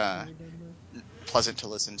 really pleasant to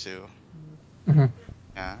listen to. Mm-hmm.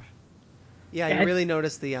 Yeah, you really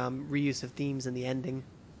notice the reuse of themes in the ending.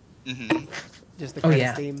 Mm-hmm. Just the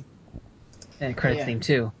credits theme. And credits theme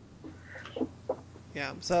too.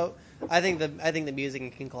 Yeah, so I think the music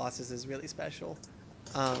in King Colossus is really special.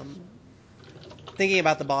 Thinking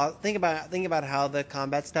about the boss, think about how the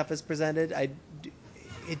combat stuff is presented.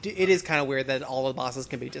 It is kind of weird that all the bosses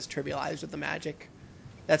can be just trivialized with the magic.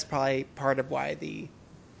 That's probably part of why the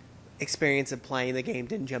experience of playing the game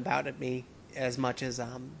didn't jump out at me as much as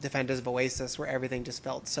Defenders of Oasis, where everything just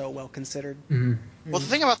felt so well considered. Mm-hmm. Well, the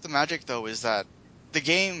thing about the magic though is that the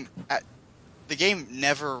game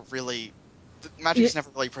never really, the magic is never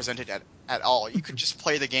really presented at all. You could just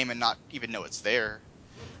play the game and not even know it's there.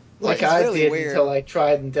 Like I really did weird. Until I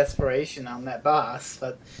tried in desperation on that boss.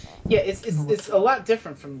 But yeah, it's a lot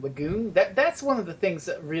different from Lagoon. That's one of the things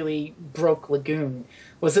that really broke Lagoon,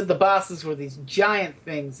 was that the bosses were these giant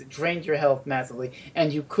things that drained your health massively,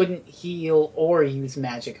 and you couldn't heal or use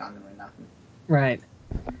magic on them or nothing. Right.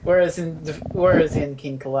 Whereas in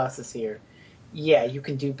King Colossus here, yeah, you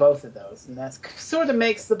can do both of those, and that sort of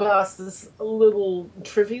makes the bosses a little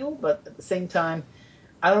trivial, but at the same time,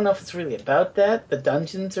 I don't know if it's really about that. The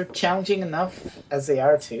dungeons are challenging enough as they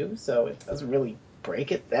are too, so it doesn't really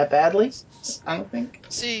break it that badly, I don't think.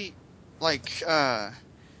 See, like, I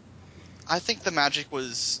think the magic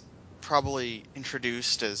was probably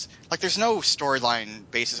introduced as, like, there's no storyline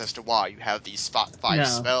basis as to why you have these five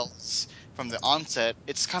spells from the onset.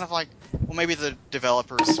 It's kind of like, well, maybe the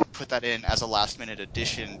developers put that in as a last-minute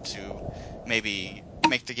addition to maybe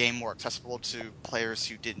make the game more accessible to players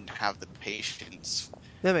who didn't have the patience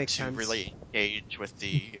that makes to sense. really engage with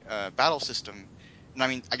the battle system. And I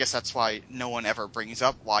mean, I guess that's why no one ever brings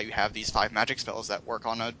up why you have these 5 magic spells that work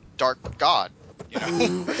on a dark god, you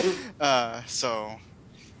know? So,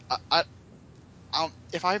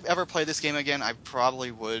 if I ever play this game again, I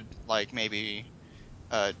probably would, like, maybe,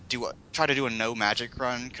 try to do a no magic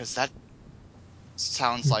run, because that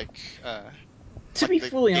sounds like, To like be the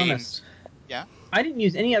fully game- honest, Yeah? I didn't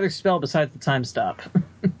use any other spell besides the time stop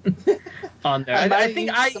on there. I I think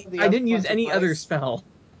used some of the I didn't other use any ones or other twice. spell.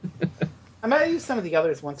 I might use some of the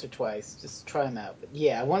others once or twice, just to try them out. But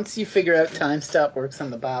yeah, once you figure out time stop works on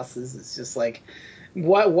the bosses, it's just like,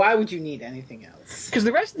 why would you need anything else? Because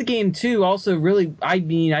the rest of the game too, also really, I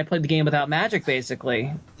mean, I played the game without magic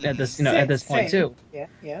basically at this, at this point Same. too.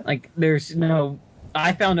 Yeah. Like,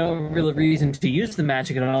 I found no real reason to use the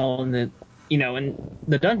magic at all in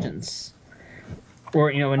the dungeons, or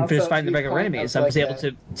when Also, just fighting the huge regular point enemies. of, I was like, able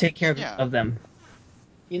to take care Yeah. of them.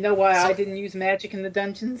 You know why So- I didn't use magic in the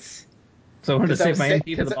dungeons? So I wanted to 'Cause I save was my sick-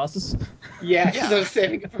 MP for the 'cause I- bosses. Yeah, because Yeah. I was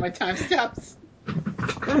saving it for my time stops.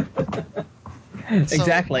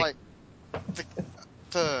 Exactly. So, like,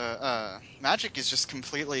 the magic is just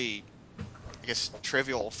completely, I guess,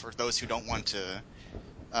 trivial for those who don't want to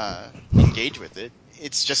engage with it.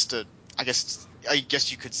 It's just I guess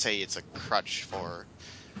you could say it's a crutch for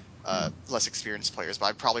less experienced players, but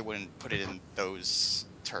I probably wouldn't put it in those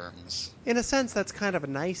terms. In a sense, that's kind of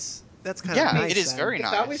nice. Yeah, Nice, it is then. very It's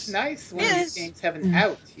nice. always nice when Yes. these games have an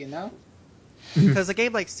out, you know? Because a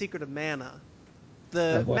game like Secret of Mana,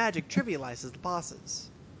 the Oh, boy. magic trivializes the bosses,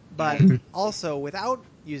 but also without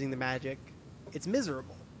using the magic, it's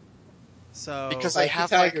miserable. So Because Spiky they have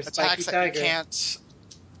Tiger, like Spiky attacks that Tiger. you can't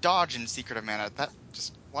dodge in Secret of Mana. That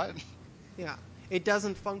just what? yeah, it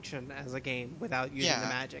doesn't function as a game without using the Yeah.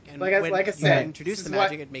 magic. And Like I when said, you introduce this the is why-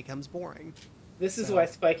 magic, it becomes boring. This is So- why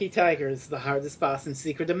Spiky Tiger is the hardest boss in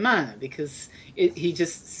Secret of Mana, because he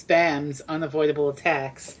just spams unavoidable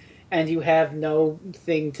attacks, and you have no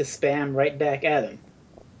thing to spam right back at him.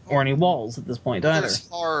 Or any walls at this point either. There's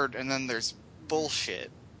hard, and then there's bullshit,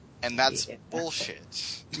 and that's Yeah. bullshit.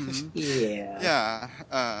 Mhm. Yeah.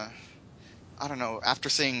 Yeah, I don't know. After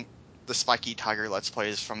seeing the Spiky Tiger Let's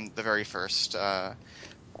Plays from the very first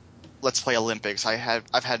Let's Play Olympics,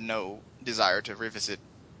 I've had no desire to revisit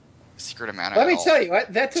Secret of Mana Let at me all. tell you,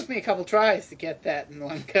 that took me a couple tries to get that in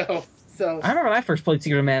one go. So I remember when I first played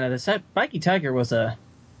Secret of Mana, the Spiky Tiger was a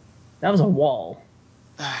wall.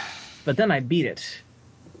 But then I beat it,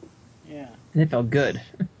 yeah. and it felt good.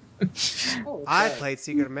 Oh, I okay. played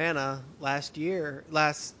Secret of Mana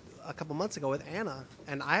a couple months ago with Anna,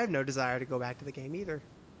 and I have no desire to go back to the game either.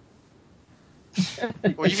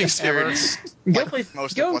 Well, you've experienced Go like, play,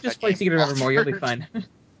 most go of what just that play game Secret of Evermore. You'll be offered. fine.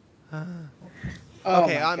 Oh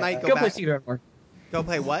Okay, my I might God. go Go play back. Secret of Evermore. Go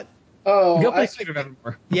play what? Oh, Go play Secret of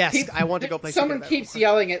Evermore. Yes, I want to go play Someone Secret of keeps Evermore.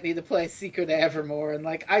 yelling at me to play Secret of Evermore, and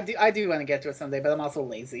like I do want to get to it someday, but I'm also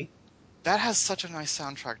lazy. That has such a nice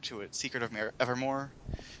soundtrack to it, Secret of Evermore.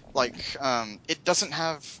 Like, it doesn't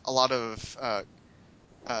have a lot of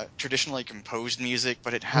traditionally composed music,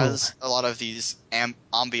 but it has a lot of these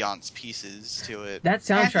ambiance pieces to it. That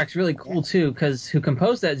soundtrack's really cool too, because who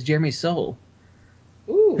composed that is Jeremy Soule,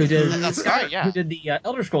 Ooh. who did That's right, yeah. who did the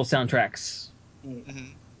Elder Scrolls soundtracks. hmm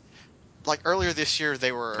Like earlier this year,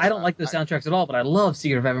 they were. I don't like those soundtracks at all, but I love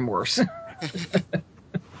Secret of Evermore.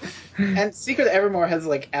 And Secret of Evermore has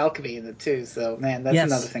like alchemy in it too, so man, that's Yes.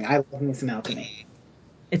 another thing. I love me some alchemy.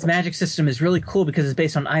 Its magic system is really cool because it's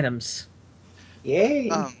based on items. Yay!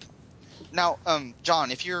 Now, John,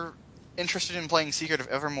 if you're interested in playing Secret of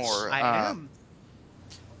Evermore, I am.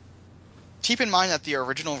 keep in mind that the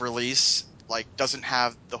original release doesn't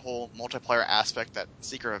have the whole multiplayer aspect that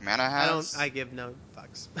Secret of Mana has. I give no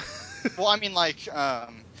fucks. Well, I mean,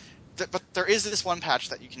 but there is this one patch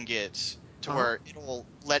that you can get to where it'll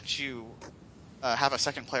let you have a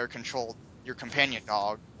second player control your companion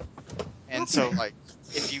dog, and so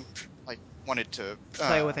if you wanted to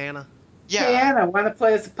Play with Anna. yeah, Hey Anna, want to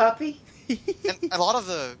play as a puppy? and a lot of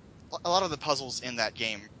the puzzles in that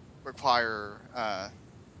game require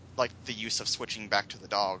the use of switching back to the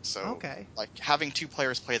dog. So Okay. having 2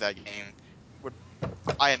 players play that game would,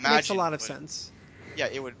 I imagine, Makes a lot of sense. Yeah,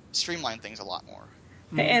 it would streamline things a lot more.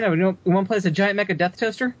 Hey, Anna, you want to play as a giant mecha death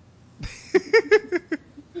toaster?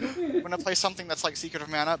 I'm gonna play something that's like Secret of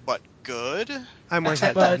Mana, but good. I'm where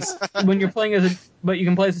that But does. when you're playing but you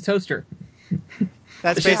can play as a toaster.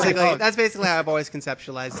 That's Yeah. basically how I've always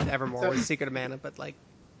conceptualized Evermore with Secret of Mana, but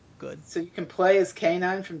good. So you can play as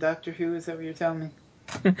K9 from Doctor Who, is that what you're telling me?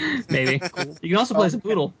 Maybe. You can also play as a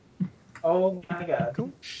poodle. Oh my God.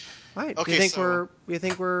 Cool. All right. Okay, do you think so-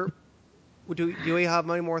 do we have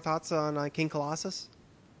any more thoughts on King Colossus?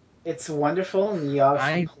 It's wonderful, and you all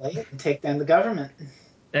should play it and take down the government.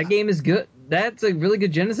 That game is good. That's a really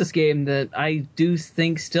good Genesis game that I do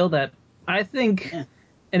think still that I think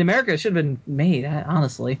in America it should have been made,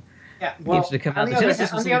 honestly. Yeah, well, to come out. The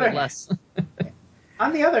Genesis was a little bit less.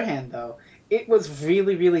 On the other hand, though, it was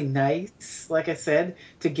really, really nice, like I said,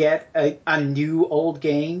 to get a new old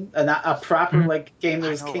game, a proper like game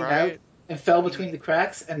that came out and fell between the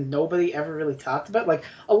cracks, and nobody ever really talked about. Like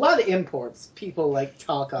a lot of imports, people like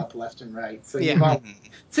talk up left and right. So you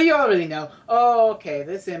already know. Oh, okay,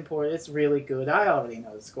 this import is really good. I already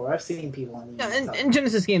know the score. I've seen people on the internet. And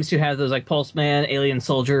Genesis games too have those like Pulse Man, Alien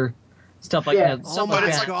Soldier, stuff like that. Oh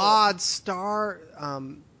my God, Star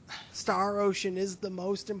Ocean is the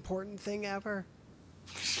most important thing ever.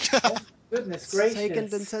 Oh, goodness gracious! Seiken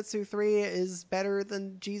Densetsu 3 is better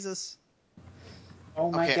than Jesus. Oh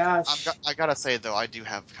my gosh! I gotta say though, I do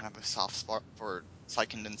have kind of a soft spot for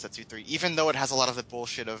Seiken Densetsu 3, even though it has a lot of the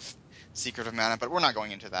bullshit of Secret of Mana, but we're not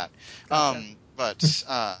going into that.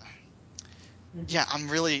 Gotcha. Yeah, I'm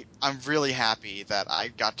really happy that I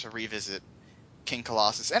got to revisit King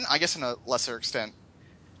Colossus, and I guess in a lesser extent,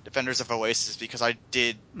 Defenders of Oasis, because I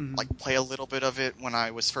did like play a little bit of it when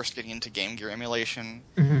I was first getting into Game Gear emulation.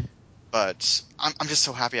 But I'm just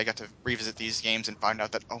so happy I got to revisit these games and find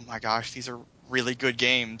out that, oh my gosh, these are really good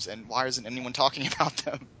games, and why isn't anyone talking about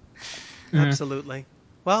them? Absolutely.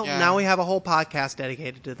 Well, now we have a whole podcast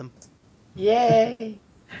dedicated to them. Yay!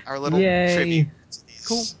 Our little tribute to these.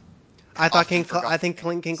 Cool. I think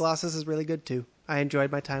King Colossus is really good too. I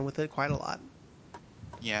enjoyed my time with it quite a lot.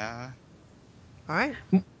 Yeah. All right.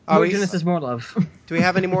 More Genesis, more love. Do we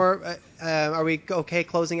have any more? Are we okay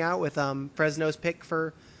closing out with Fresno's pick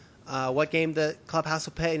for what game the Clubhouse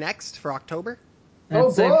will play next for October? Oh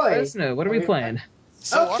boy, Fresno, what are we playing?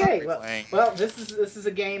 So okay, well, this is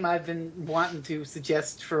a game I've been wanting to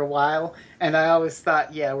suggest for a while, and I always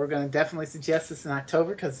thought, we're going to definitely suggest this in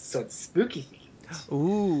October because it's sort of spooky themed.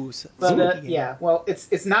 Ooh, but well,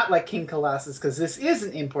 it's not like King Colossus because this is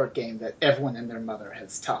an import game that everyone and their mother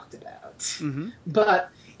has talked about, but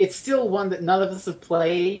it's still one that none of us have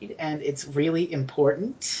played, and it's really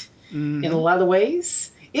important in a lot of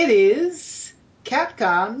ways. It is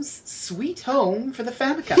Capcom's Sweet Home for the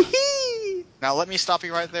Famicom. Now let me stop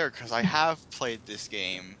you right there, because I have played this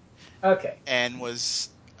game. Okay. And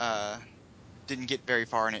didn't get very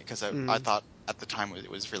far in it because I thought at the time it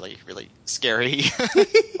was really, really scary.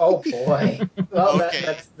 Oh boy. Well,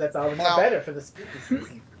 okay. That's all the more better for the spooky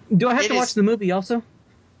season. Do I have to watch the movie also?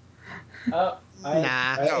 Nah.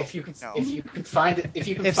 If you can find it,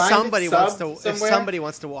 if somebody wants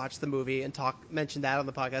to watch the movie and mention that on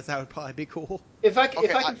the podcast, that would probably be cool. If I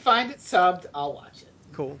can find it subbed, I'll watch it.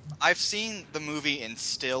 Cool. I've seen the movie in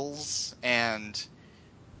stills, and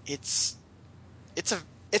it's a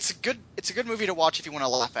good movie to watch if you want to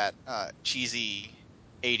laugh at cheesy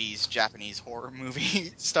 80s Japanese horror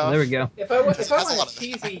movie stuff. There we go. If I want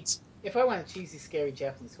a cheesy, scary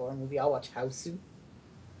Japanese horror movie, I'll watch Houseu.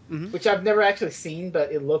 Which I've never actually seen,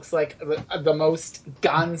 but it looks like the most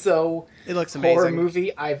gonzo horror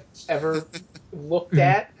movie I've ever looked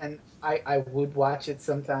at, and I would watch it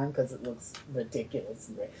sometime because it looks ridiculous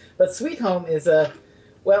and great. But Sweet Home is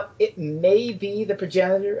it may be the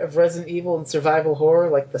progenitor of Resident Evil and survival horror,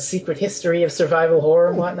 like the secret history of survival horror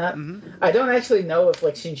and whatnot. I don't actually know if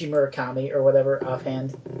like Shinji Murakami or whatever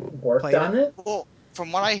offhand worked on it. Well,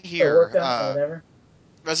 from what I hear,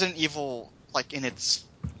 Resident Evil, like in its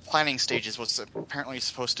planning stages, was apparently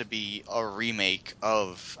supposed to be a remake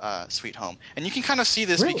of Sweet Home, and you can kind of see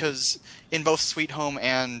this because in both Sweet Home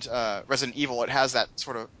and Resident Evil, it has that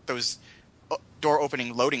sort of those door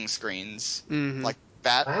opening loading screens, like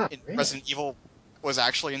that. Resident Evil was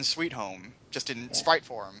actually in Sweet Home, just in sprite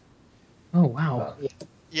form. Oh wow!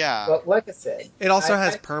 Yeah. Well, like I said, it also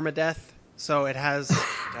has permadeath, so it has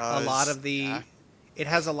a lot of the. It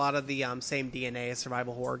has a lot of the same DNA as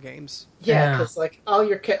survival horror games. Yeah, because like all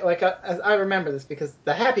your I remember this because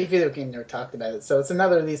the Happy Video Game Nerd talked about it. So it's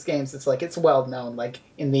another of these games. It's like it's well known, like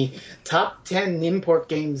in the top 10 import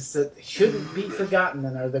games that shouldn't be forgotten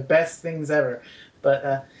and are the best things ever.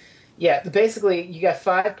 But basically you got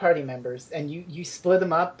 5 party members and you split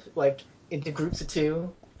them up like into groups of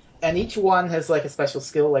 2. And each one has like a special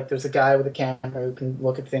skill. Like there's a guy with a camera who can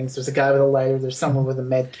look at things. There's a guy with a lighter. There's someone with a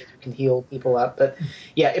med kit who can heal people up. But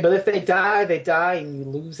if they die, they die, and you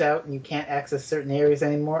lose out, and you can't access certain areas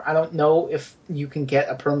anymore. I don't know if you can get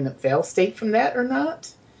a permanent fail state from that or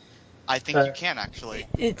not. I think you can actually.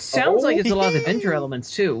 It sounds like it's a lot of adventure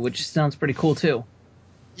elements too, which sounds pretty cool too.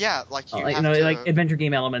 Yeah, like like adventure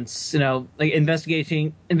game elements. Like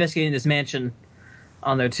investigating this mansion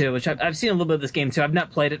on there too, which I've seen a little bit of this game too. I've not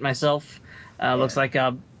played it myself. Looks like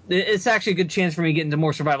it's actually a good chance for me to get into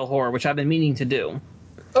more survival horror, which I've been meaning to do.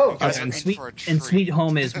 Oh, guys are and in for a Sweet treat.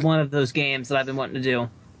 Home is one of those games that I've been wanting to do.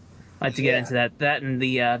 I'd like to get into that. That and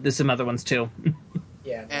there's some other ones too.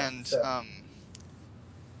 yeah. And So.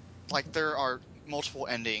 like there are multiple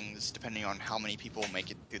endings depending on how many people make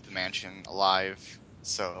it through the mansion alive.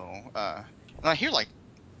 So, and I hear like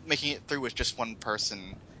making it through with just one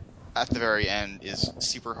person at the very end is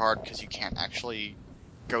super hard because you can't actually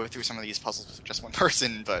go through some of these puzzles with just one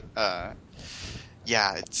person. But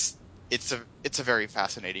yeah, it's a very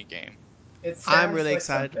fascinating game. I'm really like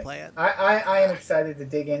excited something. to play it. I am excited to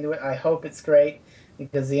dig into it. I hope it's great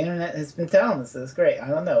because the internet has been telling us it's great. I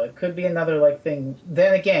don't know. It could be another like thing.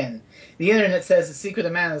 Then again, the internet says The Secret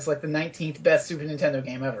of Mana is like the 19th best Super Nintendo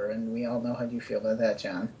game ever, and we all know how you feel about that,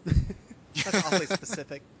 John. That's awfully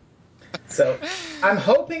specific. So I'm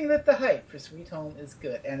hoping that the hype for Sweet Home is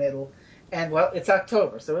good, and well, it's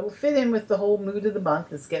October, so it'll fit in with the whole mood of the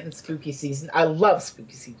month. It's getting spooky season. I love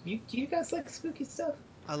spooky season. Do you guys like spooky stuff?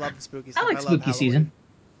 I love the spooky I stuff. like love spooky Halloween. season.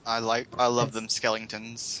 I love them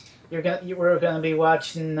skeletons. We're gonna be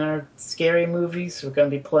watching our scary movies. We're gonna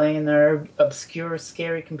be playing our obscure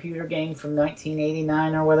scary computer game from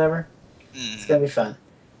 1989 or whatever. It's gonna be fun.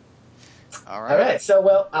 All All right. So,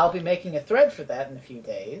 well, I'll be making a thread for that in a few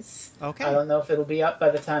days. Okay. I don't know if it'll be up by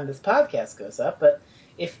the time this podcast goes up, but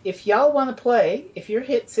if y'all want to play, if you're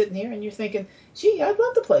sitting here and you're thinking, gee, I'd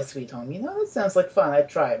love to play Sweet Home. That sounds like fun. I'd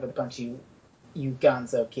try it with a bunch of you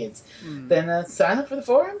gonzo kids. Then sign up for the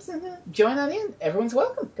forums and join on in. Everyone's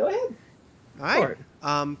welcome. Go ahead. All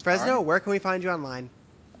right. Fresno, where can we find you online?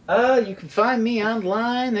 You can find me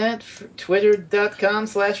online at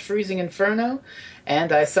twitter.com/freezinginferno,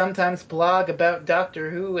 and I sometimes blog about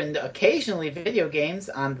Doctor Who and occasionally video games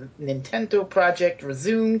on Nintendo Project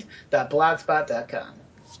Resumed.blogspot.com.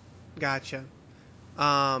 Gotcha.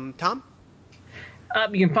 Tom?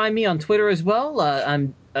 You can find me on Twitter as well.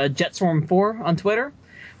 I'm Jetswarm4 on Twitter.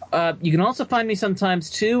 You can also find me sometimes,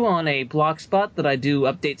 too, on a blogspot that I do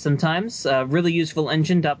update sometimes,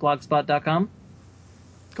 reallyusefulengine.blogspot.com.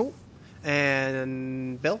 Cool.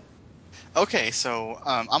 And Bill? Okay, so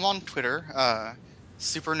I'm on Twitter, at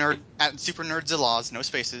SuperNerdZillaws, no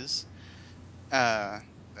spaces. And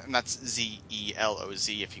that's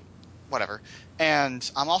ZELOZ if you whatever. And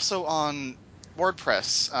I'm also on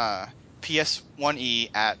WordPress, ps1e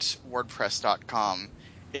at wordpress.com.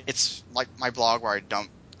 It's like my blog where I dump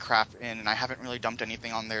crap in, and I haven't really dumped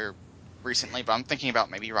anything on there recently, but I'm thinking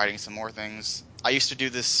about maybe writing some more things. I used to do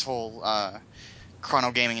this whole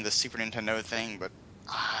Chrono Gaming, the Super Nintendo thing, but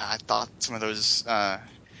I thought some of those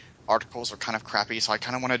articles were kind of crappy, so I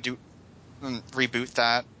kind of want to reboot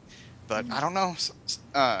that. But I don't know.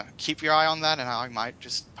 Keep your eye on that, and I might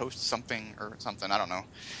just post something or something. I don't know.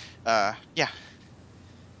 Yeah.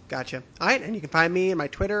 Gotcha. All right, and you can find me in my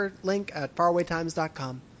Twitter link at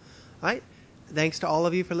farawaytimes.com. All right. Thanks to all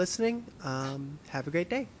of you for listening. Have a great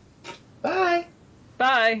day. Bye.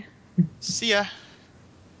 Bye. See ya.